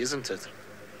lovely, isn't it?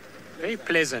 Very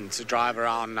pleasant to drive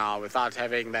around now without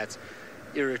having that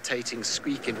irritating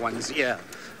squeak in one's ear.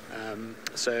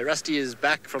 So Rusty is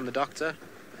back from the doctor.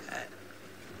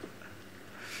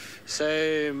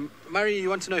 So, Murray, you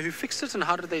want to know who fixed it and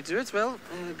how did they do it? Well,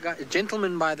 a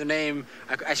gentleman by the name,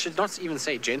 I should not even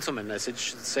say gentleman, I should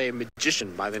say a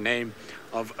magician by the name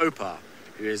of Opa,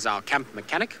 who is our camp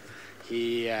mechanic.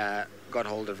 He got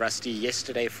hold of Rusty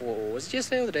yesterday was it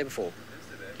yesterday or the day before?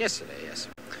 Yesterday, yes.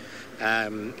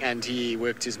 And he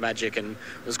worked his magic, and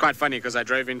it was quite funny because I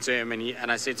drove into him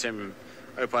and I said to him,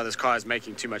 Opa, this car is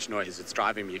making too much noise, it's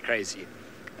driving me crazy.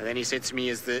 And then he said to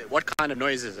me, what kind of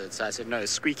noise is it? So I said, no,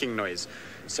 squeaking noise.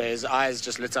 So his eyes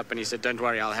just lit up and he said, don't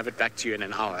worry, I'll have it back to you in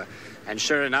an hour. And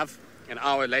sure enough, an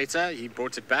hour later, he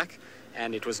brought it back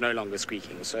and it was no longer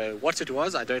squeaking. So what it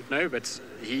was, I don't know, but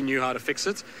he knew how to fix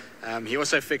it. He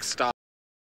also fixed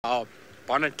our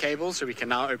bonnet cable, so we can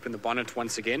now open the bonnet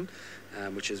once again,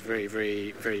 which is very,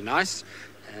 very, very nice.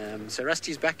 So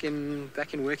Rusty's back in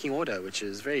working order, which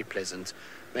is very pleasant.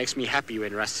 Makes me happy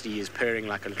when Rusty is purring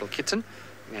like a little kitten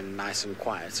and nice and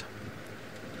quiet.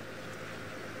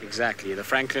 Exactly. The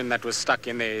Franklin that was stuck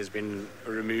in there has been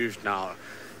removed now,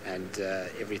 and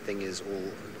everything is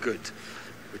all good,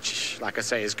 which, like I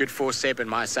say, is good for Seb and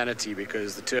my sanity,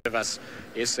 because the two of us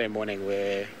yesterday morning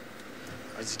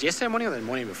was it yesterday morning or the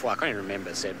morning before? I can't even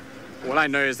remember, Seb. All I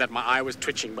know is that my eye was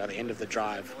twitching by the end of the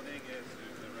drive.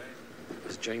 It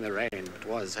was during the rain. It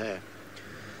was, hey.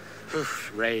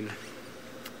 Rain.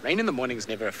 Rain in the morning is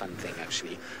never a fun thing,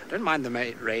 actually. I don't mind the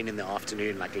rain in the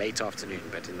afternoon, like late afternoon,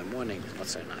 but in the morning, it's not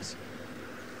so nice.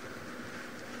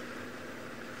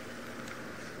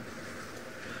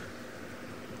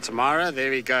 Tamara,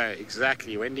 there we go.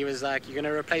 Exactly. Wendy was like, you're going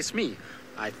to replace me?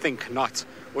 I think not.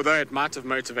 Although it might have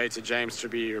motivated James to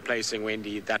be replacing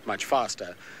Wendy that much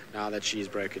faster now that she's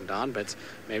broken down, but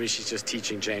maybe she's just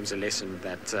teaching James a lesson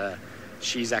that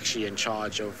she's actually in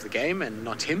charge of the game and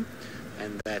not him,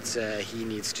 and that he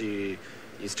needs to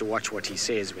watch what he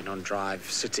says when on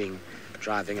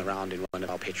driving around in one of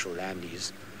our petrol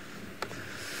Landys.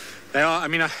 They are, I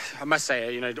mean, I must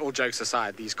say, you know, all jokes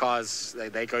aside, these cars,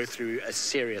 they go through a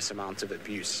serious amount of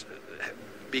abuse.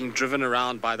 Being driven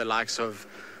around by the likes of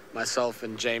myself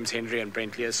and James Henry and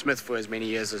Brent Leo Smith for as many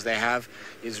years as they have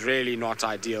is really not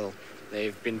ideal.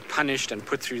 They've been punished and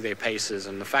put through their paces,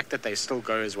 and the fact that they still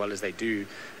go as well as they do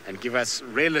and give us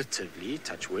relatively,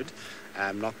 touch wood,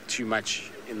 not too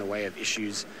much in the way of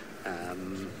issues.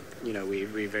 You know,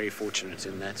 we're very fortunate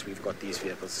in that we've got these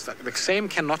vehicles. The same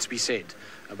cannot be said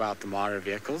about the Mara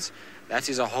vehicles. That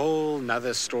is a whole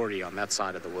nother story on that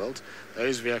side of the world.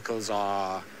 Those vehicles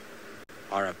are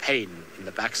are a pain in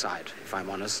the backside, if I'm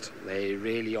honest. They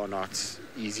really are not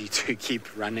easy to keep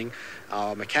running.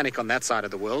 Our mechanic on that side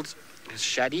of the world,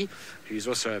 Shadi, who's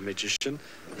also a magician,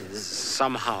 is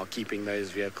somehow keeping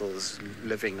those vehicles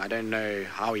living. I don't know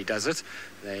how he does it.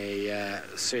 They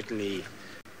certainly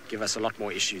give us a lot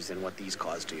more issues than what these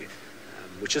cars do,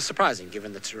 which is surprising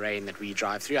given the terrain that we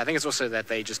drive through. I think it's also that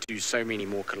they just do so many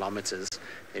more kilometers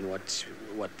than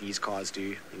what these cars do.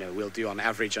 You know, we'll do on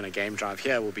average on a game drive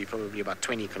here will be probably about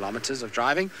 20 kilometers of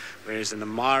driving, whereas in the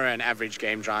Mara an average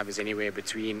game drive is anywhere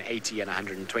between 80 and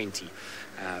 120.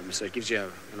 So it gives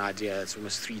you an idea. It's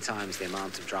almost 3 times the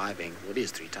amount of driving. Well, it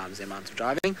is 3 times the amount of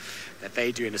driving that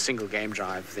they do in a single game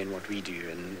drive than what we do,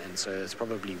 and so it's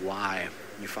probably why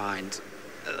you find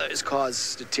those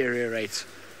cars deteriorate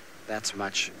that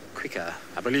much quicker.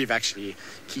 I believe actually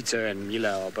Keto and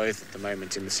Mila are both at the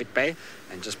moment in the sick bay,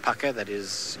 and just Paka that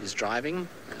is driving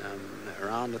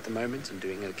around at the moment and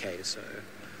doing okay. So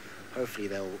hopefully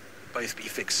they'll both be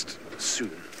fixed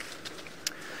soon.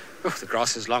 Oh, the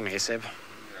grass is long, eh, Seb?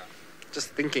 Just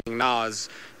thinking now as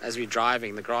we're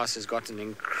driving, the grass has gotten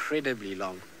incredibly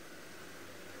long.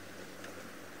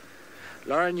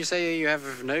 Lauren, you say you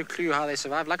have no clue how they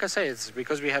survive. Like I say, it's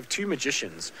because we have 2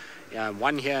 magicians,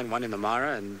 one here and one in the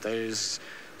Mara, and those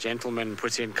gentlemen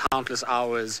put in countless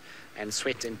hours and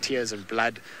sweat and tears and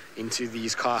blood into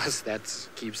these cars that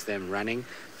keeps them running.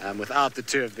 Without the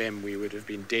 2 of them, we would have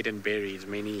been dead and buried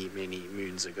many, many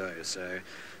moons ago. So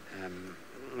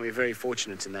we're very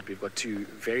fortunate in that we've got 2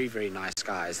 very, very nice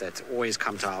guys that always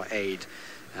come to our aid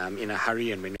in a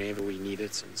hurry and whenever we need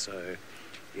it. And so,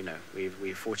 you know,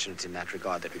 we're fortunate in that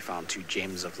regard that we found 2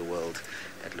 gems of the world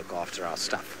that look after our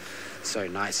stuff so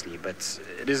nicely. But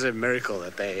it is a miracle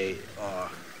that they are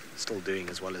still doing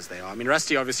as well as they are. I mean,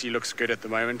 Rusty obviously looks good at the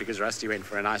moment because Rusty went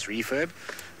for a nice refurb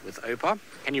with Opa.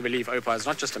 Can you believe Opa is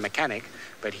not just a mechanic,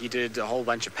 but he did a whole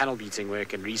bunch of panel beating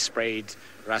work and resprayed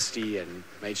Rusty and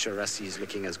made sure Rusty is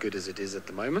looking as good as it is at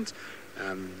the moment.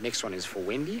 Next one is for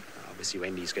Wendy. Obviously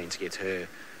Wendy's going to get her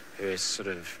sort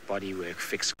of body work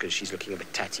fixed because she's looking a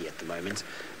bit tatty at the moment,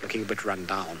 looking a bit run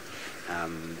down.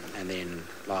 And then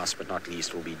last but not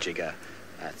least will be Jigger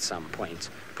at some point.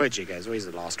 Poor Jigger is always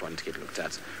the last one to get looked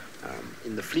at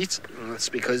in the fleet. That's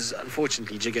because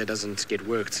unfortunately Jigger doesn't get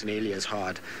worked nearly as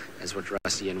hard as what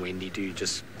Rusty and Wendy do,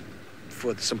 just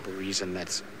for the simple reason that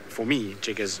for me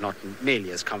Jigger's not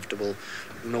nearly as comfortable,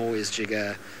 nor is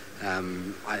Jigger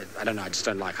I don't know, I just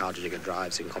don't like how Jigger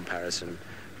drives in comparison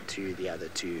to the other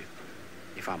 2,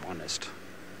 if I'm honest.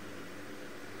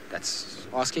 That's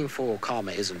asking for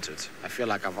karma, isn't it? I feel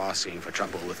like I'm asking for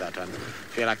trouble with that one.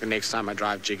 I feel like the next time I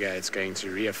drive Jigger, it's going to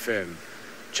reaffirm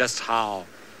just how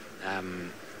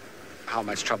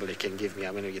much trouble it can give me.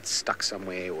 I'm going to get stuck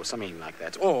somewhere or something like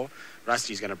that. Or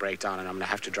Rusty's going to break down and I'm going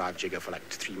to have to drive Jigger for like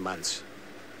 3 months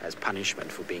as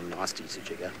punishment for being nasty to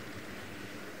Jigger.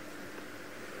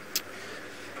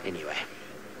 Anyway.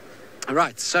 All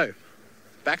right, so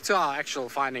back to our actual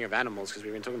finding of animals, because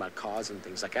we've been talking about cars and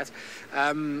things like that.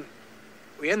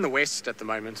 We're in the west at the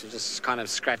moment. We're just kind of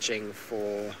scratching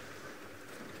for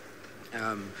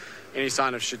any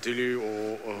sign of Shadulu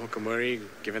or Hukamuri,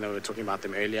 given that we were talking about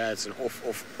them earlier. It's an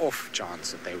off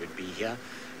chance that they would be here.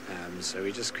 So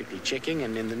we're just quickly checking,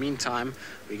 and in the meantime,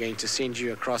 we're going to send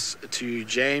you across to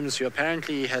James, who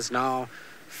apparently has now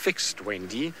fixed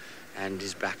Wendy and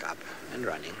is back up and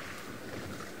running.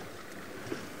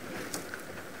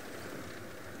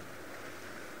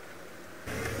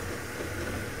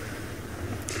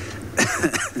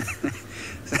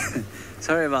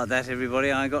 Sorry about that,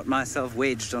 everybody. I got myself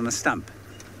wedged on a stump.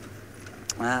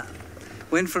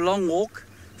 Went for a long walk,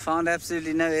 found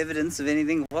absolutely no evidence of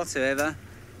anything whatsoever,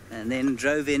 and then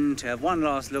drove in to have one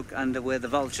last look under where the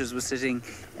vultures were sitting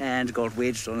and got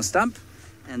wedged on a stump,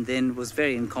 and then was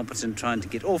very incompetent trying to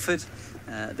get off it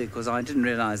because I didn't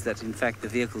realize that, in fact, the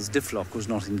vehicle's diff lock was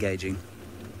not engaging.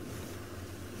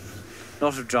 A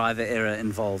lot of driver error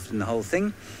involved in the whole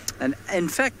thing. And in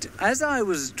fact, as I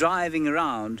was driving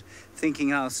around thinking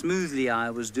how smoothly I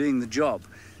was doing the job,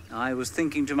 I was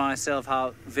thinking to myself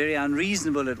how very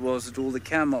unreasonable it was that all the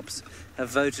cam-ops have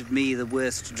voted me the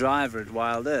worst driver at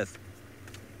Wild Earth.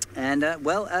 And,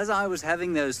 well, as I was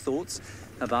having those thoughts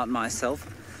about myself,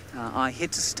 I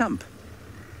hit a stump.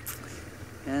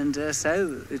 And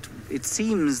so it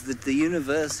seems that the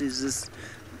universe is just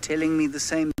telling me the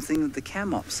same thing that the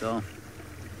cam-ops are.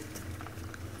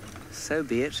 So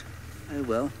be it. Oh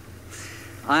well.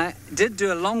 I did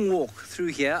do a long walk through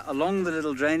here along the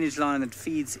little drainage line that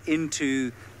feeds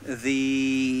into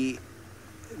the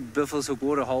Buffelshoek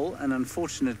waterhole, and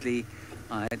unfortunately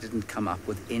I didn't come up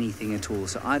with anything at all.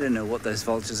 So I don't know what those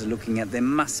vultures are looking at. There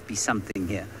must be something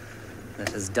here. that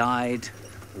has died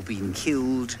or been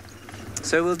killed.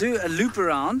 So we'll do a loop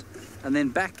around and then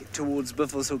back towards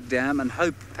Buffelshoek Dam and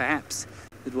hope perhaps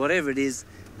that whatever it is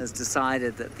has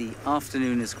decided that the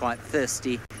afternoon is quite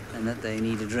thirsty and that they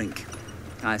need a drink.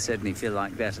 I certainly feel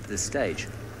like that at this stage.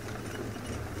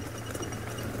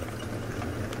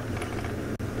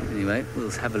 Anyway, we'll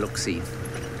have a look-see.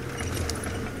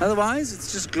 Otherwise,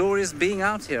 it's just glorious being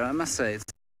out here, I must say.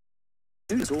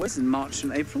 It's always in March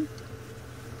and April.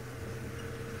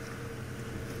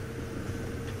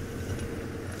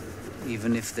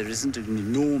 Even if there isn't an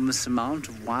enormous amount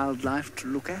of wildlife to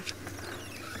look at.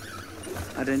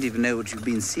 I don't even know what you've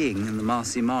been seeing in the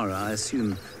Maasai Mara. I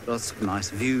assume lots of nice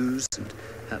views and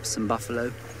perhaps some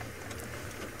buffalo.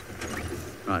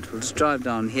 Right, we'll just drive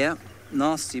down here.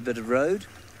 Nasty bit of road.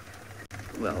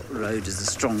 Well, road is a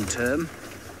strong term.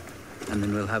 And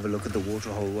then we'll have a look at the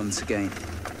waterhole once again.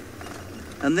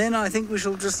 And then I think we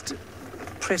shall just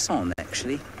press on,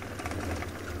 actually.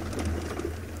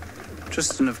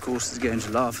 Tristan, of course, is going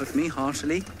to laugh at me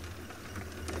heartily.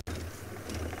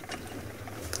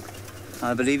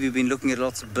 I believe you've been looking at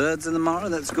lots of birds in the Mara.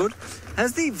 That's good.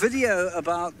 Has the video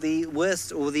about the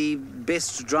worst or the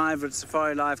best driver at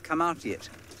Safari Live come out yet?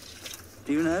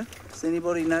 Do you know? Does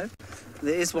anybody know?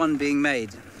 There is one being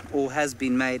made, or has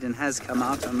been made and has come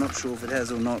out. I'm not sure if it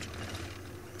has or not.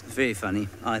 It's very funny.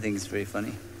 I think it's very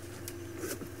funny.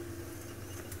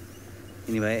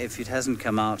 Anyway, if it hasn't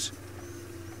come out...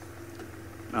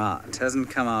 it hasn't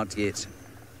come out yet.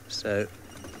 So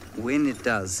when it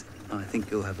does, I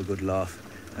think you'll have a good laugh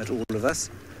at all of us.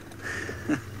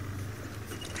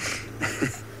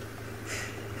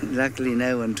 Luckily,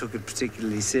 no one took it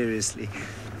particularly seriously.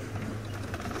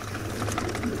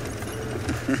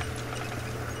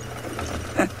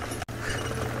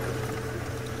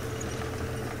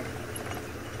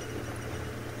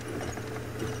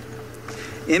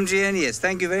 MGN, yes,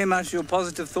 thank you very much for your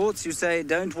positive thoughts. You say,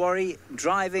 don't worry,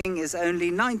 driving is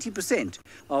only 90%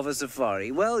 of a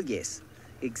safari. Well, yes,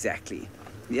 exactly.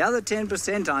 The other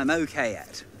 10% I'm okay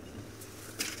at.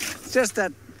 It's just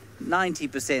that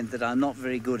 90% that I'm not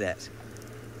very good at.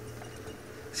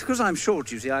 It's because I'm short,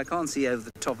 you see. I can't see over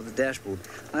the top of the dashboard.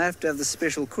 I have to have the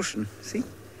special cushion, see?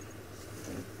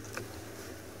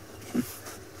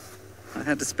 I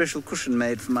had a special cushion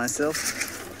made for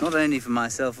myself. Not only for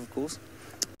myself, of course.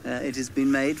 It has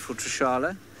been made for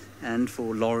Trishala and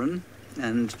for Lauren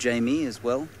and Jamie as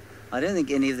well. I don't think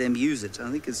any of them use it.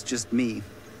 I think it's just me.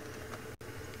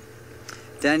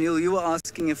 Daniel, you were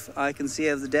asking if I can see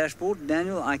over the dashboard.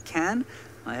 Daniel, I can.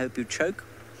 I hope you choke.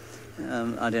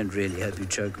 I don't really hope you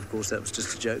choke, of course. That was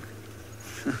just a joke.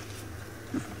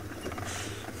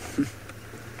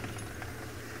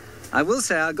 I will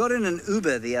say I got in an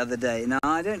Uber the other day. Now,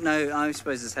 I don't know. I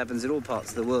suppose this happens in all parts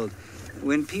of the world.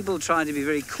 When people try to be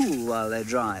very cool while they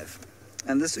drive.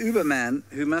 And this Uber man,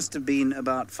 who must have been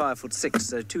about 5'6",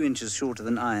 so 2 inches shorter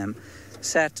than I am,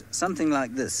 sat something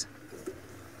like this.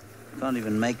 Can't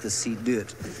even make the seat do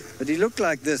it. But he looked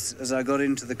like this as I got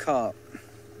into the car.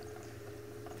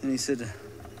 And he said,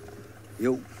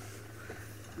 yo.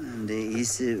 And he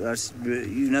said, I said,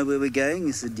 you know where we're going?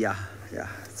 He said, yeah,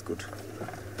 it's good.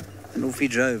 And off he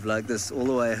drove like this all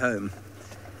the way home.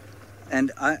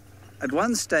 And at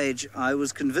one stage, I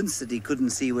was convinced that he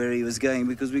couldn't see where he was going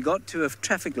because we got to a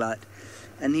traffic light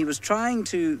and he was trying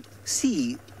to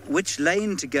see which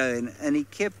lane to go in, and he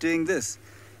kept doing this.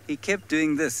 He kept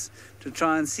doing this to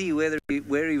try and see where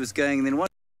he was going. And then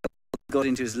once he got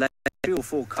into his lane, 3 or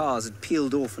 4 cars had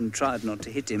peeled off and tried not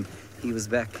to hit him. He was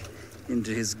back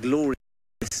into his glorious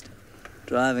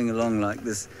driving along like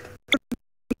this.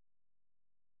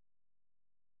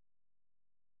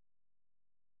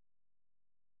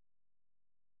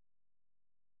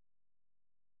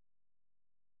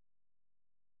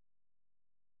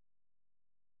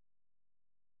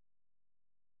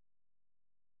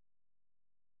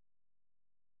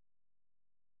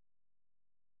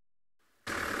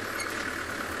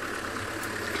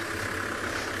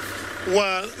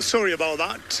 Well, sorry about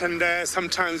that. And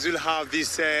sometimes we'll have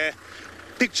these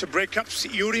picture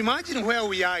breakups. You imagine where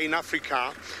we are in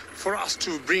Africa for us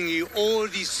to bring you all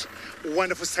these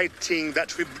wonderful sightseeing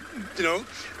that we,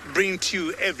 bring to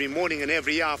you every morning and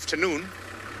every afternoon.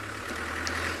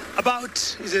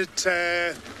 About,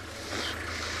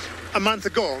 a month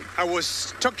ago, I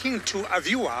was talking to a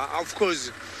viewer. Of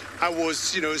course, I was,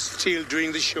 still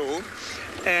doing the show.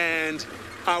 And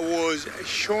I was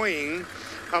showing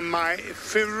my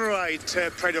favorite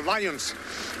Pride of Lions,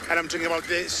 and I'm talking about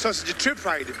the Sausage Trip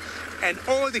Ride, and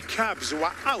all the cabs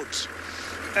were out.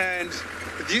 And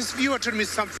this viewer told me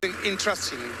something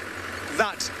interesting,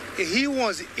 that he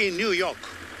was in New York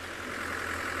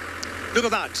Look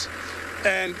at that.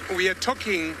 And we are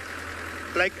talking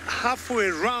like halfway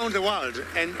around the world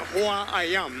and where I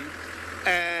am.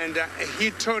 And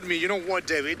he told me, you know what,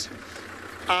 David,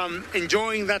 I'm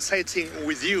enjoying that sighting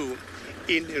with you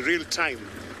in real time.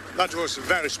 That was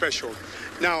very special.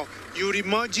 Now, you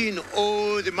imagine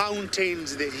all the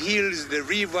mountains, the hills, the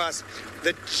rivers,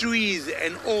 the trees,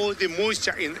 and all the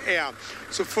moisture in the air.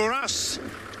 So for us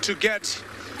to get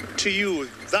to you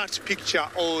that picture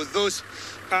or those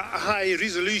high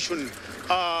resolution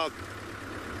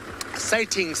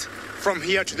sightings from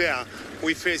here to there,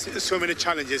 we face so many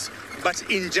challenges. But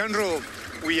in general,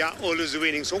 we are always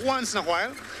winning. So once in a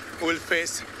while, we'll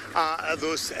face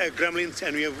those gremlins,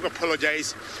 and we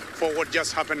apologize for what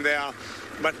just happened there.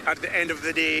 But at the end of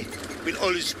the day, we'll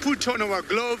always put on our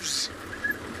gloves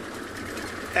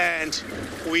and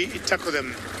we tackle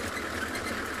them.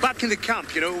 Back in the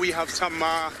camp, you know, we have some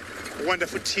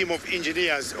wonderful team of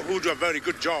engineers who do a very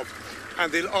good job,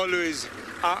 and they'll always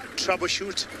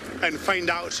troubleshoot and find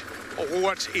out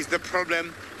what is the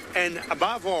problem, and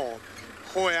above all,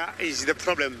 where is the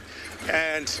problem.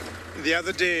 And the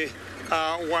other day,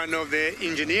 one of the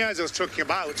engineers I was talking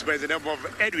about, by the name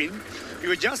of Edwin, we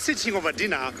were just sitting over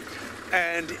dinner,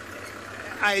 and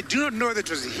I do not know that it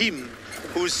was him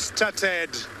who started,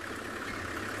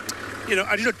 you know,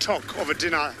 I did not talk over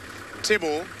dinner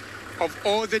table of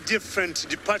all the different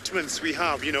departments we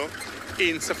have, you know,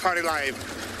 in Safari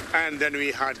Live. And then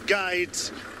we had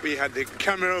guides, we had the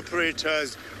camera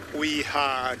operators, we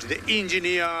had the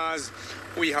engineers,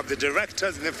 we have the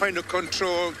directors and the final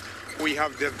control, we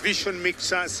have the vision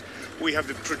mixers, we have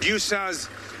the producers,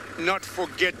 not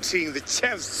forgetting the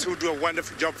chefs who do a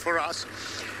wonderful job for us.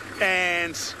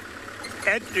 And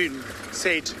Edwin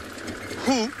said,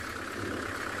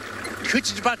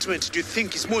 which department do you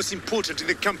think is most important in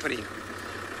the company?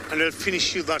 And I'll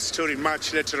finish you that story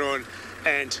much later on,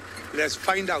 and let's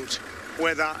find out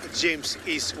whether James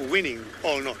is winning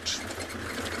or not.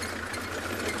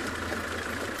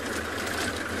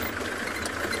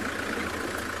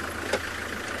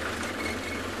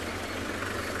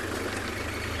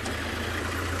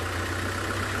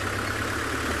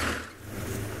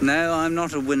 No, I'm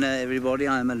not a winner, everybody.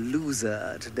 I'm a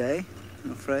loser today,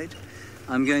 I'm afraid.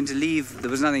 I'm going to leave. There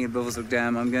was nothing at Bivelshoek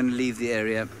Dam. I'm going to leave the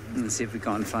area and see if we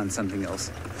can't find something else.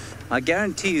 I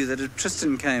guarantee you that if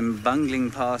Tristan came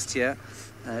bungling past here,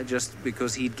 just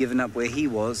because he'd given up where he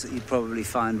was, he'd probably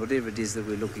find whatever it is that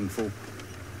we're looking for.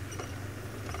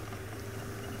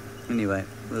 Anyway,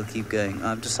 we'll keep going.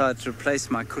 I've decided to replace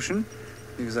my cushion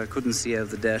because I couldn't see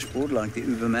over the dashboard like the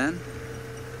Uberman.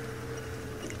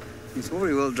 It's all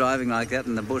very well driving like that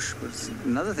in the bush, but it's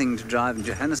another thing to drive in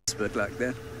Johannesburg like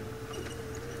that.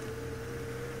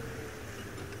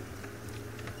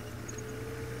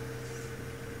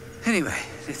 Anyway,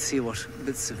 let's see what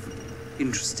bits of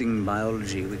interesting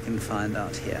biology we can find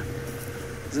out here.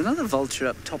 There's another vulture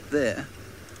up top there.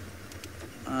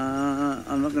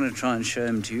 I'm not going to try and show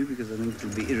him to you because I think it'll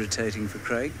be irritating for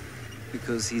Craig,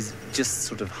 because he's just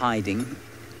sort of hiding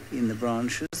in the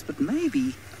branches, but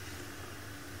maybe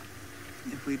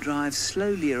if we drive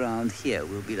slowly around here,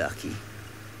 we'll be lucky.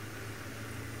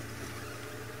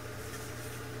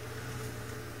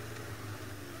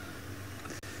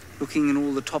 Looking in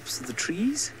all the tops of the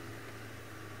trees.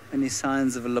 Any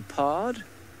signs of a leopard?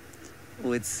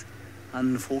 Or its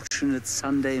unfortunate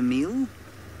Sunday meal?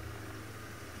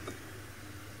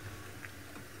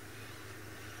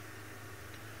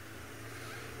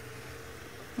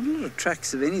 Not a lot of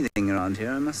tracks of anything around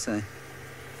here, I must say.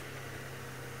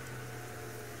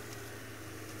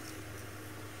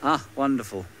 Ah,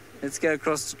 wonderful. Let's go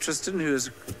across to Tristan, who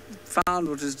has found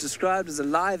what is described as a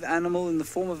live animal in the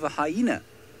form of a hyena.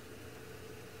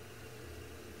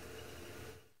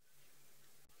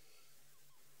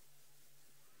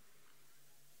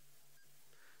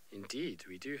 Indeed,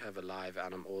 we do have a live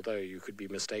animal, although you could be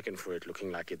mistaken for it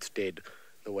looking like it's dead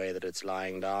the way that it's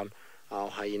lying down. Our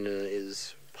hyena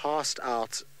is passed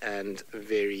out and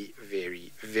very,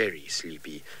 very, very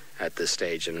sleepy at this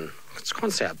stage, and I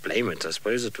can't say I blame it. I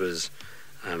suppose it was,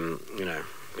 you know,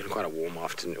 been quite a warm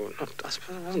afternoon. I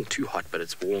suppose it wasn't too hot, but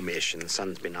it's warmish and the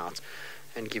sun's been out,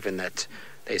 and given that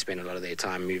they spend a lot of their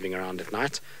time moving around at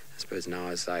night, I suppose now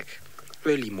is like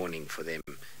early morning for them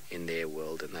in their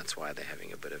world, and that's why they're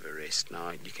having a bit of a rest.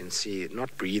 Now you can see it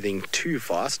not breathing too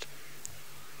fast,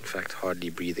 in fact hardly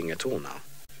breathing at all now.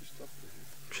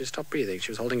 She stopped breathing.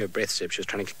 She was holding her breath, Seb. She was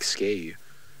trying to scare you. You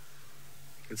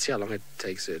can see how long it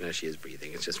takes her. No, she is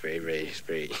breathing. It's just very, very,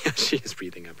 very... she is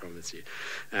breathing, I promise you.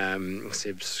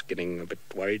 Seb's getting a bit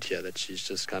worried here that she's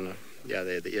just kind of... Yeah,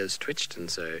 the ears twitched, and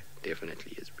so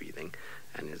definitely is breathing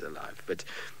and is alive. But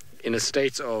in a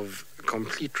state of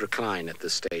complete recline at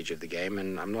this stage of the game,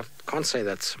 and can't say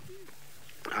that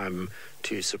I'm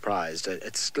too surprised.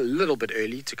 It's a little bit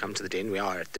early to come to the den. We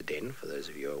are at the den, for those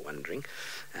of you who are wondering.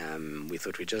 We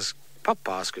thought we'd just pop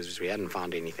past because we hadn't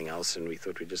found anything else, and we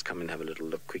thought we'd just come and have a little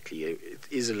look quickly. It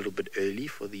is a little bit early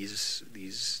for these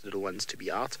little ones to be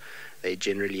out. They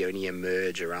generally only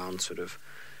emerge around sort of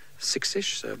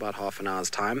 6-ish, so about half an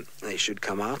hour's time they should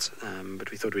come out.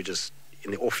 But we thought we'd just, in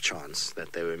the off chance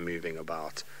that they were moving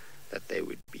about, that they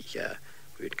would be here,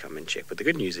 we would come and check. But the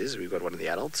good news is we've got one of the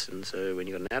adults, and so when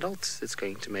you've got an adult, it's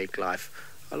going to make life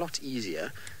a lot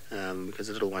easier, because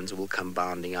the little ones will come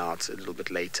bounding out a little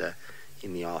bit later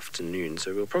in the afternoon.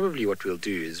 So what we'll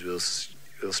do is we'll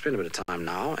spend a bit of time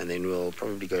now, and then we'll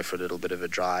probably go for a little bit of a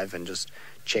drive and just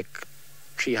check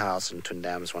Treehouse and Twin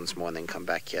Dams once more, and then come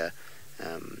back here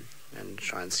and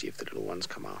try and see if the little ones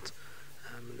come out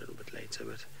a little bit later.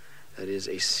 But that is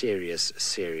a serious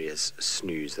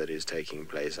snooze that is taking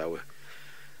place. I'm a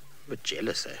bit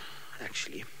jealous,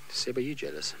 actually. Seb, are you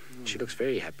jealous? She looks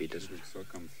very happy, doesn't she? So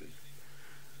comfy.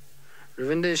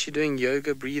 Ravinda, is she doing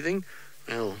yoga breathing?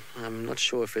 Well, I'm not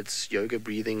sure if it's yoga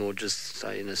breathing or just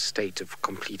in a state of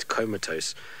complete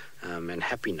comatose and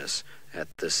happiness at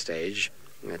this stage,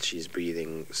 that she's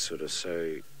breathing sort of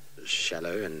so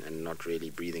shallow and not really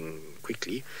breathing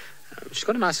quickly. She's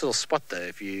got a nice little spot though.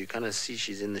 If you kind of see,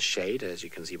 she's in the shade, as you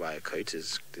can see by her coat.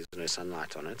 There's no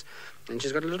sunlight on it, and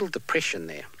she's got a little depression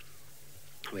there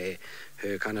where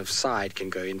her kind of side can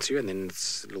go into, and then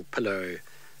this little pillow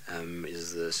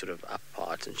is the sort of up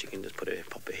part, and she can just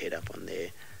pop her head up on there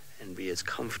and be as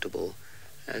comfortable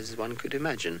as one could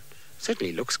imagine.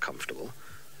 Certainly looks comfortable.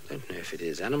 I don't know if it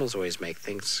is. Animals always make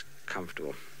things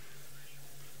comfortable.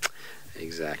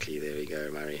 Exactly, there we go,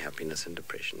 Murray, happiness and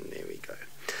depression, there we go.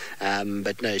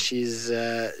 But no, she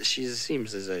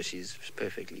seems as though she's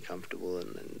perfectly comfortable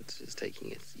and is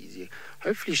taking it easy.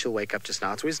 Hopefully she'll wake up just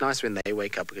now. It's always nice when they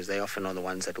wake up, because they often are the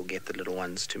ones that will get the little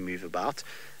ones to move about.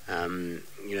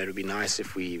 It would be nice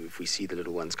if we see the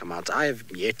little ones come out. I have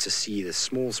yet to see the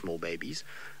small babies.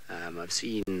 I've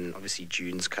seen obviously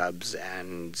June's cubs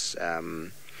and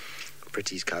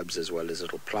Pretty's cubs, as well as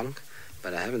little Plonk,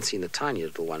 but I haven't seen the tiny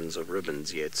little ones of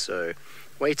Ribbons yet. So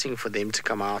waiting for them to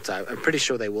come out. I'm pretty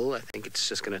sure they will. I think it's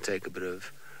just going to take a bit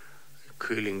of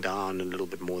cooling down a little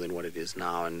bit more than what it is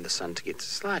now, and the sun to get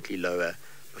slightly lower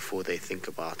before they think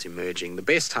about emerging. The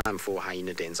best time for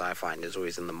hyena dens, I find, is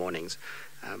always in the mornings.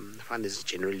 I find there's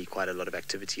generally quite a lot of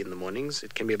activity in the mornings.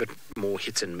 It can be a bit more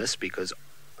hit and miss, because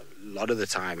a lot of the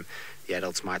time the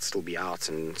adults might still be out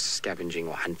and scavenging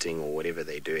or hunting or whatever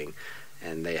they're doing,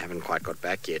 and they haven't quite got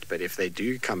back yet. But if they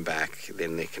do come back,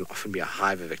 then there can often be a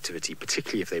hive of activity,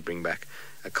 particularly if they bring back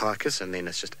a carcass, and then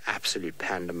it's just absolute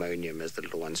pandemonium as the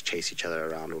little ones chase each other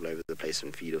around all over the place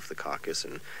and feed off the carcass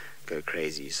and go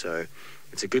crazy. So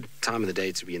it's a good time of the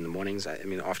day to be in the mornings. I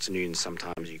mean, afternoons,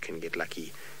 sometimes you can get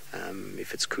lucky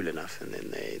if it's cool enough, and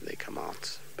then they come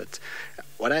out. But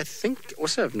what I think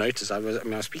also I've noticed, I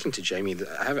was speaking to Jamie,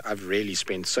 that I've really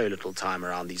spent so little time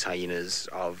around these hyenas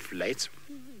of late.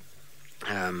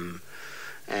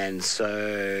 And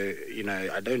so,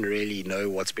 I don't really know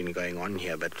what's been going on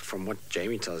here, but from what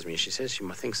Jamie tells me, she says she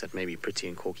thinks that maybe Pretty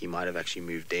and Corky might have actually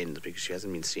moved dens, because she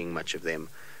hasn't been seeing much of them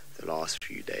the last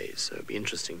few days. So it'll be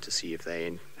interesting to see if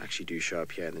they actually do show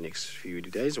up here in the next few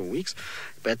days or weeks.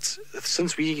 But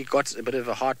since we got a bit of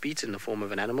a heartbeat in the form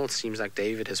of an animal, it seems like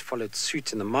David has followed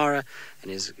suit in the Mara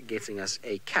and is getting us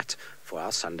a cat for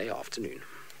our Sunday afternoon.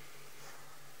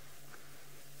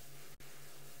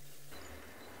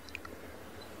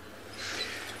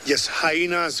 Yes,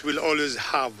 hyenas will always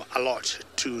have a lot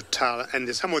to tell, and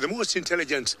they're some of the most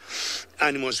intelligent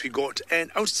animals we got.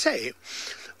 And I would say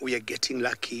we are getting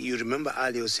lucky. You remember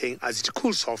earlier saying as it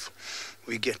cools off,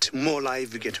 we get more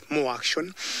life, we get more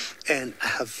action. And I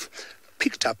have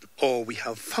picked up, or we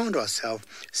have found ourselves,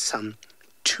 some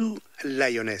 2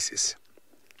 lionesses.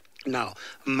 Now,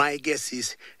 my guess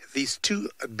is these 2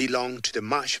 belong to the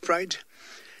Marsh Pride,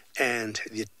 and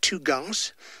the 2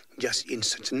 girls just in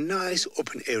such a nice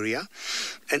open area.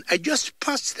 And I just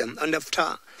passed them, and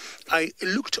after I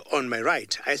looked on my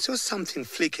right, I saw something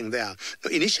flicking there. Now,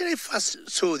 initially, I first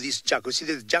saw this jackal. See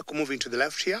the jackal moving to the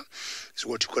left here? It's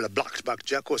what you call a black-backed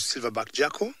jackal, silver-backed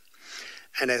jackal.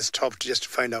 And I stopped just to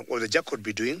find out what the jackal would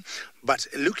be doing. But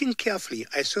looking carefully,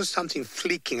 I saw something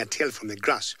flicking a tail from the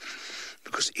grass.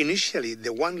 Because initially,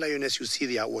 the one lioness you see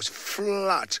there was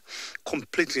flat,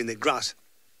 completely in the grass.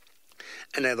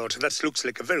 And I thought, that looks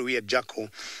like a very weird jackal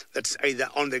that's either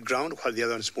on the ground while the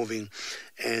other one's moving.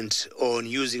 And on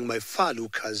using my far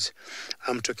look, as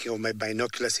I'm talking of my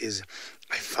binoculars,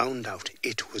 I found out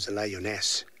it was a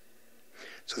lioness.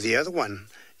 So the other one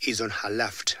is on her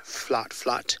left,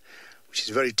 flat, which is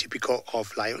very typical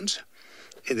of lions,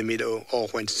 in the middle or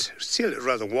when it's still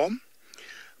rather warm.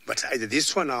 But either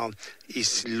this one now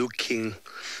is looking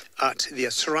at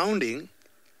their surrounding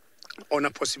on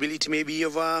a possibility maybe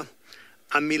of a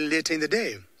meal later in the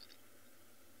day.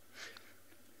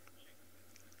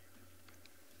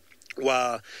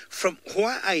 Well, from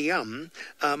where I am,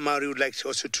 Mary would like to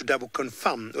also to double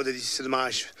confirm whether this is the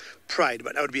Marsh Pride,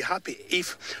 but I would be happy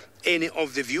if any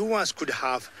of the viewers could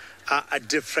have a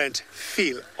different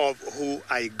feel of who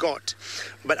I got.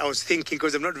 But I was thinking,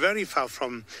 because I'm not very far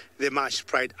from the Marsh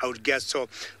Pride, I would guess so.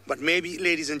 But maybe,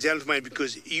 ladies and gentlemen,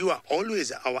 because you are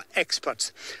always our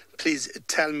experts, please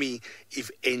tell me if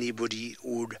anybody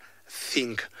would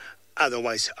think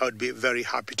otherwise. I would be very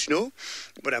happy to know.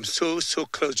 But I'm so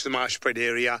close to the Marsh Pride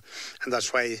area, and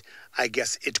that's why I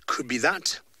guess it could be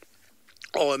that.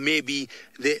 Or maybe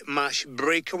the Marsh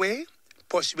Breakaway.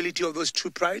 Possibility of those two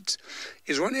prides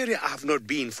is one area I have not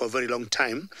been for a very long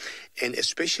time, and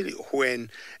especially when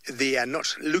they are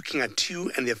not looking at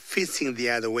you and they're facing the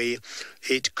other way,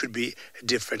 it could be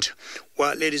different.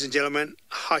 Well, ladies and gentlemen,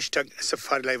 hashtag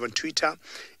Safari Live on Twitter.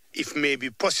 If maybe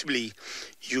possibly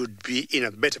you'd be in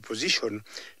a better position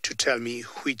to tell me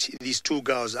which these two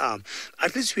girls are.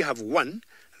 At least we have one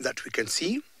that we can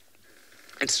see.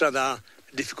 It's rather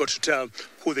difficult to tell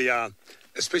who they are,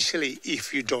 especially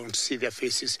if you don't see their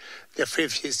faces. Their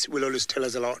faces will always tell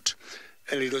us a lot.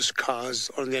 A little scars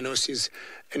on their noses,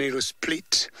 a little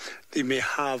split. They may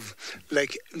have,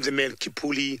 like the male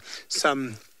Kipuli,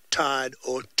 some tarred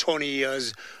or tawny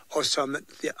ears, or some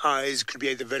their eyes could be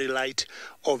either very light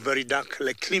or very dark,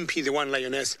 like Klimpy, the one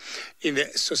lioness in the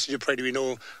Sausage Pride. We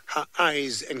know her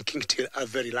eyes and kingtail are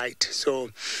very light. So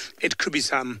it could be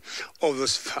some of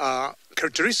those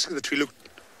characteristics that we look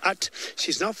at.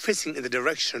 She's now facing in the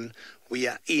direction we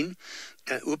are in.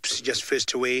 Just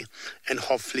faced away, and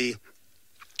hopefully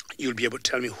you'll be able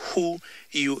to tell me who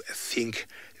you think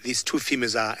these two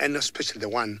females are, and especially the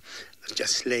one that's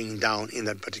just laying down in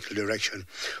that particular direction.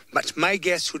 But my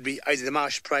guess would be either the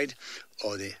Marsh Pride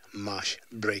or the Marsh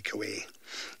Breakaway,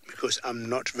 because I'm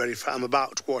not very far. I'm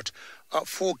about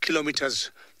 4 kilometers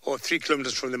or 3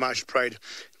 kilometers from the Marsh Pride,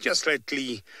 just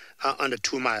slightly under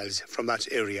 2 miles from that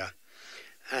area.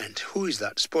 And who is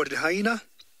that? Spotted hyena?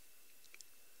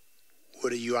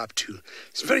 What are you up to?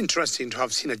 It's very interesting to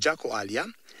have seen a jackal earlier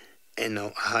and now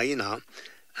a hyena,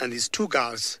 and these two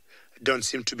girls don't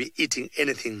seem to be eating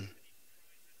anything.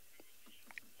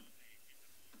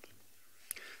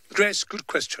 Grace, good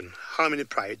question. How many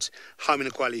prides? How many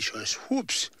coalitions?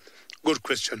 Whoops. Good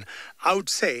question. I would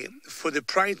say for the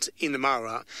pride in the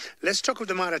Mara, let's talk of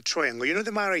the Mara Triangle. You know,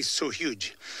 the Mara is so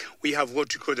huge. We have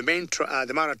what you call the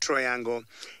Mara Triangle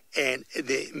and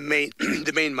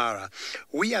the main Mara.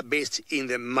 We are based in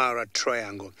the Mara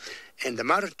Triangle, and the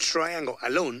Mara Triangle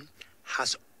alone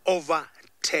has over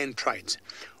 10 prides.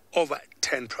 Over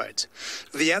 10 prides.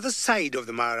 The other side of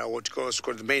the Mara, what is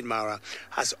called the main Mara,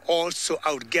 has also,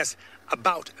 I would guess,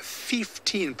 about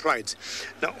 15 prides.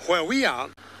 Now, where we are,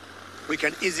 we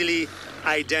can easily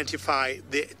identify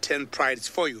the 10 prides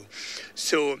for you.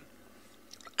 So,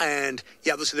 and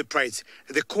yeah, those are the prides.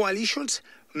 The coalitions,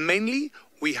 mainly,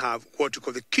 we have what we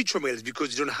call the Kichwa males,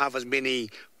 because you don't have as many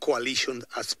coalitions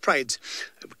as prides,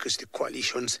 because the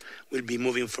coalitions will be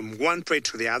moving from one pride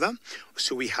to the other.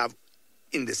 So we have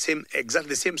in the same,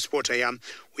 exactly the same spot I am,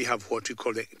 we have what we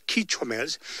call the Kichwa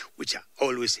males, which are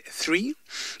always 3.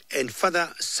 And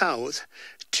further south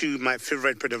to my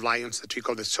favorite pride of lions that we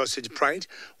call the Sausage Pride,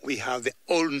 we have the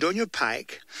Ondonyo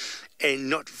Pike. And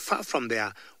not far from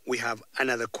there, we have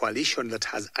another coalition that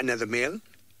has another male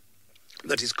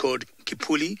that is called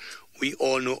Kipuli. We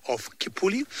all know of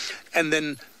Kipuli. And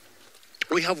then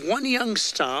we have one young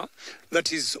star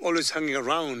that is always hanging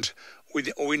around with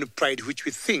the Owino Pride, which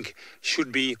we think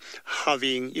should be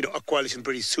having, a coalition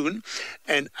pretty soon.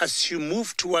 And as you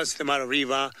move towards the Mara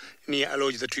River, near a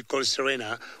lodge that we call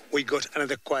Serena, we got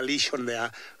another coalition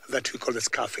there that we call the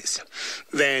Scarface.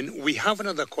 Then we have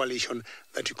another coalition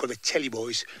that we call the Chelly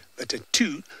Boys, that are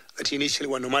 2 that initially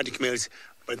were nomadic males,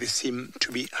 but they seem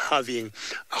to be having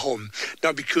a home.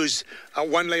 Now, because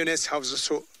one lioness has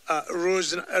also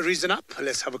risen up,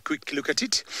 let's have a quick look at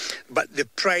it. But the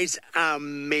prides are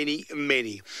many,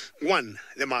 many. 1,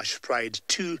 the Marsh Pride.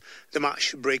 2, the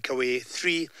Marsh Breakaway.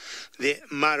 3, the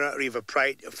Mara River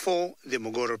Pride. 4, the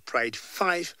Mogoro Pride.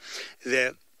 5,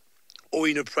 the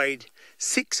Owino Pride.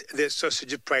 6, the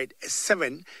Sausage Pride.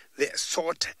 7, the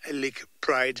Salt Lake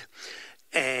Pride.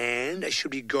 And I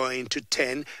should be going to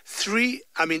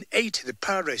 8, the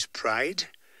Paradise Pride.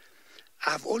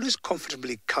 I've always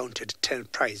comfortably counted 10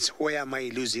 prides. Where am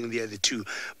I losing the other two?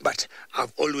 But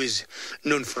I've always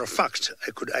known for a fact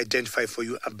I could identify for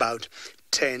you about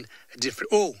 10 different...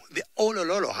 Oh, the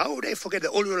Olololo. How would I forget the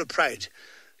Olololo pride?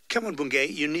 Come on, Bungay,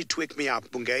 you need to wake me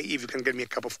up, Bungay, if you can get me a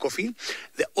cup of coffee.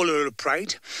 The Olololo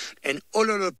pride. And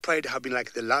Olololo pride have been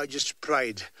like the largest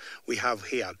pride we have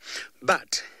here.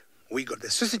 But we got the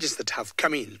sausages that have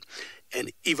come in.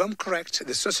 And if I'm correct,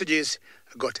 the sausages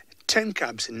got 10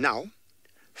 cubs now,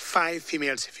 5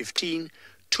 females, 15,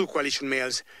 2 coalition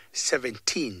males,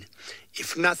 17.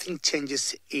 If nothing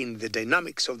changes in the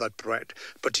dynamics of that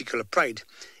particular pride,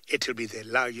 it will be the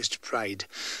largest pride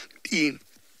in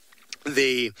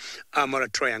the Mara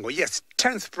Triangle. Yes,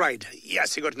 10th pride.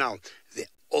 Yes, you got now. The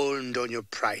Ondonyo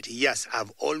pride. Yes,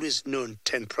 I've always known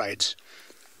 10 prides.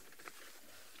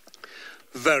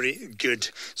 Very good.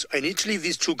 So I need to leave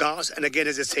these two girls. And again,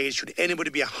 as I say, should anybody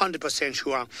be 100%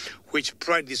 sure which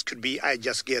pride this could be, I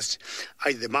just guessed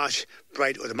either the Marsh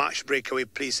Pride or the Marsh Breakaway,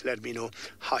 please let me know.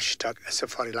 Hashtag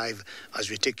Safari Live as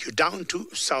we take you down to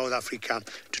South Africa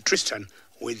to Tristan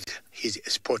with his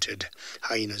spotted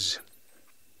hyenas.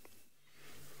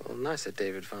 Well, nice that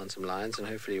David found some lions, and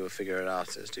hopefully we'll figure it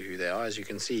out as to who they are. As you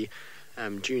can see,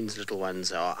 June's little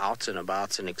ones are out and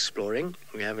about and exploring.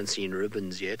 We haven't seen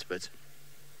Ribbons yet, but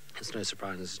it's no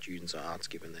surprise that June's are out,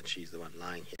 given that she's the one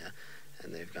lying here,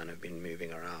 and they've kind of been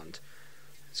moving around,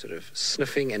 sort of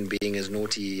sniffing and being as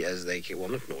naughty as they can. Well,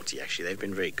 not naughty, actually. They've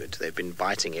been very good. They've been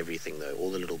biting everything, though. All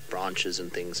the little branches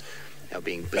and things are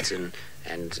being bitten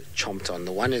and chomped on.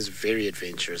 The one is very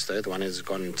adventurous, though. The one has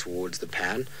gone towards the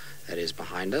pan that is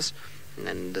behind us,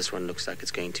 and this one looks like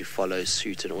it's going to follow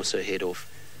suit and also head off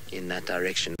in that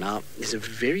direction. Now, there's a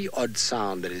very odd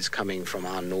sound that is coming from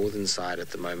our northern side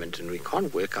at the moment, and we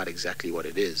can't work out exactly what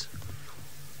it is.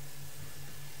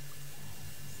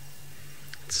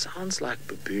 It sounds like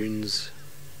baboons,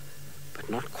 but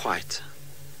not quite.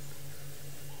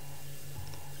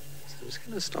 So I'm just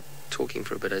going to stop talking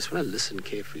for a bit. I just want to listen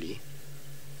carefully.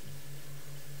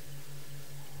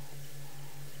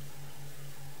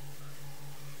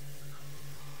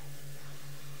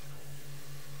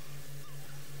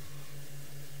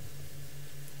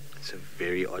 It's a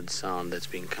very odd sound that's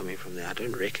been coming from there. I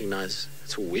don't recognize.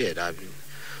 It's all weird.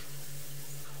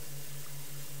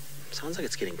 Sounds like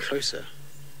it's getting closer.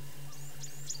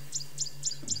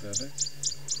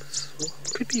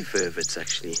 Could be vervets,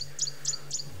 actually,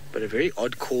 but a very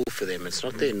odd call for them. It's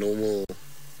not their normal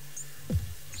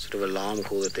sort of alarm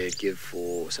call that they'd give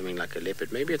for something like a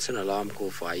leopard. Maybe it's an alarm call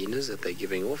for hyenas that they're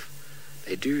giving off.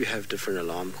 They do have different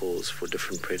alarm calls for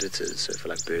different predators, so for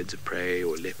like birds of prey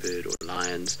or leopard or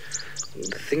lions.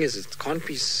 The thing is, it can't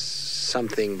be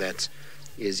something that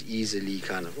is easily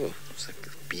kind of, it's like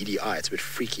a beady eye. It's a bit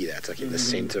freaky, that's like in the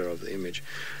center of the image.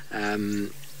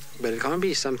 But it can't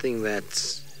be something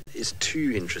that is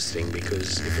too interesting,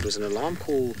 because if it was an alarm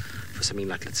call for something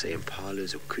like, let's say,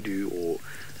 impalas or kudu, or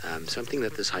something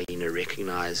that this hyena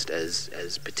recognized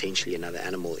as potentially another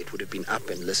animal, it would have been up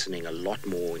and listening a lot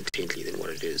more intently than what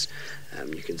it is.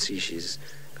 You can see she's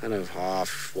kind of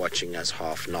half watching us,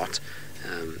 half not.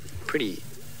 Pretty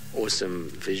awesome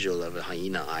visual of a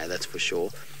hyena eye, that's for sure.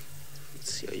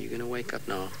 Let's see, are you going to wake up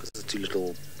now? Because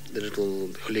the little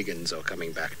hooligans are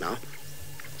coming back now.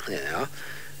 There they are.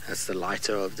 That's the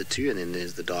lighter of the two, and then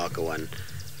there's the darker one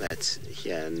that's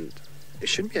here, and it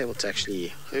should be able to actually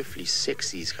hopefully sex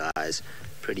these guys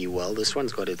pretty well. This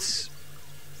one's got its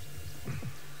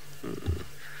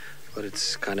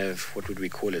kind of, what would we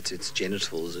call it, its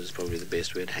genitals is probably the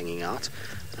best word, hanging out.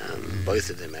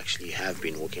 Both of them actually have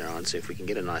been walking around, so if we can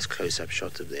get a nice close-up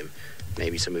shot of them,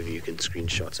 maybe some of you can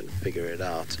screenshot and figure it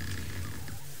out.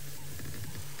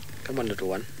 Come on, little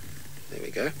one. There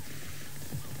we go.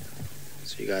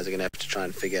 So you guys are going to have to try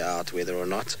and figure out whether or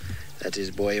not that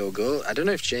is boy or girl. I don't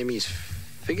know if Jamie's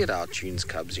figured out June's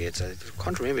cubs yet. I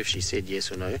can't remember if she said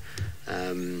yes or no,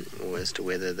 or as to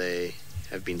whether they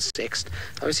have been sexed.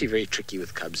 Obviously very tricky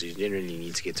with cubs. You generally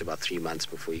need to get to about 3 months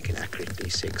before you can accurately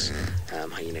sex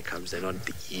hyena cubs. They're not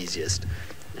the easiest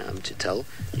to tell.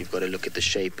 You've got to look at the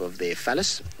shape of their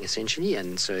phallus, essentially,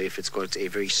 and so if it's got a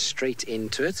very straight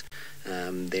end to it,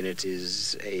 then it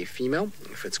is a female.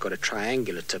 If it's got a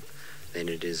triangular tip, then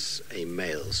it is a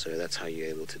male. So that's how you're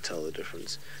able to tell the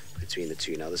difference between the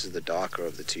two. Now this is the darker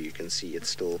of the two. You can see it's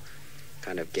still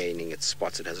kind of gaining its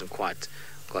spots. It hasn't quite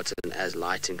gotten as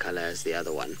light in color as the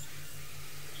other one.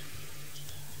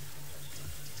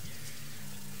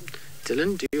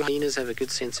 Dylan, do hyenas have a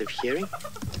good sense of hearing?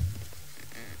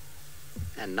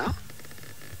 And now?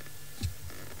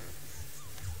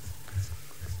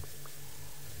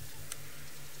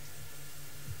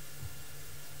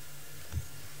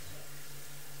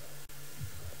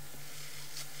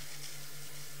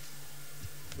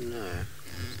 No.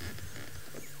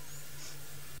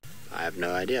 I have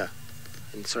no idea.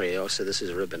 And sorry, also this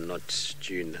is ribbon, not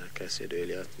June, like I said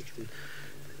earlier.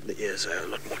 The ears are a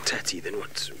lot more tatty than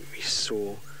what we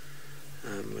saw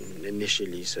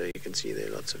initially, so you can see there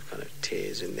are lots of kind of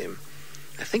tears in them.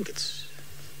 I think is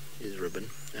ribbon.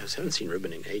 I haven't seen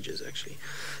ribbon in ages, actually.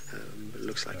 It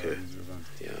looks like her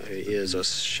ears are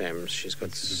shams. She's got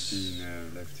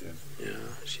left, yeah,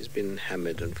 she's been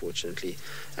hammered, unfortunately.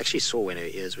 I actually saw when her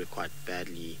ears were quite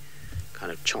badly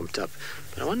kind of chomped up.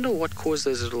 But I wonder what caused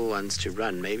those little ones to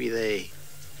run. Maybe they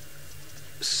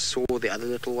saw the other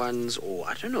little ones, or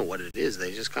I don't know what it is.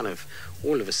 They just kind of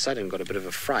all of a sudden got a bit of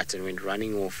a fright and went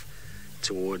running off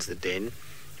towards the den.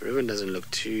 Ribbon doesn't look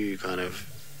too kind of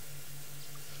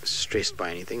stressed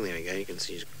by anything. There we go. You can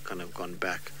see he's kind of gone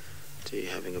back to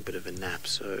having a bit of a nap.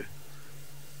 So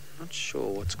not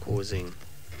sure what's causing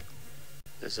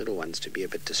those little ones to be a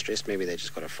bit distressed. Maybe they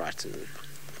just got a fright and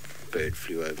a bird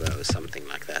flew over or something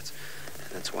like that,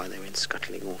 and that's why they went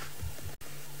scuttling off.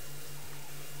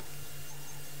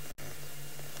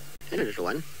 And a little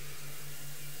one.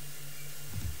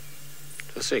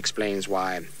 It also explains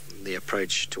why the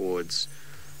approach towards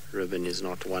ribbon is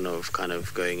not one of kind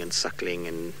of going and suckling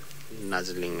and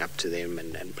nuzzling up to them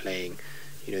and playing.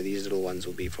 You know, these little ones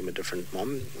will be from a different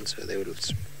mom, and so they would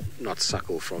not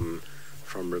suckle from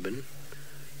ribbon.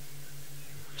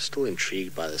 I'm still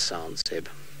intrigued by the sound, Seb.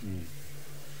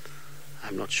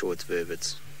 I'm not sure it's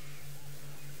vervets.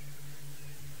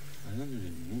 I don't really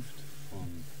moved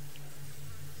from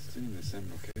still in the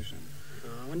same location.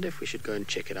 I wonder if we should go and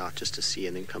check it out just to see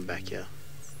and then come back here.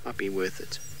 Might be worth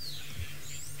it.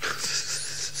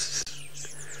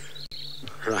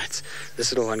 Right,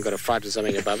 this little one got a fright with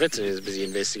something above it and is busy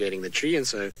investigating the tree, and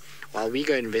so while we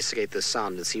go investigate the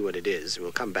sound and see what it is,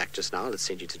 we'll come back just now. Let's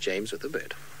send you to James with the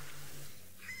bird.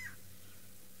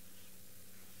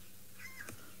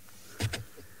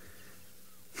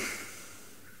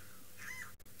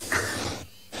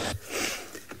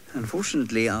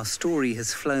 Unfortunately, our story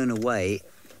has flown away.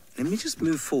 Let me just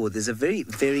move forward. There's a very,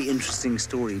 very interesting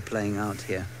story playing out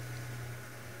here.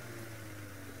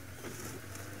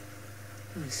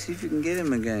 Let's see if you can get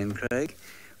him again, Craig.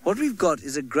 What we've got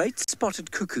is a great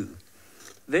spotted cuckoo.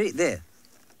 There.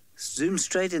 Zoom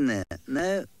straight in there.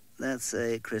 No, that's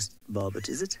a crest barbet,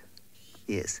 is it?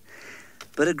 Yes.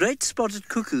 But a great spotted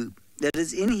cuckoo that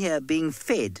is in here being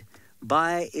fed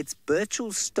by its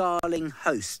Burchell starling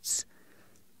hosts.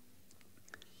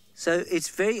 So it's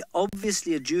very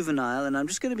obviously a juvenile, and I'm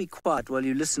just going to be quiet while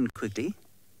you listen quickly.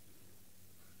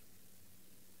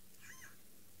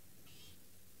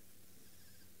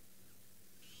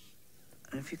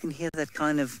 And if you can hear that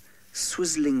kind of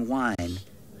swizzling whine,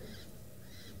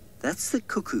 that's the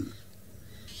cuckoo.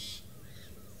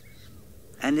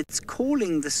 And it's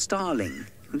calling the starling.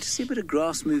 You can just see a bit of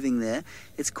grass moving there.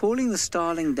 It's calling the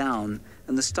starling down,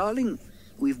 and the starling,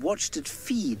 we've watched it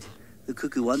feed the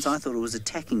cuckoo once. I thought it was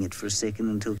attacking it for a second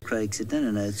until Craig said,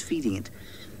 no, it's feeding it.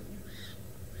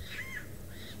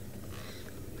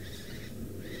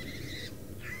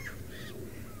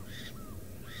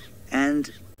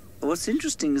 And what's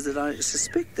interesting is that I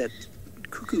suspect that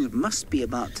cuckoo must be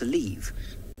about to leave.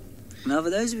 Now,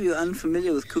 for those of you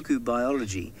unfamiliar with cuckoo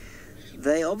biology,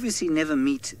 they obviously never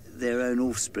meet their own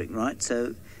offspring, right?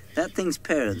 So that thing's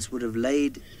parents would have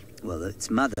laid, well, its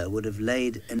mother would have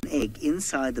laid an egg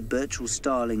inside the Burchell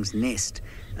starling's nest,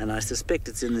 and I suspect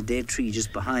it's in the dead tree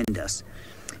just behind us,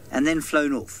 and then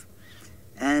flown off.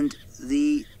 And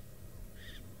the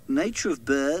nature of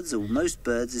birds, or most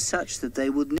birds, is such that they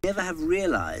would never have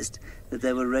realized that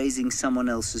they were raising someone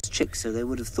else's chicks. So they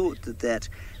would have thought that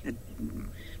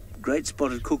great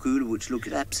spotted cuckoo, which looked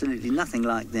absolutely nothing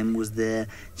like them, was their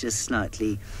just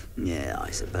slightly, I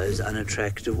suppose,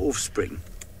 unattractive offspring.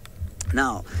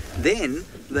 Now, then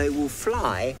they will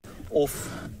fly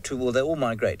off to, well, they all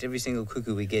migrate. Every single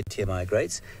cuckoo we get here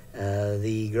migrates.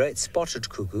 The great spotted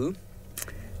cuckoo,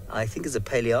 I think, is a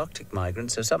Palearctic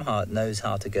migrant, so somehow it knows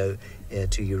how to go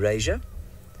to Eurasia.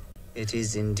 It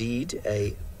is indeed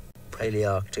a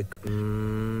Palearctic,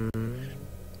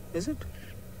 is it?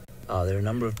 There are a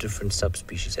number of different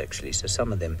subspecies, actually, so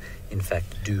some of them, in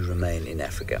fact, do remain in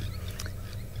Africa.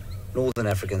 Northern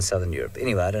Africa and Southern Europe.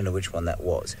 Anyway, I don't know which one that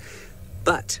was.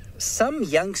 But some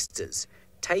youngsters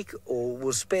take or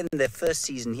will spend their first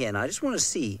season here, and I just want to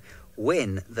see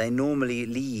when they normally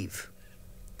leave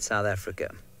South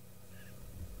Africa.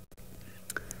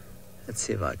 Let's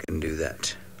see if I can do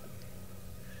that.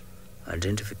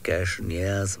 Identification,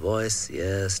 yes. Voice,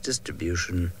 yes.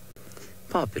 Distribution,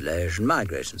 population,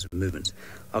 migrations and movements.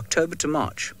 October to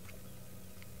March.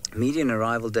 Median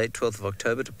arrival date 12th of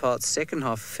October, departs second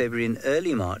half of February and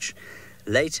early March,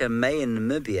 later May in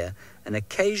Namibia, and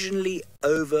occasionally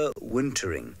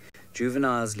overwintering.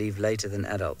 Juveniles leave later than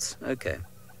adults. Okay,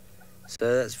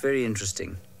 so that's very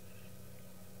interesting.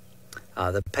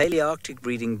 The Palearctic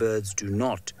breeding birds do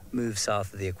not move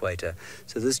south of the equator,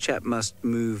 so this chap must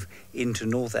move into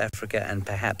North Africa and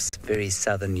perhaps very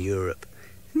southern Europe.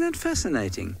 Isn't that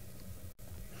fascinating?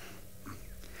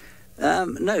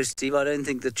 No, Steve, I don't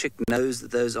think the chick knows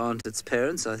that those aren't its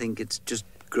parents. I think it just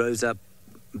grows up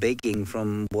begging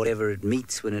from whatever it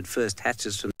meets when it first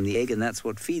hatches from the egg, and that's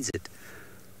what feeds it.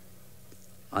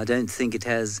 I don't think it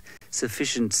has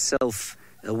sufficient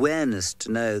self-awareness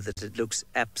to know that it looks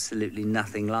absolutely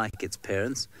nothing like its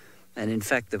parents. And in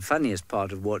fact, the funniest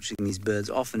part of watching these birds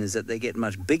often is that they get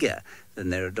much bigger than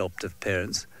their adoptive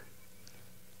parents.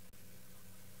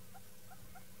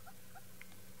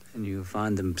 And you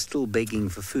find them still begging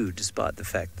for food, despite the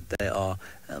fact that they are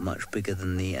much bigger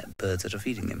than the birds that are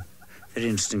feeding them. Very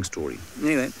interesting story.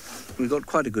 Anyway, we got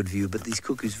quite a good view, but these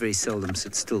cuckoos very seldom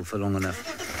sit still for long enough.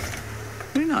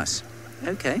 Very nice.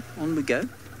 Okay, on we go.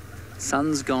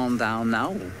 Sun's gone down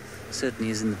now, or certainly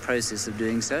is in the process of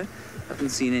doing so. Haven't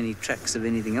seen any tracks of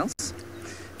anything else.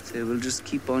 So we'll just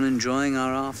keep on enjoying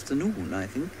our afternoon, I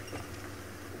think.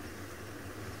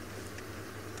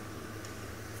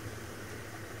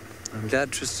 I'm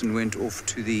glad Tristan went off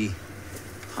to the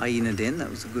hyena den. That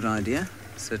was a good idea.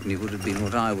 Certainly would have been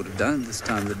what I would have done this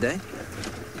time of the day.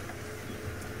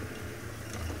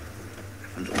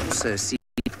 And also see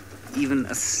even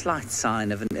a slight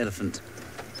sign of an elephant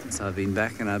since I've been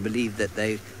back, and I believe that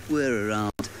they were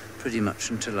around pretty much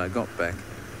until I got back.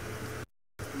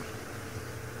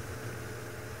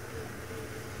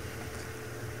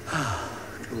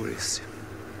 Glorious.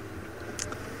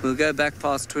 We'll go back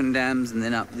past Twin Dams and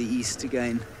then up the east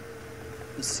again.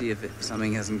 We'll see if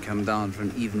something hasn't come down for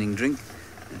an evening drink.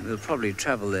 And we'll probably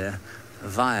travel there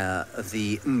via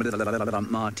the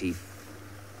Marti.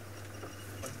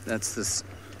 That's this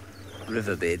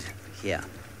riverbed here.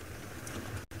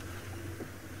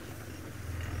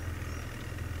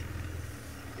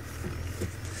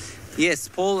 Yes,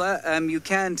 Paula, you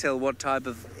can tell what type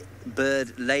of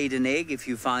bird laid an egg if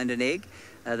you find an egg.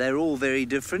 They're all very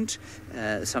different.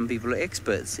 Some people are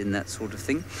experts in that sort of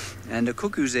thing. And a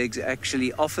cuckoo's egg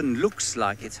actually often looks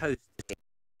like its host's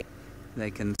egg.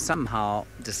 They can somehow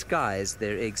disguise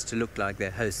their eggs to look like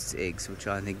their host's eggs, which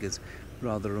I think is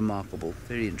rather remarkable.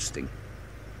 Very interesting.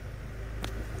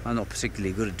 I'm not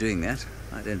particularly good at doing that.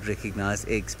 I don't recognize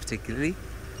eggs particularly.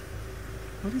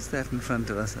 What is that in front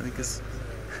of us? I think it's...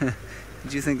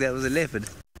 Did you think that was a leopard?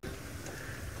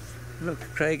 Look,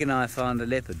 Craig and I found a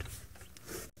leopard.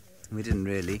 We didn't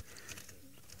really.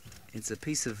 It's a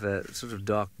piece of sort of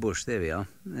dark bush. There we are.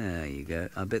 There you go.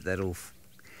 I bet that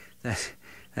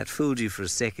fooled you for a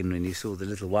second when you saw the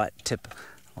little white tip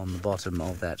on the bottom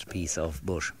of that piece of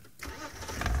bush.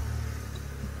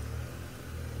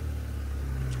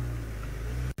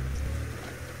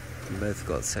 We both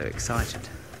got so excited.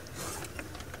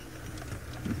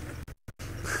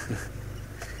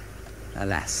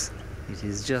 Alas, it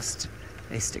is just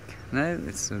a stick. No,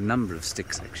 it's a number of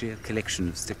sticks, actually, a collection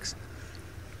of sticks.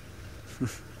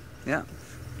 Yeah,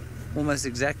 almost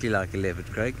exactly like a leopard,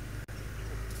 Craig.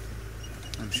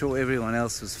 I'm sure everyone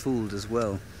else was fooled as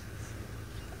well.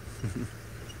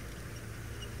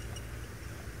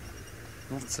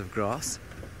 Lots of grass.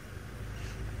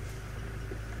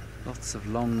 Lots of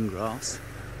long grass.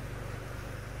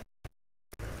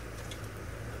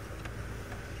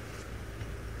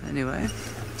 Anyway,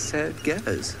 so it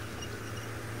goes.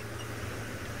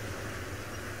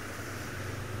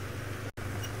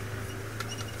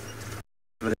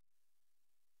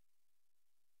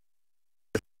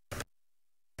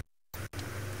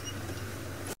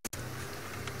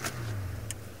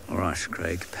 All right,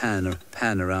 Craig,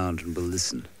 pan around and we'll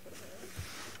listen.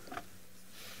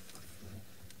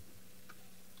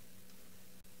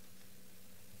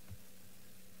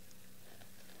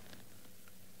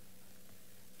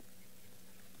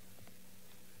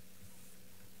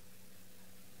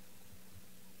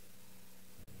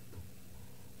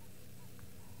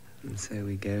 And so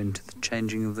we go into the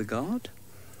changing of the guard,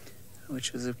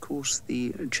 which is, of course,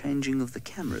 the changing of the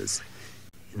cameras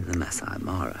in the Maasai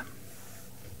Mara.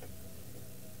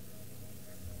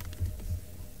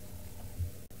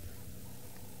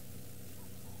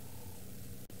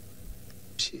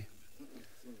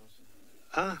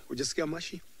 Ujasikia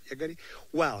mashi ya gari?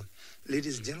 Well,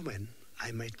 ladies and gentlemen,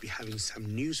 I might be having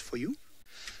some news for you.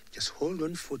 Just hold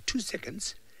on for 2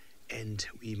 seconds and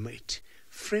we might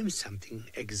frame something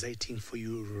exciting for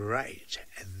you right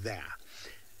there.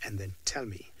 And then tell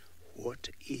me what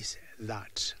is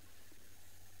that?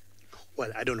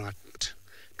 Well, I don't know how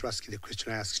to ask you the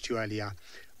question I asked you earlier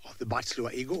of the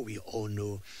Batloa eagle. We all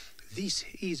know this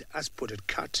is a spotted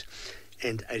cat.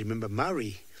 And I remember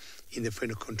Mary in the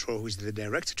final control, who is the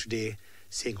director today,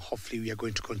 saying hopefully we are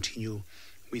going to continue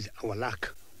with our lack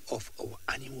of our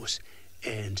animals.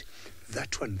 And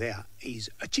that one there is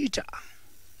a cheetah.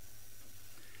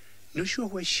 Not sure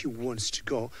where she wants to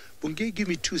go. Bungei, give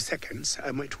me 2 seconds.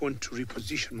 I might want to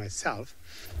reposition myself,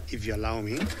 if you allow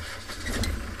me,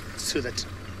 so that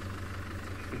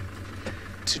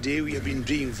today we have been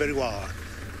doing very well.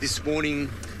 This morning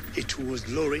it was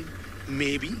Lauren,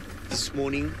 maybe. This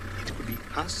morning it could be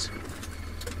us.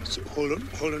 So hold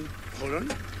on.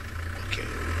 Okay,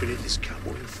 we need this car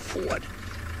moving forward.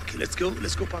 Okay, let's go,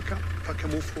 Parker,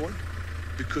 move forward.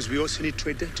 Because we also need to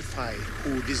identify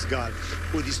who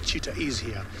this cheetah is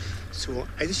here. So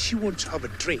I think she wants to have a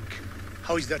drink.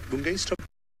 How is that, Bungei? Stop.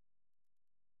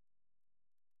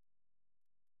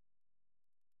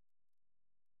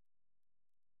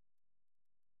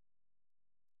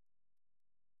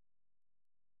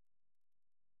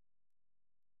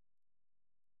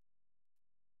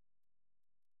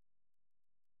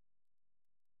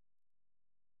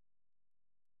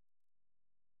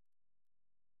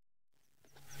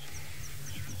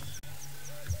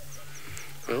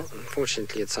 Well,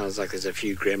 unfortunately, it sounds like there's a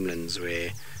few gremlins where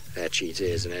that cheetah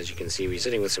is, and as you can see, we're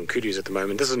sitting with some kudus at the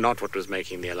moment. This is not what was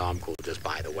making the alarm call, just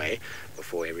by the way,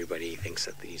 before everybody thinks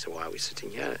that these are why we're sitting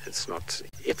here. It's not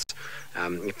it.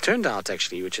 It turned out,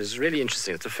 actually, which is really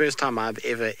interesting, it's the first time I've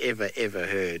ever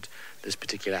heard this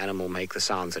particular animal make the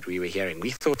sounds that we were hearing.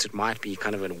 We thought it might be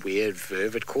kind of a weird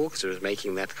vervet call, because it was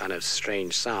making that kind of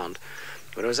strange sound,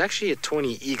 but it was actually a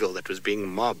tawny eagle that was being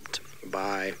mobbed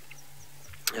by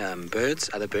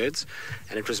other birds,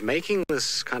 and it was making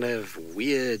this kind of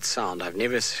weird sound. I've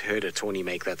never heard a tawny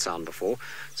make that sound before,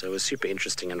 so it was super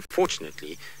interesting.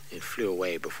 Unfortunately, it flew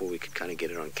away before we could kind of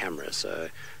get it on camera, so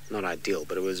not ideal,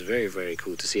 but it was very, very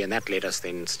cool to see. And that led us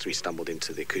then, we stumbled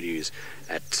into the kudus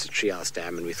at Treehouse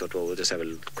Dam, and we thought, well, we'll just have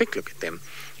a quick look at them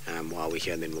while we're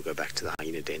here, and then we'll go back to the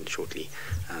hyena den shortly.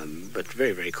 But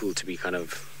very, very cool to be kind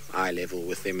of eye level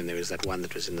with them. And there was that one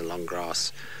that was in the long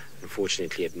grass.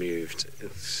 Unfortunately, it moved.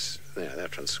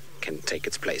 That one can take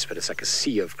its place, but it's like a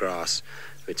sea of grass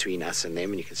between us and them,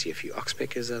 and you can see a few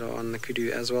oxpeckers that are on the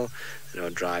kudu as well, that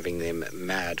are driving them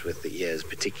mad with the ears,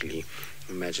 particularly.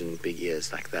 Imagine big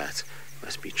ears like that.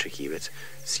 Must be tricky, but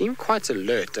seem quite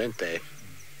alert, don't they?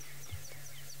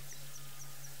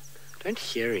 Don't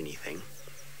hear anything.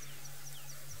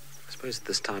 I suppose at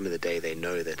this time of the day they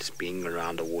know that being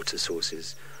around a water source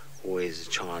is always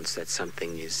a chance that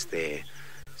something is there.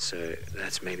 So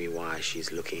that's maybe why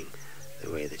she's looking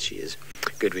the way that she is.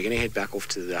 Good, we're going to head back off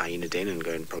to the hyena den and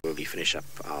go and probably finish up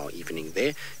our evening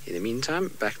there. In the meantime,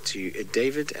 back to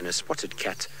David and a spotted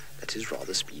cat that is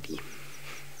rather speedy.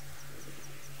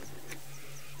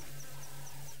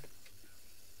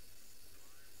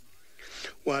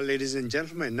 Well, ladies and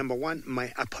gentlemen, number one,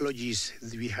 my apologies.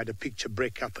 We had a picture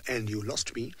breakup and you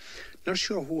lost me. Not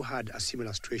sure who had a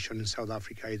similar situation in South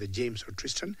Africa, either James or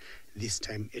Tristan. This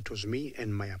time it was me,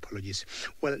 and my apologies.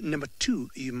 Well, number two,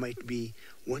 you might be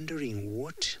wondering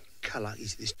what color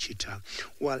is this cheetah?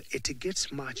 Well, it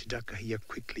gets much darker here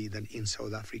quickly than in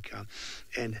South Africa,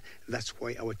 and that's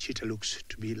why our cheetah looks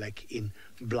to be like in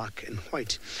black and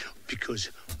white,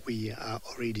 because we are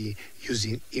already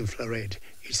using infrared.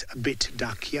 It's a bit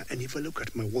dark here, and if I look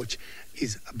at my watch,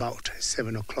 it's about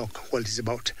 7 o'clock. Well, it's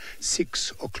about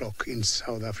 6 o'clock in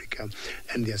South Africa,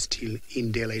 and they're still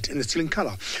in daylight, and they're still in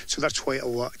color. So that's why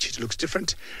our cheetah looks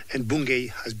different, and Bungei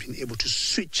has been able to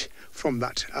switch from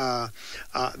that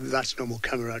normal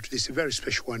camera to this very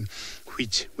special one,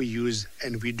 which we use,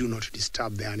 and we do not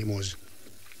disturb the animals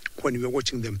when we are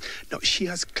watching them. Now, she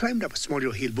has climbed up a small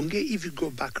little hill. Bungei, if you go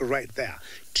back right there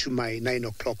to my 9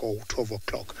 o'clock or 12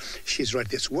 o'clock, she's right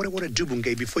there. So what I want to do,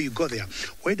 Bungei, before you go there,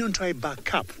 why don't I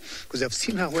back up? Because I've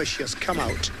seen her where she has come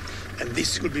out, and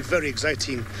this will be very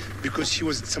exciting, because she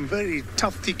was in some very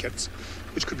tough thickets,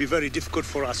 which could be very difficult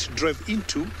for us to drive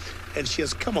into, and she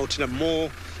has come out in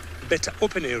a better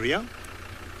open area.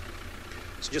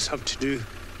 So just have to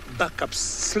back up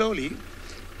slowly,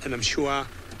 and I'm sure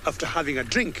after having a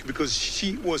drink, because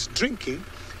she was drinking,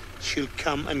 she'll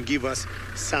come and give us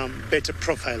some better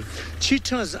profile.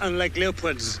 Cheetahs, unlike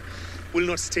leopards, will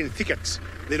not stay in thickets.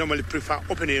 They normally prefer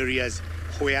open areas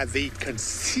where they can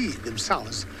see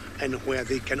themselves and where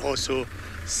they can also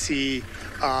see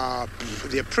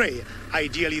their prey.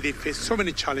 Ideally, they face so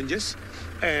many challenges,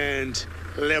 and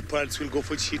leopards will go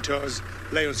for cheetahs,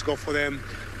 lions go for them,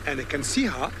 and I can see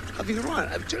her having a run.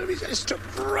 I'm telling you, I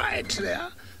stopped right there.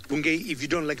 Bungay, if you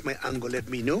don't like my angle, let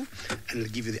me know, and I'll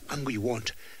give you the angle you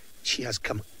want. She has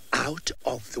come out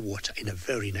of the water in a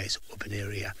very nice open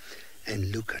area,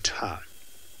 and look at her.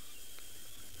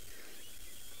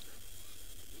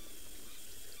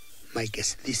 My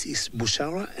guess, this is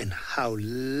Busara, and how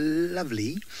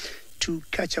lovely to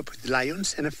catch up with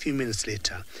lions and a few minutes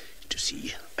later to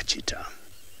see a cheetah.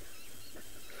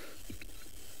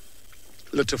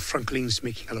 A lot of francolins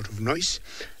making a lot of noise,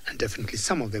 and definitely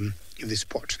some of them, if they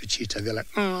spot the cheetah, they're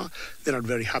like, they're not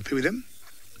very happy with them.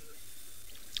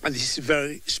 And this is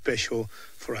very special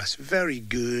for us. Very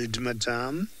good,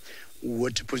 madam.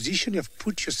 What position you have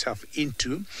put yourself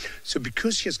into. So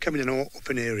because she has come in an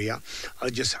open area, I'll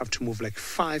just have to move like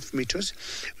 5 meters.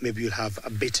 Maybe you'll have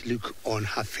a better look on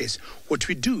her face. What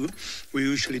we do, we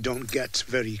usually don't get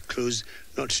very close,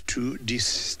 not to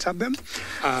disturb them.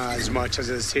 As much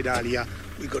as I said earlier,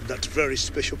 we got that very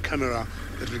special camera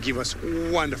that will give us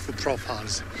wonderful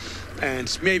profiles.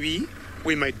 And maybe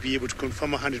we might be able to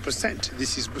confirm 100%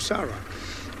 this is Busara.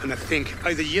 And I think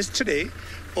either yesterday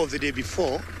or the day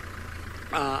before,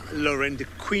 Lauren, the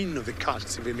queen of the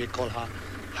cats, if we may call her,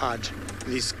 had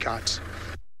this cat.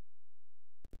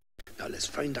 Now let's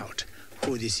find out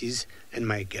who this is, and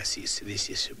my guess is this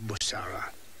is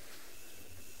Busara.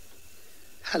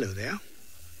 Hello there.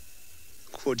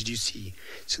 What did you see?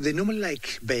 So they normally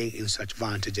like being in such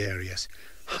vantage areas,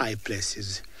 high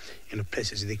places,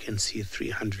 places they can see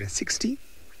 360,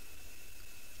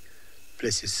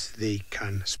 places they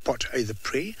can spot either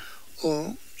prey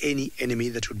or any enemy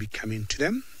that would be coming to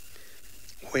them.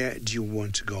 Where do you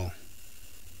want to go?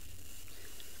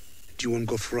 Do you want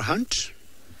to go for a hunt?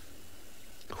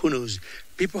 Who knows?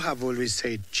 People have always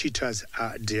said cheetahs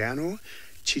are diurnal,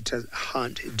 cheetahs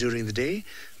hunt during the day,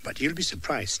 but you'll be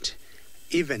surprised.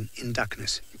 Even in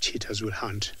darkness, cheetahs will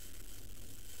hunt.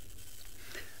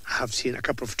 I have seen a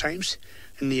couple of times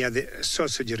near the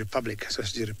Sausage Republic.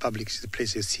 Sausage Republic is the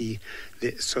place you see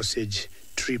the sausage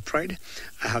tree pride.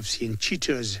 I have seen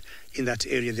cheetahs in that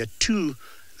area. There are two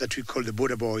that we call the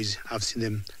border boys. I've seen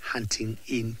them hunting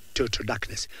in total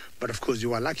darkness. But of course,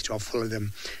 you are lucky to have followed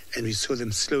them, and we saw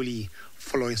them slowly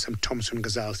following some Thompson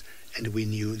gazelles, and we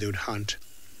knew they would hunt.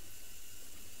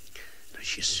 Now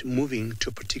she's moving to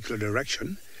a particular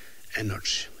direction and not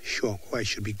sure where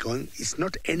she should be going. It's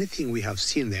not anything we have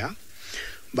seen there,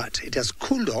 but it has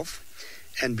cooled off,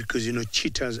 and because,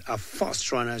 cheetahs are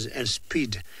fast runners and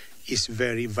speed is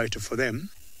very vital for them.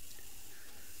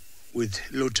 With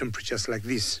low temperatures like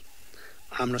this,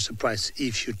 I'm not surprised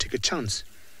if you take a chance.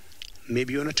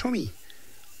 Maybe on a Tommy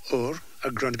or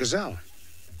a Grand Gazelle.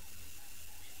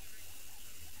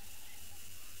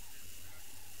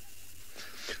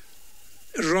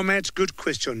 Romet, good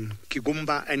question.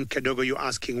 Kigumba and Kadogo, you're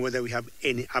asking whether we have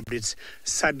any updates.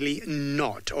 Sadly,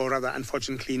 not, or rather,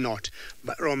 unfortunately, not.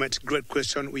 But Romet, great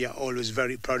question. We are always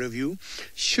very proud of you.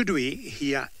 Should we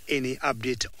hear any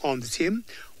update on the same,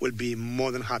 we'll be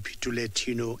more than happy to let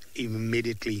you know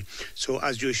immediately. So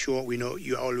as you're sure, we know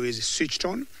you're always switched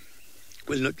on.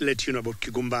 We'll not let you know about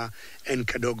Kigumba and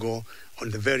Kadogo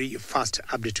on the very first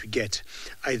update we get,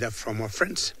 either from our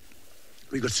friends.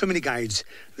 We got so many guides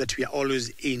that we are always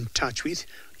in touch with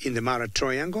in the Mara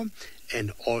Triangle,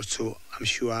 and also, I'm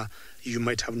sure you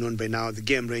might have known by now, the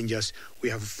game rangers. We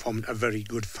have formed a very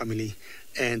good family,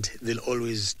 and they'll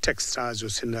always text us or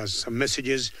send us some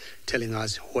messages telling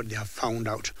us what they have found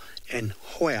out and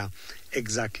where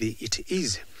exactly it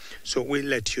is. So we'll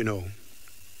let you know.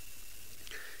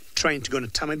 Trying to go on a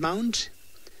termite mound,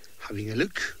 having a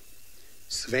look,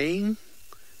 surveying,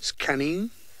 scanning,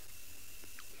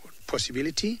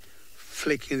 possibility,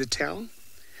 flicking the tail.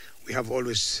 We have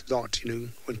always thought,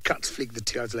 when cats flick the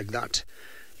tails like that,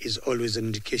 is always an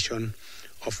indication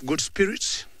of good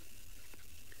spirits.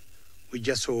 We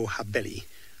just saw her belly,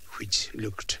 which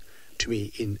looked to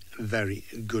me in very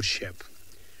good shape.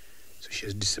 So she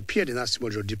has disappeared in that small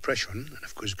depression, and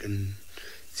of course you can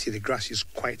see the grass is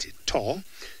quite tall.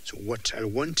 So what I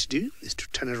want to do is to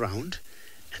turn around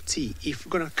and see if we're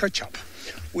going to catch up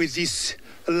with this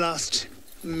last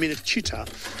minute cheetah,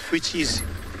 which is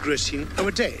gracing our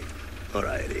day.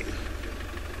 Alrighty.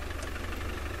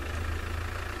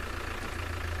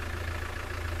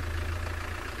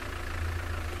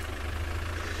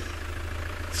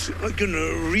 So I'm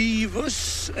gonna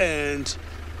reverse and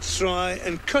try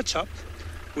and catch up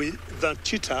with that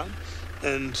cheetah,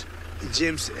 and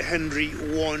James Henry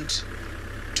want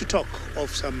to talk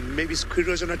of some maybe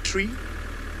squirrels on a tree.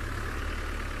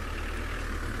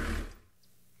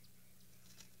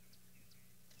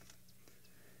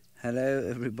 Hello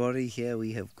everybody, here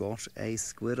we have got a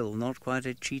squirrel, not quite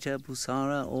a cheetah,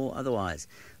 Busara or otherwise,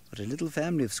 but a little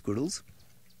family of squirrels.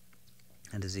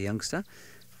 and as a youngster,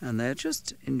 and they're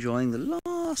just enjoying the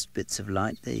last bits of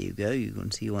light. There you go, you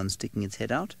can see one sticking its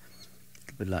head out,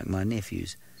 a bit like my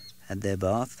nephews. Had their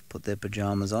bath, put their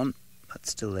pyjamas on, but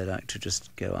still they like to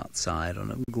just go outside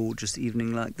on a gorgeous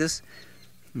evening like this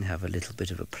and have a little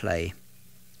bit of a play.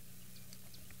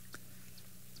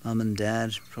 Mum and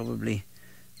Dad probably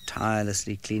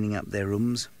tirelessly cleaning up their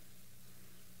rooms.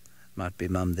 Might be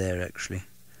Mum there actually,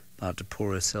 about to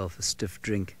pour herself a stiff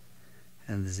drink,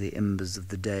 and as the embers of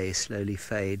the day slowly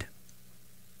fade.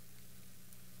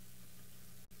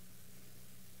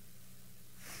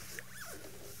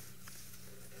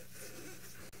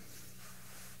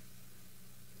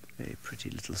 Very pretty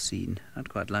little scene. I'd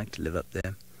quite like to live up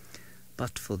there,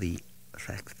 but for the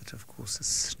fact that, of course, a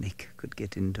snake could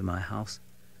get into my house.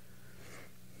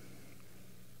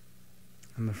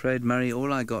 I'm afraid, Murray,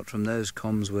 all I got from those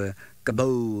comms were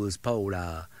 "Gaboos,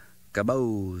 Pola,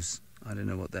 Gaboos." I don't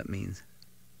know what that means.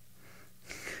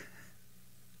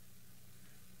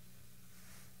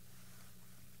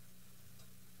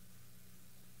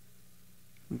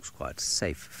 Looks quite a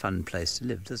safe, fun place to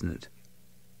live, doesn't it?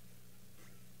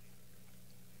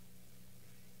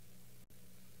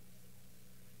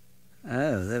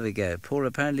 Oh, there we go. Paul,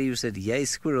 apparently you said yay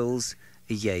squirrels,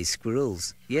 yay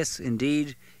squirrels. Yes,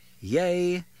 indeed,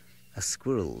 yay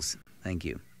squirrels. Thank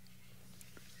you.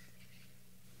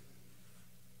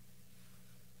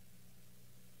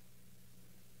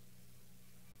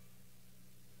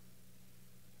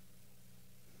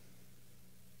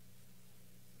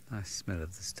 Nice smell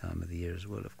of this time of the year as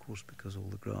well, of course, because all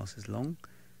the grass is long,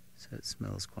 so it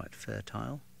smells quite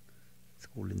fertile. It's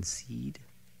all in seed.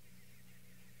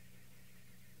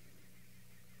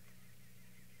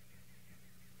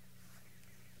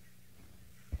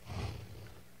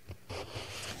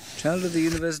 Child of the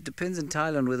universe, depends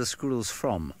entirely on where the squirrel's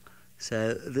from.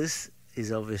 So this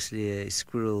is obviously a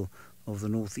squirrel of the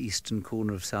northeastern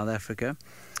corner of South Africa.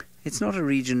 It's not a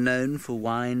region known for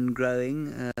wine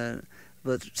growing,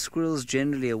 but squirrels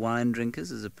generally are wine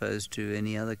drinkers as opposed to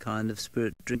any other kind of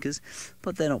spirit drinkers,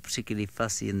 but they're not particularly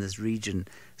fussy in this region.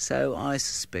 So I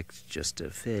suspect just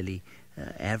a fairly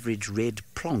average red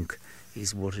plonk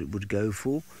is what it would go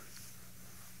for.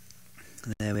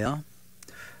 And there we are.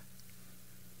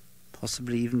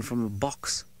 Possibly even from a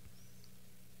box.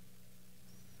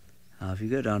 Now, if you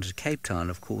go down to Cape Town,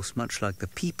 of course, much like the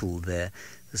people there,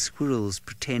 the squirrels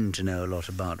pretend to know a lot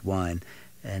about wine,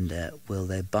 and, well,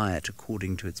 they buy it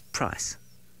according to its price.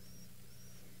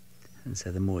 And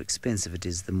so the more expensive it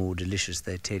is, the more delicious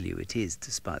they tell you it is,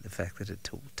 despite the fact that it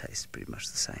all tastes pretty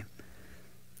much the same.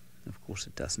 Of course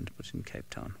it doesn't, but in Cape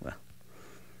Town, well.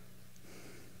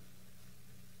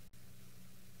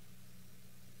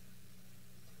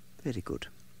 Very good.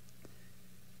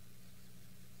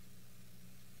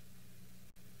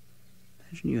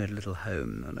 Imagine you had a little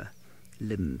home on a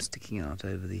limb sticking out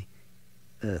over the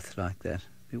earth like that.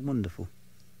 It'd be wonderful.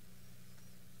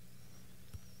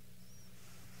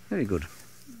 Very good.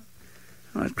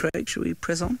 All right, Craig, shall we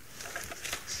press on?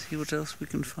 See what else we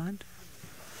can find?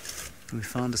 We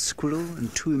found a squirrel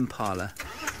and 2 impala.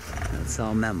 That's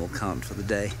our mammal count for the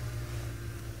day.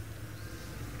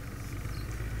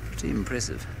 Pretty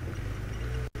impressive.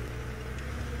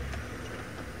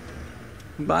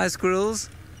 Bye, squirrels.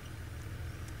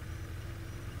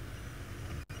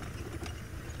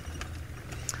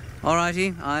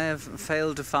 Alrighty, I have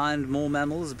failed to find more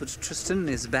mammals, but Tristan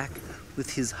is back with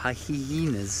his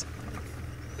hyenas.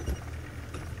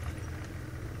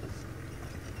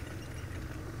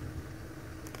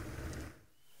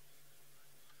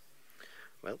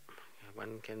 Well,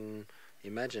 one can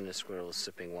imagine a squirrel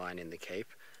sipping wine in the Cape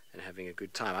and having a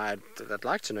good time. I'd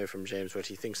like to know from James what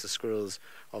he thinks the squirrels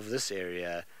of this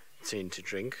area tend to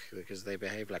drink, because they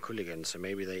behave like hooligans, so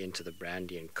maybe they're into the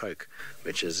brandy and coke,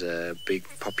 which is a big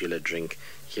popular drink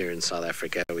here in South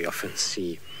Africa. We often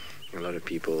see a lot of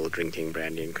people drinking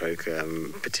brandy and coke,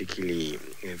 particularly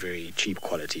very cheap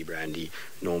quality brandy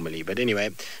normally. But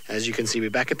anyway, as you can see, we're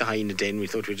back at the hyena den. We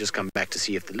thought we'd just come back to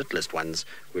see if the littlest ones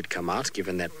would come out,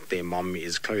 given that their mom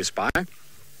is close by.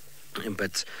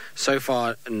 But so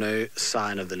far, no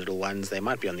sign of the little ones. They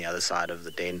might be on the other side of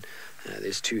the den.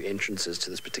 There's 2 entrances to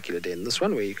this particular den. This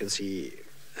one where you can see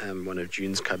one of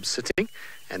June's cubs sitting,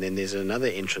 and then there's another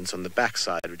entrance on the back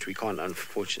side, which we can't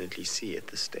unfortunately see at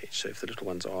this stage. So if the little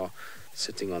ones are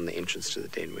sitting on the entrance to the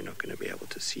den, we're not going to be able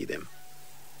to see them.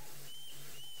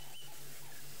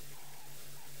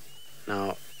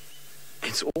 Now,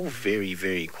 it's all very,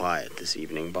 very quiet this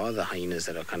evening, bar the hyenas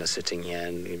that are kind of sitting here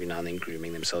and every now and then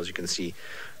grooming themselves. You can see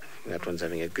that one's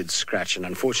having a good scratch. And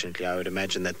unfortunately, I would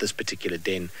imagine that this particular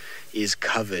den is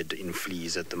covered in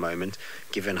fleas at the moment,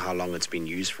 given how long it's been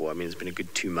used for. I mean, it's been a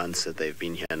good 2 months that they've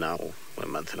been here now, or 1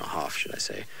 month and a half, should I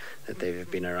say, that they've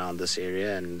been around this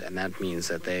area. And that means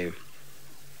that they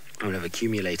will have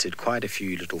accumulated quite a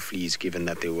few little fleas, given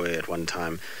that there were at one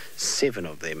time 7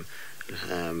 of them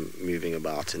moving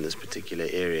about in this particular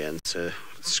area. And so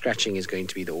scratching is going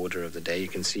to be the order of the day. You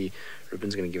can see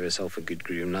Ribbon's going to give herself a good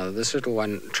groom. Now, this little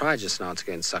one tried just now to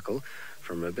go and suckle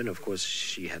from Ribbon. Of course,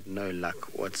 she had no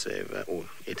luck whatsoever, or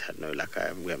it had no luck.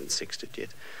 We haven't sexed it yet.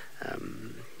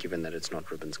 Given that it's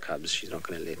not Ribbon's cubs, she's not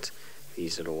going to let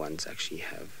these little ones actually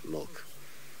have milk.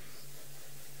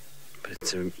 But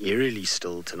it's eerily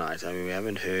still tonight. I mean, we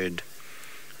haven't heard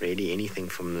really anything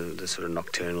from the sort of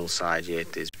nocturnal side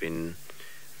yet. There's been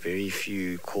very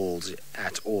few calls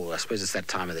at all. I suppose it's that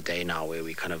time of the day now where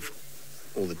we kind of,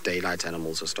 all the daylight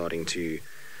animals are starting to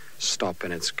stop,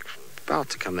 and it's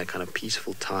about to come that kind of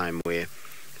peaceful time where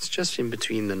it's just in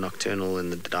between the nocturnal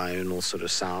and the diurnal sort of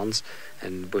sounds,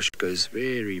 and the bush goes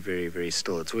very, very, very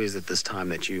still. It's always at this time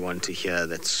that you want to hear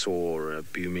that saw or a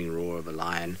booming roar of a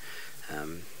lion.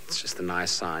 It's just a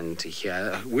nice sign to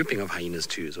hear. Whooping of hyenas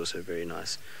too is also very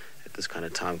nice at this kind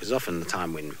of time, because often the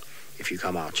time when, if you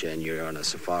come out here and you're on a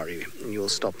safari, you'll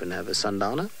stop and have a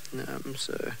sundowner.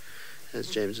 So, as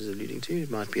James was alluding to, it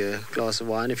might be a glass of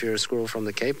wine if you're a squirrel from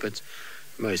the Cape, but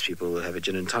most people will have a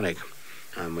gin and tonic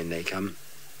when they come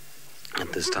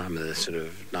at this time of the sort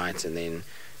of night, and then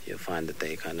you'll find that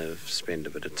they kind of spend a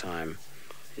bit of time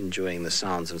enjoying the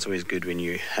sounds. And it's always good when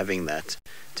you're having that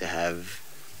to have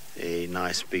a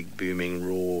nice big booming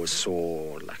roar,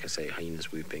 saw, like I say,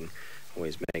 hyenas whooping.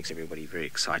 Always makes everybody very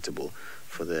excitable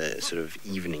for the sort of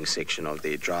evening section of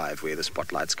their drive, where the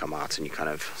spotlights come out and you kind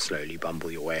of slowly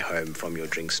bumble your way home from your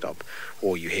drink stop,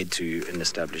 or you head to an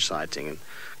established sighting and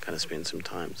kind of spend some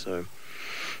time. So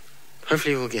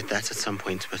hopefully we'll get that at some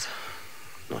point, but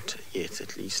not yet,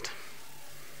 at least.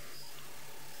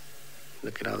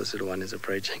 Look at how this little one is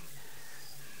approaching.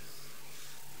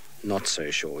 Not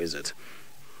so sure, is it?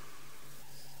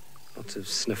 Lots of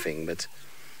sniffing, but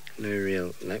no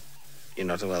real... No, you're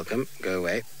not welcome. Go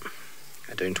away.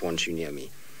 I don't want you near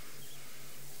me.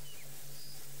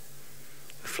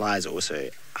 The flies are also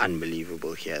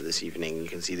unbelievable here this evening. You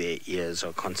can see their ears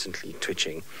are constantly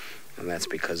twitching, and that's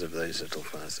because of those little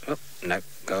flies. Oh, no,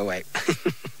 go away.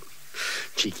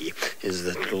 Cheeky is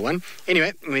the little one.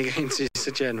 Anyway, we're going to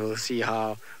sit here and we'll see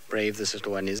how brave this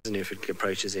little one is and if it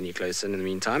approaches any closer. In the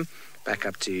meantime, back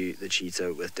up to the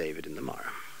cheetah with David in the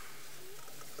Mara.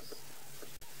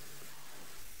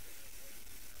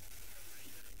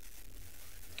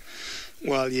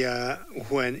 Well, yeah,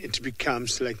 when it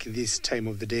becomes like this time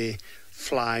of the day,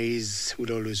 flies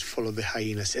would always follow the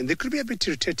hyenas, and they could be a bit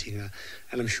irritating,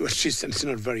 and I'm sure Tristan's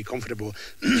not very comfortable.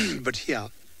 But here,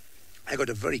 I got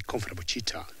a very comfortable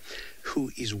cheetah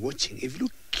who is watching. If you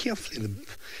look carefully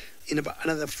in about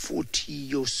another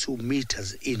 40 or so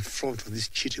meters in front of this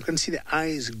cheetah, you can see the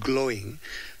eyes glowing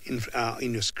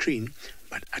in your screen.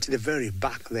 But at the very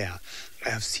back there, I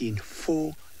have seen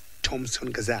 4 Thompson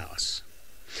gazelles.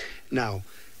 Now,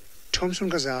 Thompson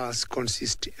gazelles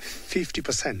consist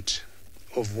 50%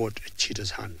 of what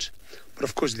cheetahs hunt. But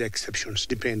of course, there are exceptions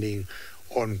depending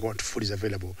on what food is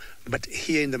available. But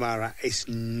here in the Mara, it's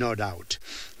no doubt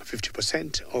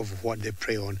 50% of what they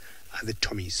prey on are the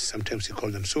Tommies. Sometimes we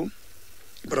call them so.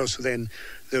 But also then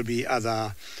there'll be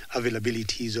other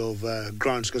availabilities of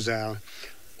ground gazelle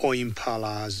or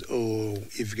impalas, or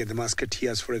if you get the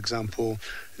musketeers, for example,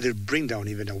 they'll bring down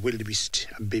even a wildebeest,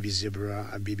 a baby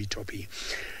zebra, a baby toppy.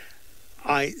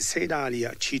 I said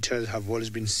earlier, cheetahs have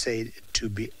always been said to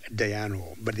be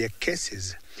diurnal, but there are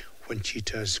cases when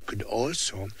cheetahs could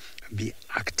also be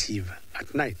active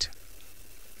at night.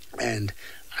 And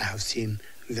I have seen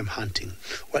them hunting.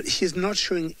 Well, she's not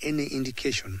showing any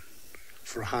indication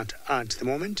for a hunt at the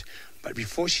moment, but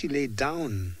before she laid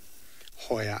down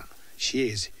where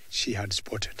she had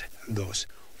spotted those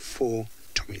 4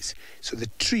 Tommies. So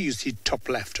the tree you see top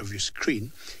left of your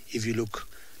screen, if you look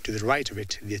to the right of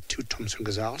it, there are 2 Thompson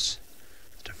gazelles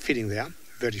that are feeding there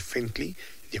very faintly.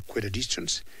 They're quite a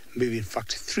distance, maybe in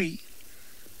fact 3.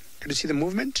 Can you see the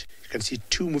movement? You can see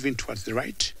 2 moving towards the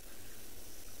right.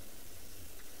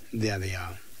 There they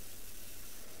are.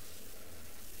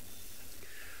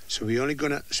 So we're only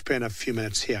going to spend a few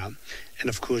minutes here. And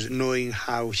of course, knowing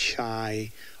how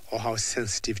shy or how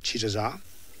sensitive cheetahs are,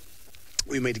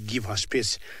 we might give her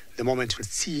space the moment we'll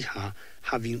see her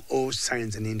having all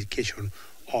signs and indication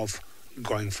of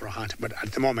going for a hunt. But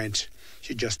at the moment,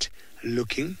 she's just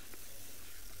looking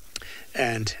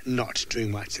and not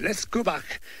doing much. Let's go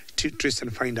back Tristan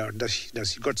find out? Does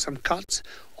he got some cuts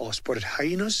or spotted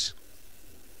hyenas?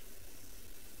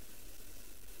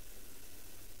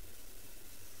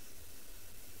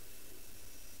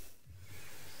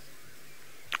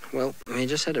 Well, we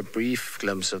just had a brief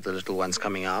glimpse of the little ones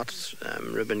coming out.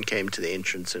 Ribbon came to the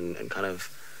entrance and kind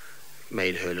of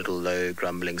made her little low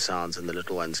grumbling sounds, and the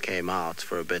little ones came out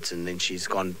for a bit, and then she's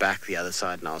gone back the other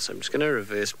side now. So I'm just going to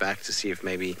reverse back to see if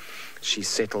maybe she's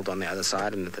settled on the other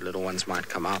side and that the little ones might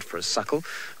come out for a suckle.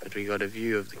 But we got a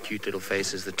view of the cute little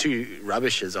faces. The two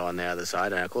rubbishes are on the other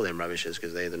side, and I call them rubbishes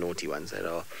because they're the naughty ones that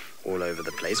are all over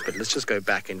the place. But let's just go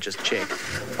back and just check.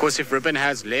 Of course, if Ribbon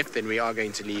has left, then we are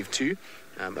going to leave too.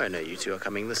 Oh no, you two are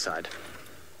coming this side.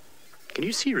 Can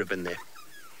you see Ribbon there?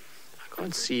 I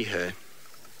can't see her.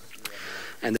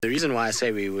 And the reason why I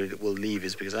say we'll leave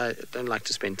is because I don't like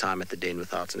to spend time at the den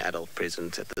without an adult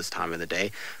present at this time of the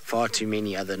day. Far too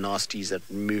many other nasties that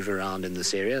move around in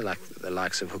this area, like the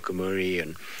likes of Hukamuri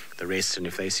and the rest, and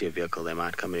if they see a vehicle, they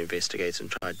might come and investigate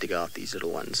and try to dig out these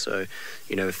little ones. So,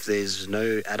 if there's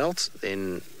no adult,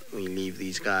 then we leave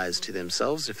these guys to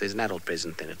themselves. If there's an adult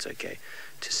present, then it's okay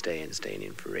to stay in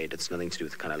infrared. It's nothing to do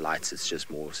with kind of lights, it's just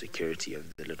more security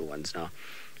of the little ones now.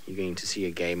 You're going to see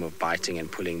a game of biting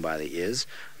and pulling by the ears.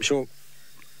 I'm sure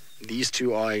these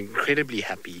two are incredibly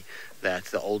happy that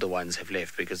the older ones have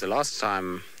left, because the last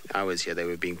time I was here, they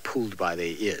were being pulled by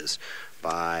their ears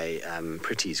by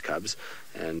Pretty's cubs,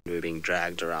 and were being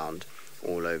dragged around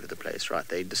all over the place. Right,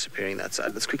 they're disappearing that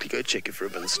side. Let's quickly go check if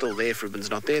Ribbon's still there. If Ribbon's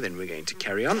not there, then we're going to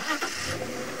carry on.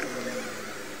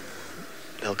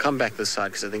 They'll come back this side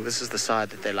because I think this is the side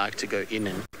that they like to go in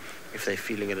if they're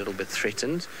feeling a little bit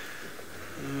threatened.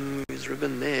 Is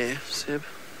Ribbon there, Seb?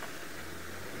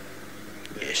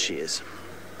 Yes, she is.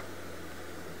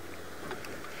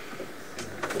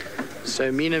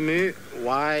 So, Minamu,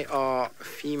 why are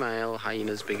female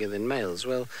hyenas bigger than males?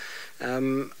 Well,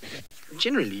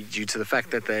 generally due to the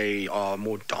fact that they are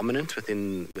more dominant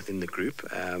within the group.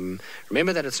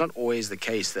 Remember that it's not always the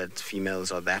case that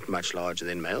females are that much larger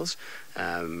than males.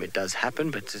 It does happen,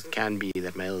 but it can be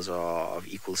that males are of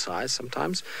equal size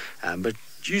sometimes. But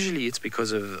usually it's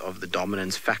because of the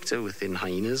dominance factor within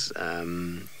hyenas.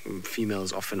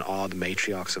 Females often are the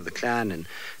matriarchs of the clan, and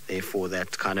therefore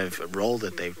that kind of role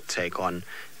that they take on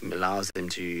allows them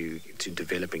to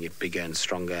develop and get bigger and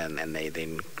stronger, and they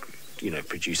then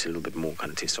produce a little bit more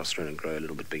kind of testosterone and grow a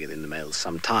little bit bigger than the males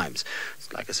sometimes.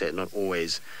 Like I said, not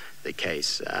always the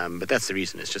case, but that's the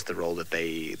reason. It's just the role that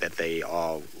they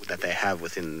have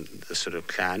within the sort of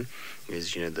clan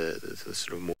is the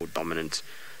sort of more dominant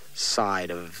side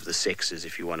of the sexes,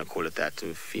 if you want to call it that.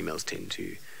 Females tend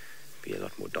to be a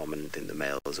lot more dominant than the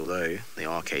males, although there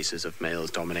are cases of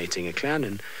males dominating a clan,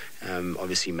 and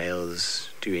obviously males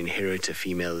do inherit a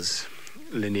female's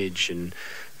lineage and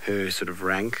her sort of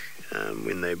rank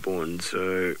when they're born.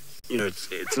 So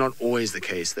it's not always the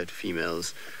case that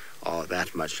females are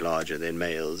that much larger than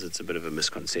males. It's a bit of a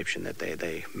misconception that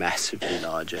they're massively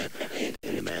larger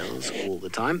than the males all the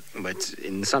time. But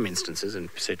in some instances, and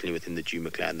certainly within the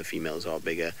Juma clan, the females are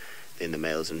bigger than the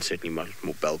males, and certainly much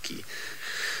more bulky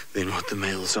than what the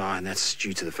males are. And that's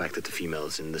due to the fact that the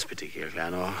females in this particular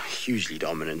clan are hugely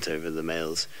dominant over the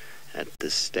males at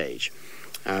this stage.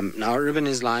 Now, Ribbon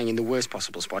is lying in the worst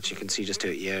possible spot. You can see just her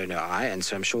ear and her eye, and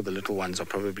so I'm sure the little ones are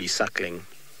probably suckling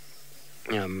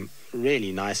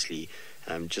really nicely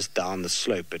just down the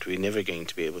slope, but we're never going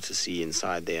to be able to see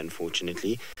inside there,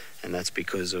 unfortunately, and that's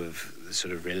because of the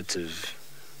sort of relative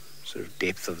sort of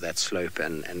depth of that slope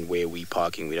and where we're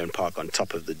parking. We don't park on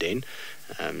top of the den,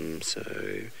 so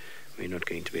we're not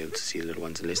going to be able to see the little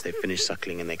ones unless they finish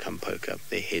suckling and they come poke up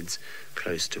their heads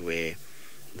close to where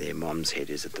their mom's head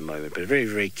is at the moment. But very,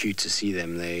 very cute to see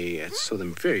them. I saw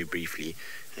them very briefly.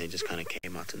 They just kind of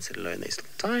came out and said hello, and they're still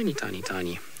tiny, tiny,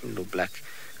 tiny little black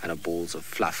kind of balls of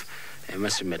fluff. I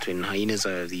must admit, when hyenas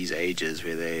are of these ages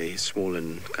where they're small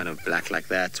and kind of black like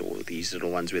that, or these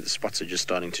little ones where the spots are just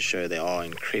starting to show, they are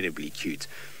incredibly cute.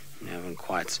 They haven't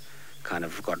quite kind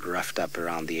of got roughed up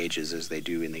around the edges as they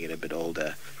do when they get a bit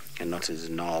older, and not as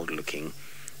gnarled looking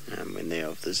when they're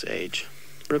of this age.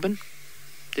 Ribbon?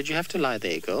 Did you have to lie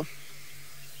there, girl?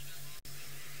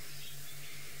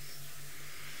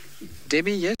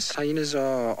 Debbie, yes, hyenas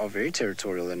are very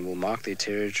territorial and will mark their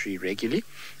territory regularly.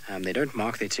 They don't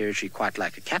mark their territory quite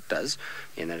like a cat does,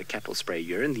 in that a cat will spray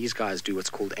urine. These guys do what's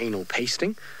called anal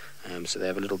pasting. So they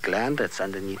have a little gland that's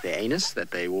underneath their anus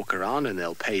that they walk around, and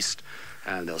they'll paste.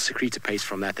 They'll secrete a paste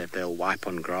from that they'll wipe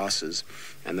on grasses,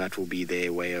 and that will be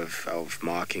their way of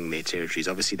marking their territories.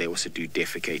 Obviously, they also do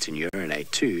defecate and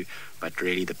urinate too, but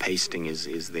really the pasting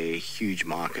is their huge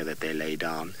marker that they lay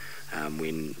down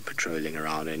when patrolling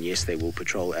around. And yes, they will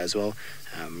patrol as well.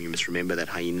 You must remember that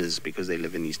hyenas, because they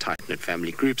live in these tight-knit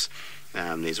family groups,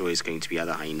 there's always going to be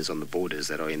other hyenas on the borders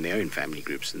that are in their own family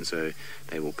groups, and so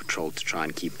they will patrol to try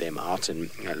and keep them out and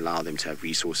allow them to have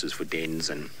resources for dens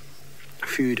and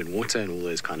food and water and all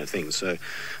those kind of things. So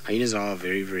hyenas are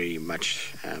very, very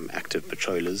much active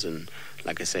patrollers, and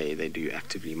like I say, they do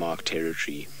actively mark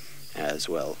territory as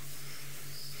well.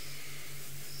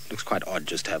 Looks quite odd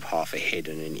just to have half a head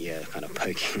and an ear kind of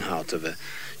poking out of a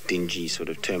dingy sort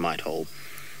of termite hole.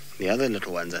 The other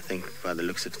little ones, I think, by the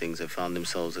looks of things, have found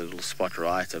themselves a little spot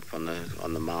right up on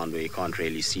the mound where you can't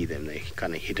really see them. They're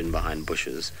kind of hidden behind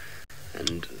bushes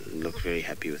and look very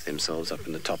happy with themselves up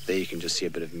in the top there. You can just see a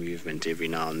bit of movement every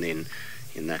now and then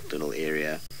in that little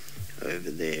area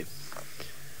over there.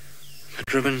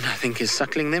 But Ribbon, I think, is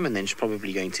suckling them, and then she's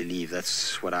probably going to leave.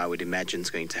 That's what I would imagine is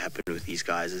going to happen with these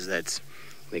guys, is that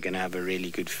they're going to have a really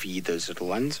good feed, those little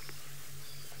ones,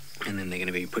 and then they're going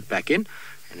to be put back in,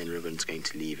 and then Ribbon's going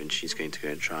to leave, and she's going to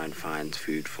go try and find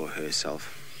food for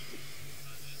herself.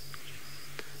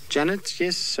 Janet,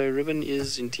 yes, so Ribbon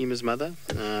is Intima's mother.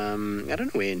 I don't know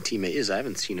where Intima is. I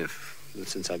haven't seen her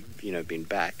since I've been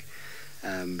back.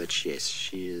 But yes,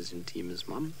 she is Intima's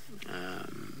mum.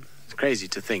 It's crazy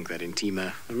to think that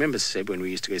Intima... I remember, Seb, when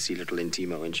we used to go see little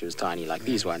Intima when she was tiny, like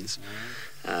these ones.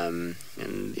 And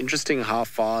interesting how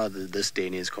far this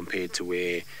den is compared to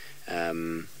where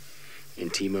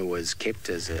Intima was kept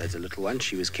as a little one.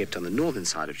 She was kept on the northern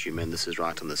side of Djuma, and this is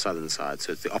right on the southern side.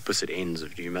 So it's the opposite ends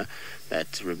of Djuma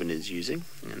that Ribbon is using.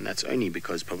 And that's only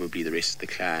because probably the rest of the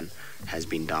clan has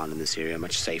been down in this area,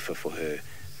 much safer for her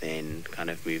than kind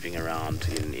of moving around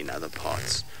in other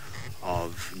parts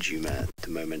of Djuma at the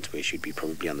moment, where she'd be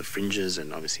probably on the fringes,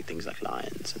 and obviously things like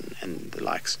lions and the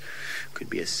likes could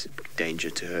be a danger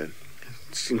to her.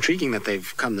 It's intriguing that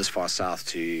they've come this far south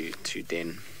to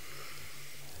Den.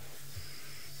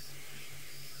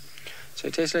 So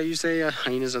Tesla, you say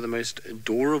hyenas are the most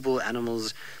adorable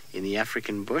animals in the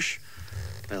African bush?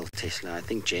 Well, Tesla, I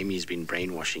think Jamie's been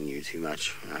brainwashing you too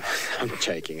much. I'm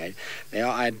joking.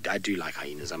 I do like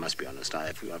hyenas, I must be honest.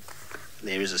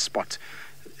 There is a spot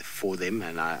for them,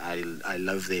 and I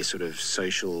love their sort of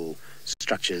social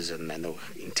structures and the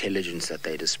intelligence that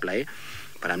they display.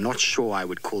 But I'm not sure I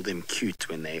would call them cute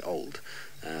when they're old.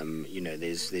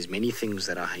 There's many things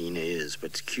that a hyena is,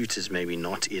 but cute is maybe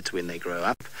not it when they grow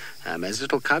up. As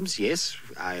little cubs, yes,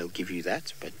 I'll give you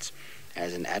that, but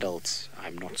as an adult,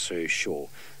 I'm not so sure.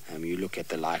 You look at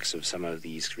the likes of some of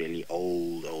these really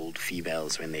old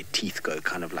females when their teeth go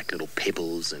kind of like little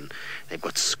pebbles, and they've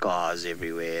got scars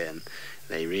everywhere, and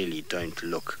they really don't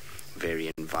look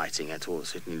very inviting at all.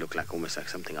 Certainly look almost like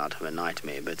something out of a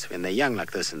nightmare. But when they're young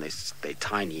like this and they're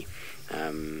tiny,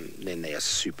 then they are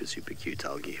super, super cute.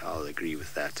 I'll agree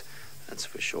with that. That's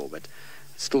for sure. But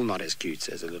still not as cute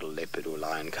as a little leopard or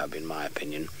lion cub, in my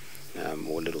opinion.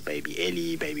 Or little baby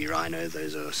Ellie, baby rhino.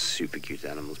 Those are super cute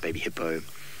animals. Baby hippo,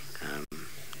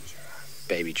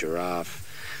 baby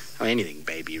giraffe. Or anything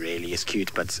baby really is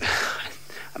cute, but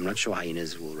I'm not sure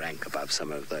hyenas will rank above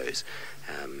some of those.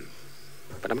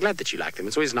 But I'm glad that you like them.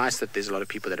 It's always nice that there's a lot of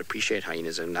people that appreciate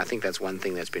hyenas, and I think that's one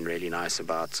thing that's been really nice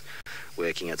about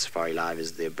working at Safari Live,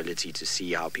 is the ability to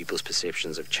see how people's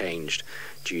perceptions have changed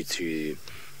due to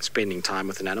spending time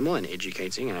with an animal and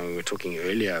educating. And we were talking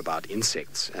earlier about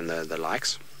insects and the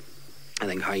likes. I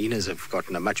think hyenas have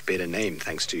gotten a much better name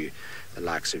thanks to the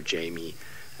likes of Jamie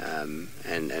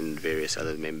and various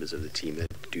other members of the team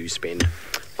that do spend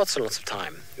lots and lots of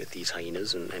time with these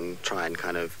hyenas and try and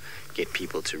kind of get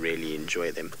people to really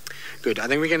enjoy them. Good. I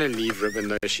think we're going to leave Ribbon,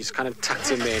 though. She's kind of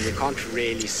tucked in there and we can't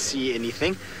really see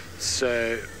anything.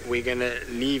 So we're going to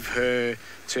leave her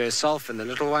to herself and the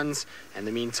little ones. In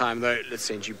the meantime, though, let's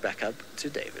send you back up to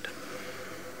David.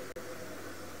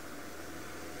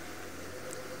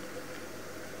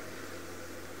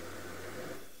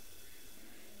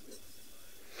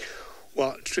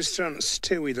 Well, Tristan,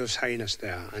 stay with those hyenas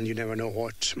there, and you never know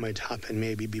what might happen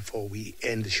maybe before we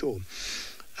end the show.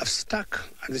 I've stuck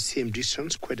at the same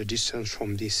distance, quite a distance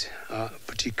from this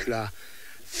particular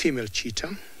female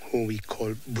cheetah, who we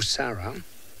call Busara.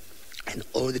 And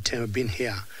all the time I've been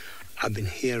here, I've been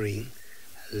hearing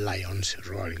lions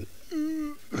roaring.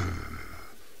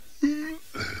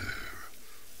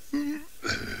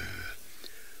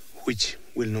 Which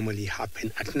will normally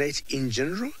happen at night in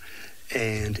general,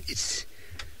 and it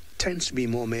tends to be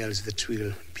more males that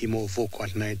will be more vocal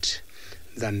at night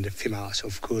than the females,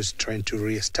 of course, trying to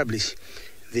re-establish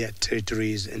their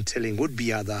territories and telling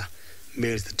would-be other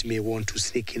males that may want to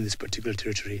sneak in this particular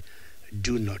territory,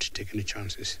 do not take any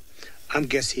chances. I'm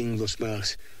guessing those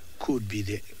males could be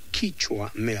the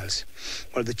Quechua males.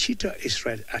 Well, the cheetah is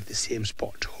right at the same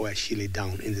spot where she lay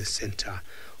down in the center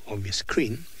of your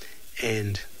screen,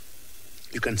 and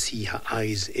you can see her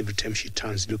eyes every time she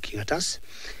turns looking at us,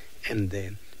 and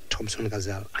the Thompson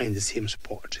gazelle are in the same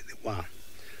spot they were.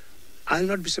 I'll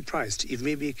not be surprised if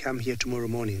maybe I come here tomorrow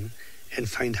morning and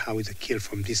find her with a kill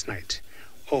from this night,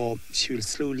 or she will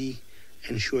slowly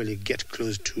and surely get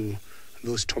close to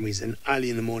those Tommies, and early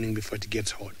in the morning before it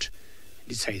gets hot,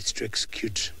 decides to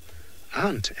execute a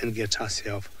hunt and get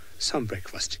herself some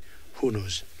breakfast. Who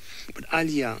knows? But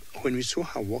earlier, when we saw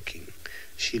her walking,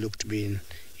 she looked to be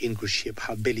in good shape.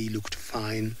 Her belly looked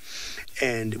fine,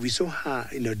 and we saw her,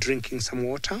 drinking some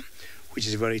water, which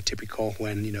is very typical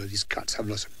when, these cats have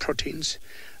lots of proteins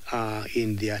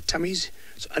in their tummies.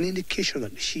 So an indication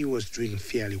that she was doing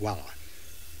fairly well.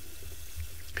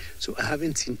 So I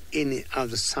haven't seen any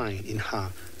other sign in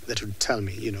her that would tell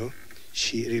me,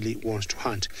 she really wants to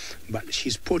hunt. But she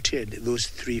spotted those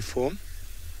 3-4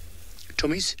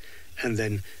 Tommies, and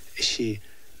then she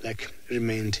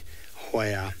remained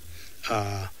where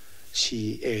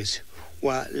she is.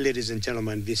 Well, ladies and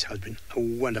gentlemen, this has been a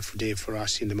wonderful day for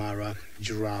us in the Mara.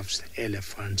 Giraffes,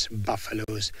 elephants,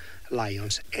 buffaloes,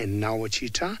 lions, and now a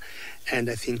cheetah. And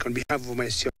I think on behalf of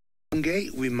myself,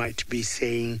 we might be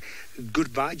saying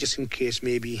goodbye, just in case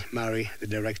maybe Mary, the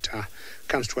director,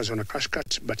 comes to us on a crash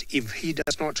cut. But if he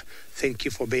does not, thank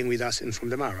you for being with us, and from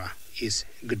the Mara is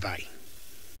goodbye.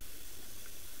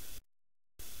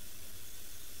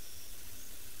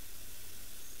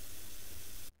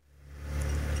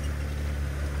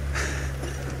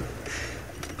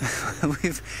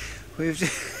 we've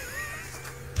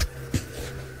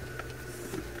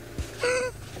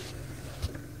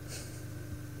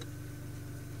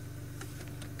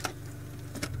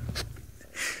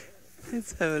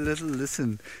let's have a little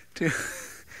listen to.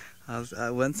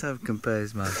 Once I've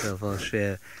composed myself, I'll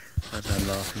share what I'm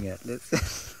laughing at.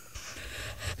 Let's.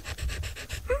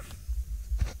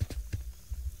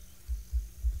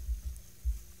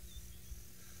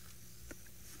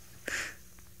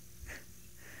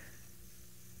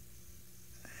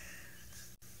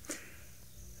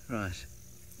 Right,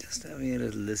 just having a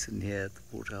little listen here at the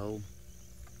waterhole.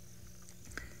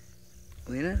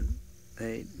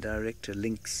 The director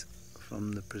links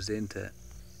from the presenter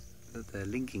that they're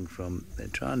linking from. They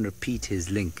try and repeat his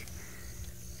link.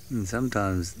 And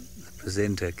sometimes the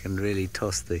presenter can really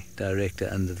toss the director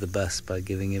under the bus by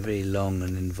giving a very long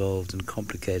and involved and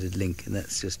complicated link, and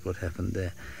that's just what happened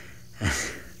there.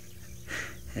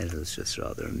 And it was just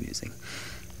rather amusing.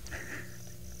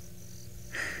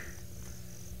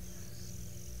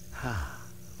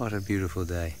 What a beautiful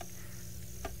day.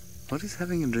 What is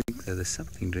having a drink there? There's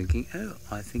something drinking. Oh,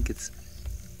 I think it's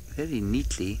very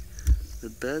neatly the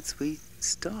birds we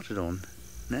started on.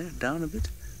 No, down a bit.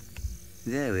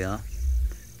 There we are.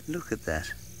 Look at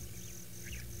that.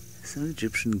 Some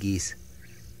Egyptian geese.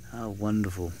 How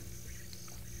wonderful.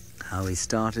 How we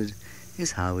started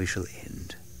is how we shall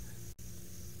end.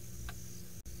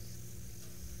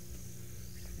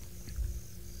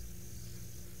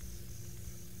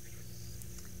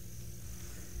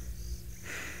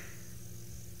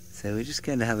 So we're just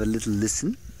going to have a little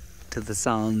listen to the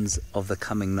sounds of the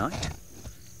coming night.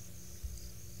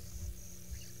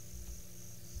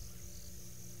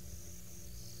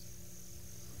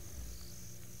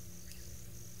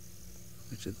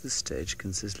 Which at this stage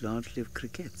consists largely of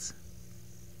crickets.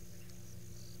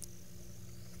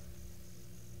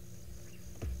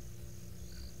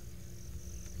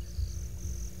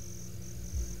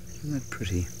 Isn't that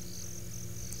pretty?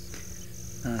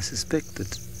 Now, I suspect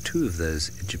that two of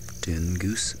those Egyptian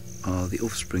goose are the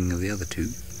offspring of the other two.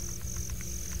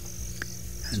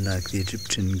 And like the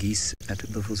Egyptian geese at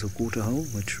Buffelshoek Waterhole,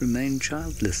 which remain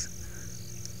childless,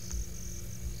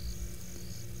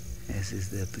 as is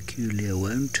their peculiar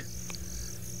wont.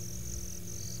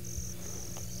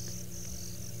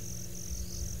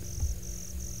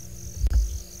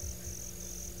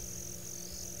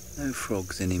 No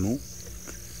frogs anymore.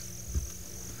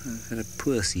 I've had a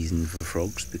poor season for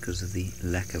frogs because of the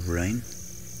lack of rain.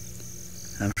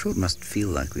 I'm sure it must feel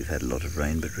like we've had a lot of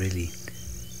rain, but really,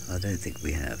 I don't think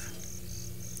we have.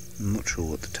 I'm not sure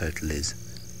what the total is.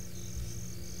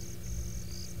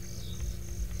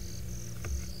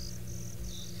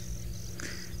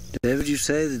 David, you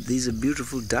say that these are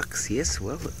beautiful ducks? Yes,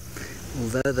 well,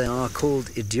 although they are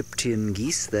called Egyptian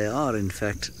geese, they are in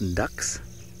fact ducks.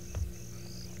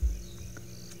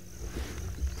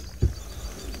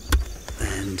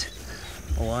 And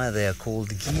why they are called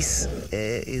geese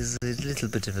is a little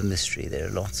bit of a mystery. There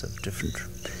are lots of different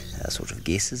sort of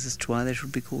guesses as to why they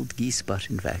should be called geese, but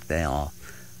in fact they are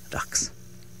ducks.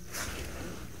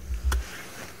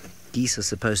 Geese are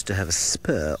supposed to have a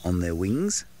spur on their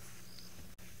wings,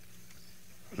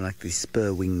 like the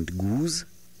spur-winged goose,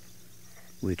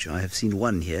 which I have seen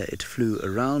one here. It flew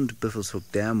around Buffelshoek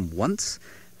Dam once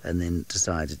and then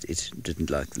decided it didn't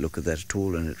like the look of that at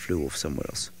all and it flew off somewhere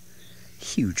else.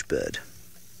 Huge bird.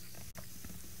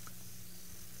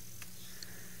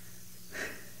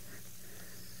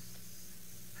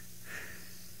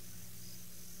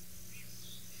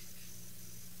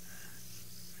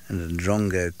 And a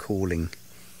drongo calling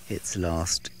its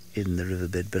last in the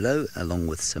riverbed below, along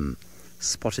with some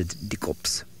spotted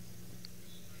dikops.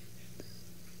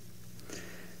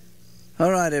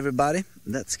 All right, everybody,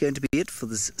 that's going to be it for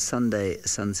this Sunday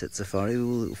Sunset Safari. We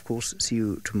will, of course, see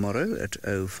you tomorrow at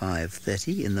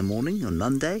 05:30 in the morning on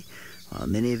Monday.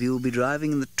 Many of you will be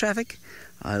driving in the traffic.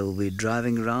 I will be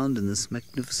driving around in this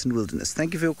magnificent wilderness.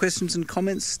 Thank you for your questions and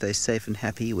comments. Stay safe and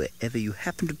happy wherever you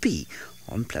happen to be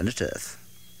on planet Earth.